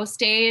do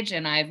stage.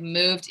 And I've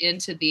moved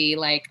into the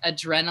like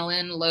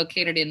adrenaline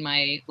located in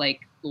my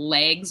like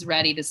legs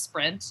ready to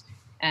sprint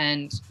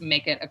and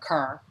make it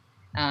occur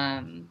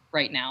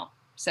right now.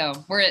 So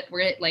we're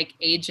at like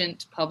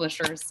agent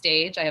publisher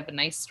stage. I have a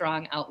nice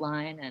strong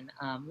outline and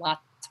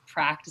lots of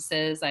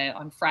practices.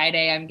 On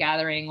Friday, I'm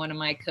gathering one of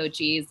my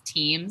coachees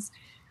teams.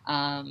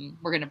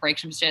 We're going to break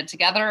some shit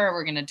together.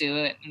 We're going to do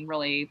it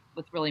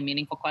with really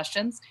meaningful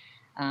questions.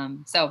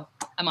 So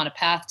I'm on a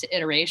path to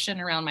iteration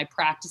around my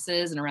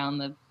practices and around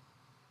the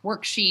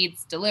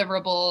worksheets,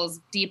 deliverables,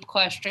 deep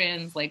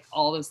questions, like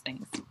all those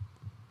things.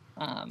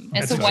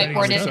 And so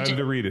whiteboard I'm excited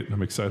to read it.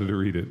 I'm excited to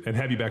read it and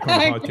have you back on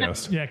the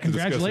podcast. Yeah,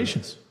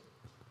 congratulations.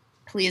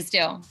 Please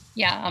do.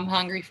 Yeah, I'm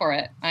hungry for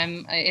it.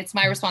 It's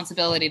my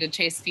responsibility to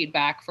chase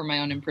feedback for my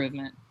own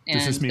improvement.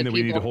 Does this mean that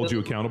we need to hold you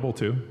accountable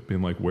too?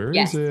 Being like, where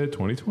is it?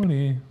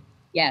 2020.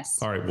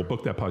 Yes. All right, we'll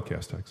book that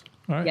podcast, Tex.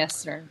 All right. Yes,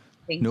 sir.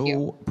 Thank you.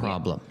 No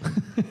problem.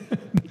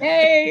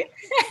 Hey.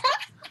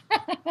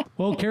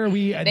 Well, Kara,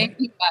 thank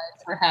you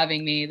guys for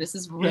having me. This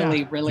is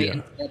really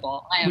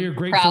enjoyable. I am we are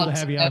grateful proud to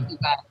have you know on. you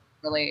guys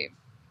really.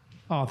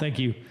 Oh, thank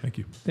you. Thank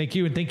you. Thank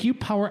you. And thank you,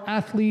 Power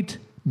Athlete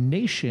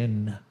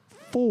Nation,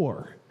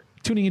 for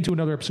tuning into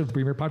another episode of the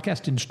Premier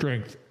Podcast in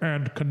Strength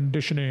and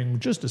Conditioning.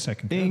 Just a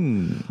second.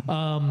 Ding.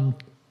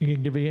 You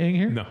can give me a ing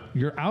here? No.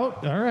 You're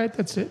out? All right,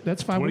 that's it.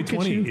 That's fine.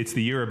 2020, it's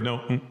the year of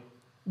no.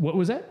 What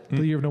was that?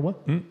 The year of no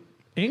what?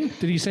 Ing?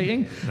 Did he say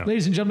ing? No.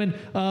 Ladies and gentlemen,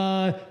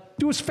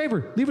 do us a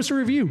favor. Leave us a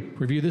review.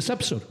 Review this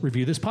episode.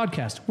 Review this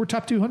podcast. We're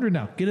top 200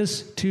 now. Get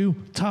us to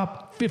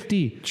top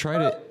 50. Try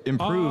to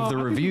improve the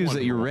reviews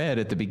that you read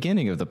at the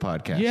beginning of the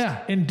podcast.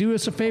 Yeah, and do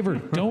us a favor.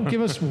 Don't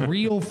give us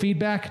real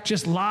feedback.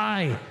 Just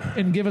lie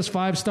and give us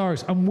 5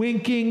 stars. I'm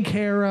winking,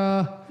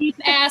 Kara. Deep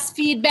ass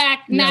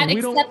feedback Yeah, not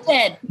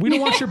accepted. We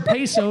don't want your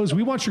pesos.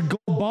 We want your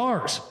gold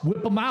bars.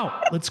 Whip them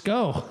out. Let's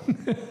go.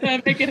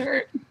 Make it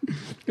hurt.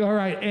 All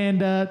right.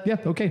 And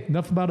okay.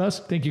 Enough about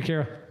us. Thank you,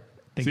 Kara.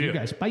 Thank See you ya.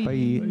 guys. Bye.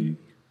 Bye.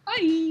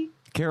 Bye.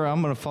 Kara,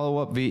 I'm going to follow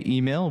up via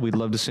email. We'd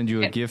love to send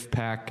you a gift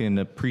pack and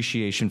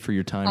appreciation for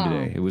your time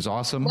today. It was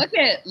awesome. Look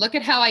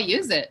at how I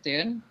use it,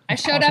 dude. I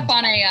showed up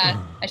on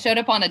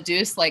a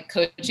Deuce like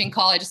coaching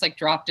call. I just like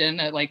dropped in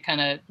like kind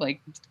of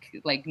like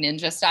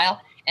ninja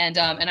style, and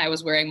I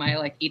was wearing my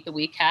like Eat the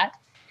Week hat,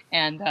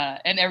 and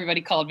everybody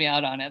called me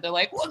out on it. They're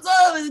like, "What's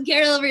up? It's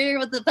Carol over here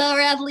with the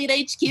Power Athlete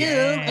HQ."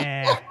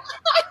 Yeah.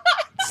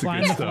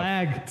 Flying the stuff.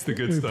 flag. It's the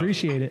good we stuff.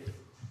 appreciate it.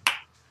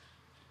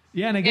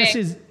 Yeah, and I guess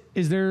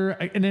is there,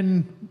 and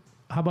then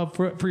how about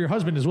for your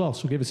husband as well?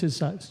 So give us his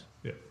size.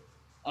 Yeah.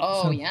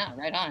 Oh yeah,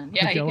 right on.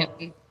 Yeah, Okay, you well-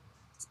 can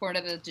sport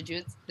at the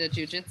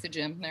jiu-jitsu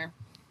gym there.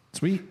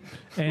 Sweet.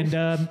 And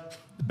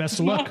best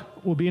of luck.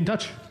 We'll be in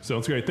touch.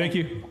 Sounds great. Thank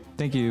you.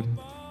 Thank you.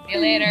 See you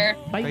later.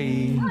 Bye.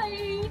 Bye.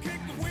 Bye. Kick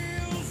the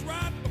wheels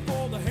right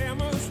before the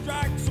hammer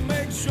strikes.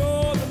 Make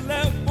sure the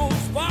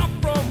level's far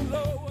from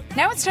low.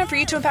 Now it's time for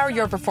you to empower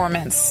your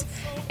performance.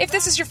 If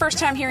this is your first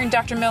time hearing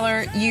Dr.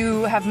 Miller,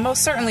 you have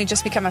most certainly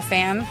just become a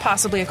fan,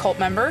 possibly a cult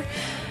member.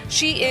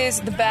 She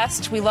is the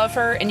best. We love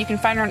her, and you can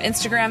find her on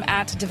Instagram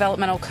at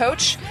Developmental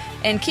Coach.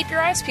 And keep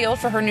your eyes peeled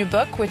for her new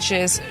book, which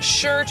is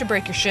sure to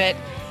break your shit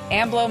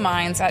and blow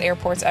minds at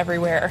airports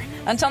everywhere.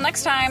 Until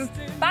next time,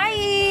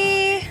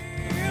 bye!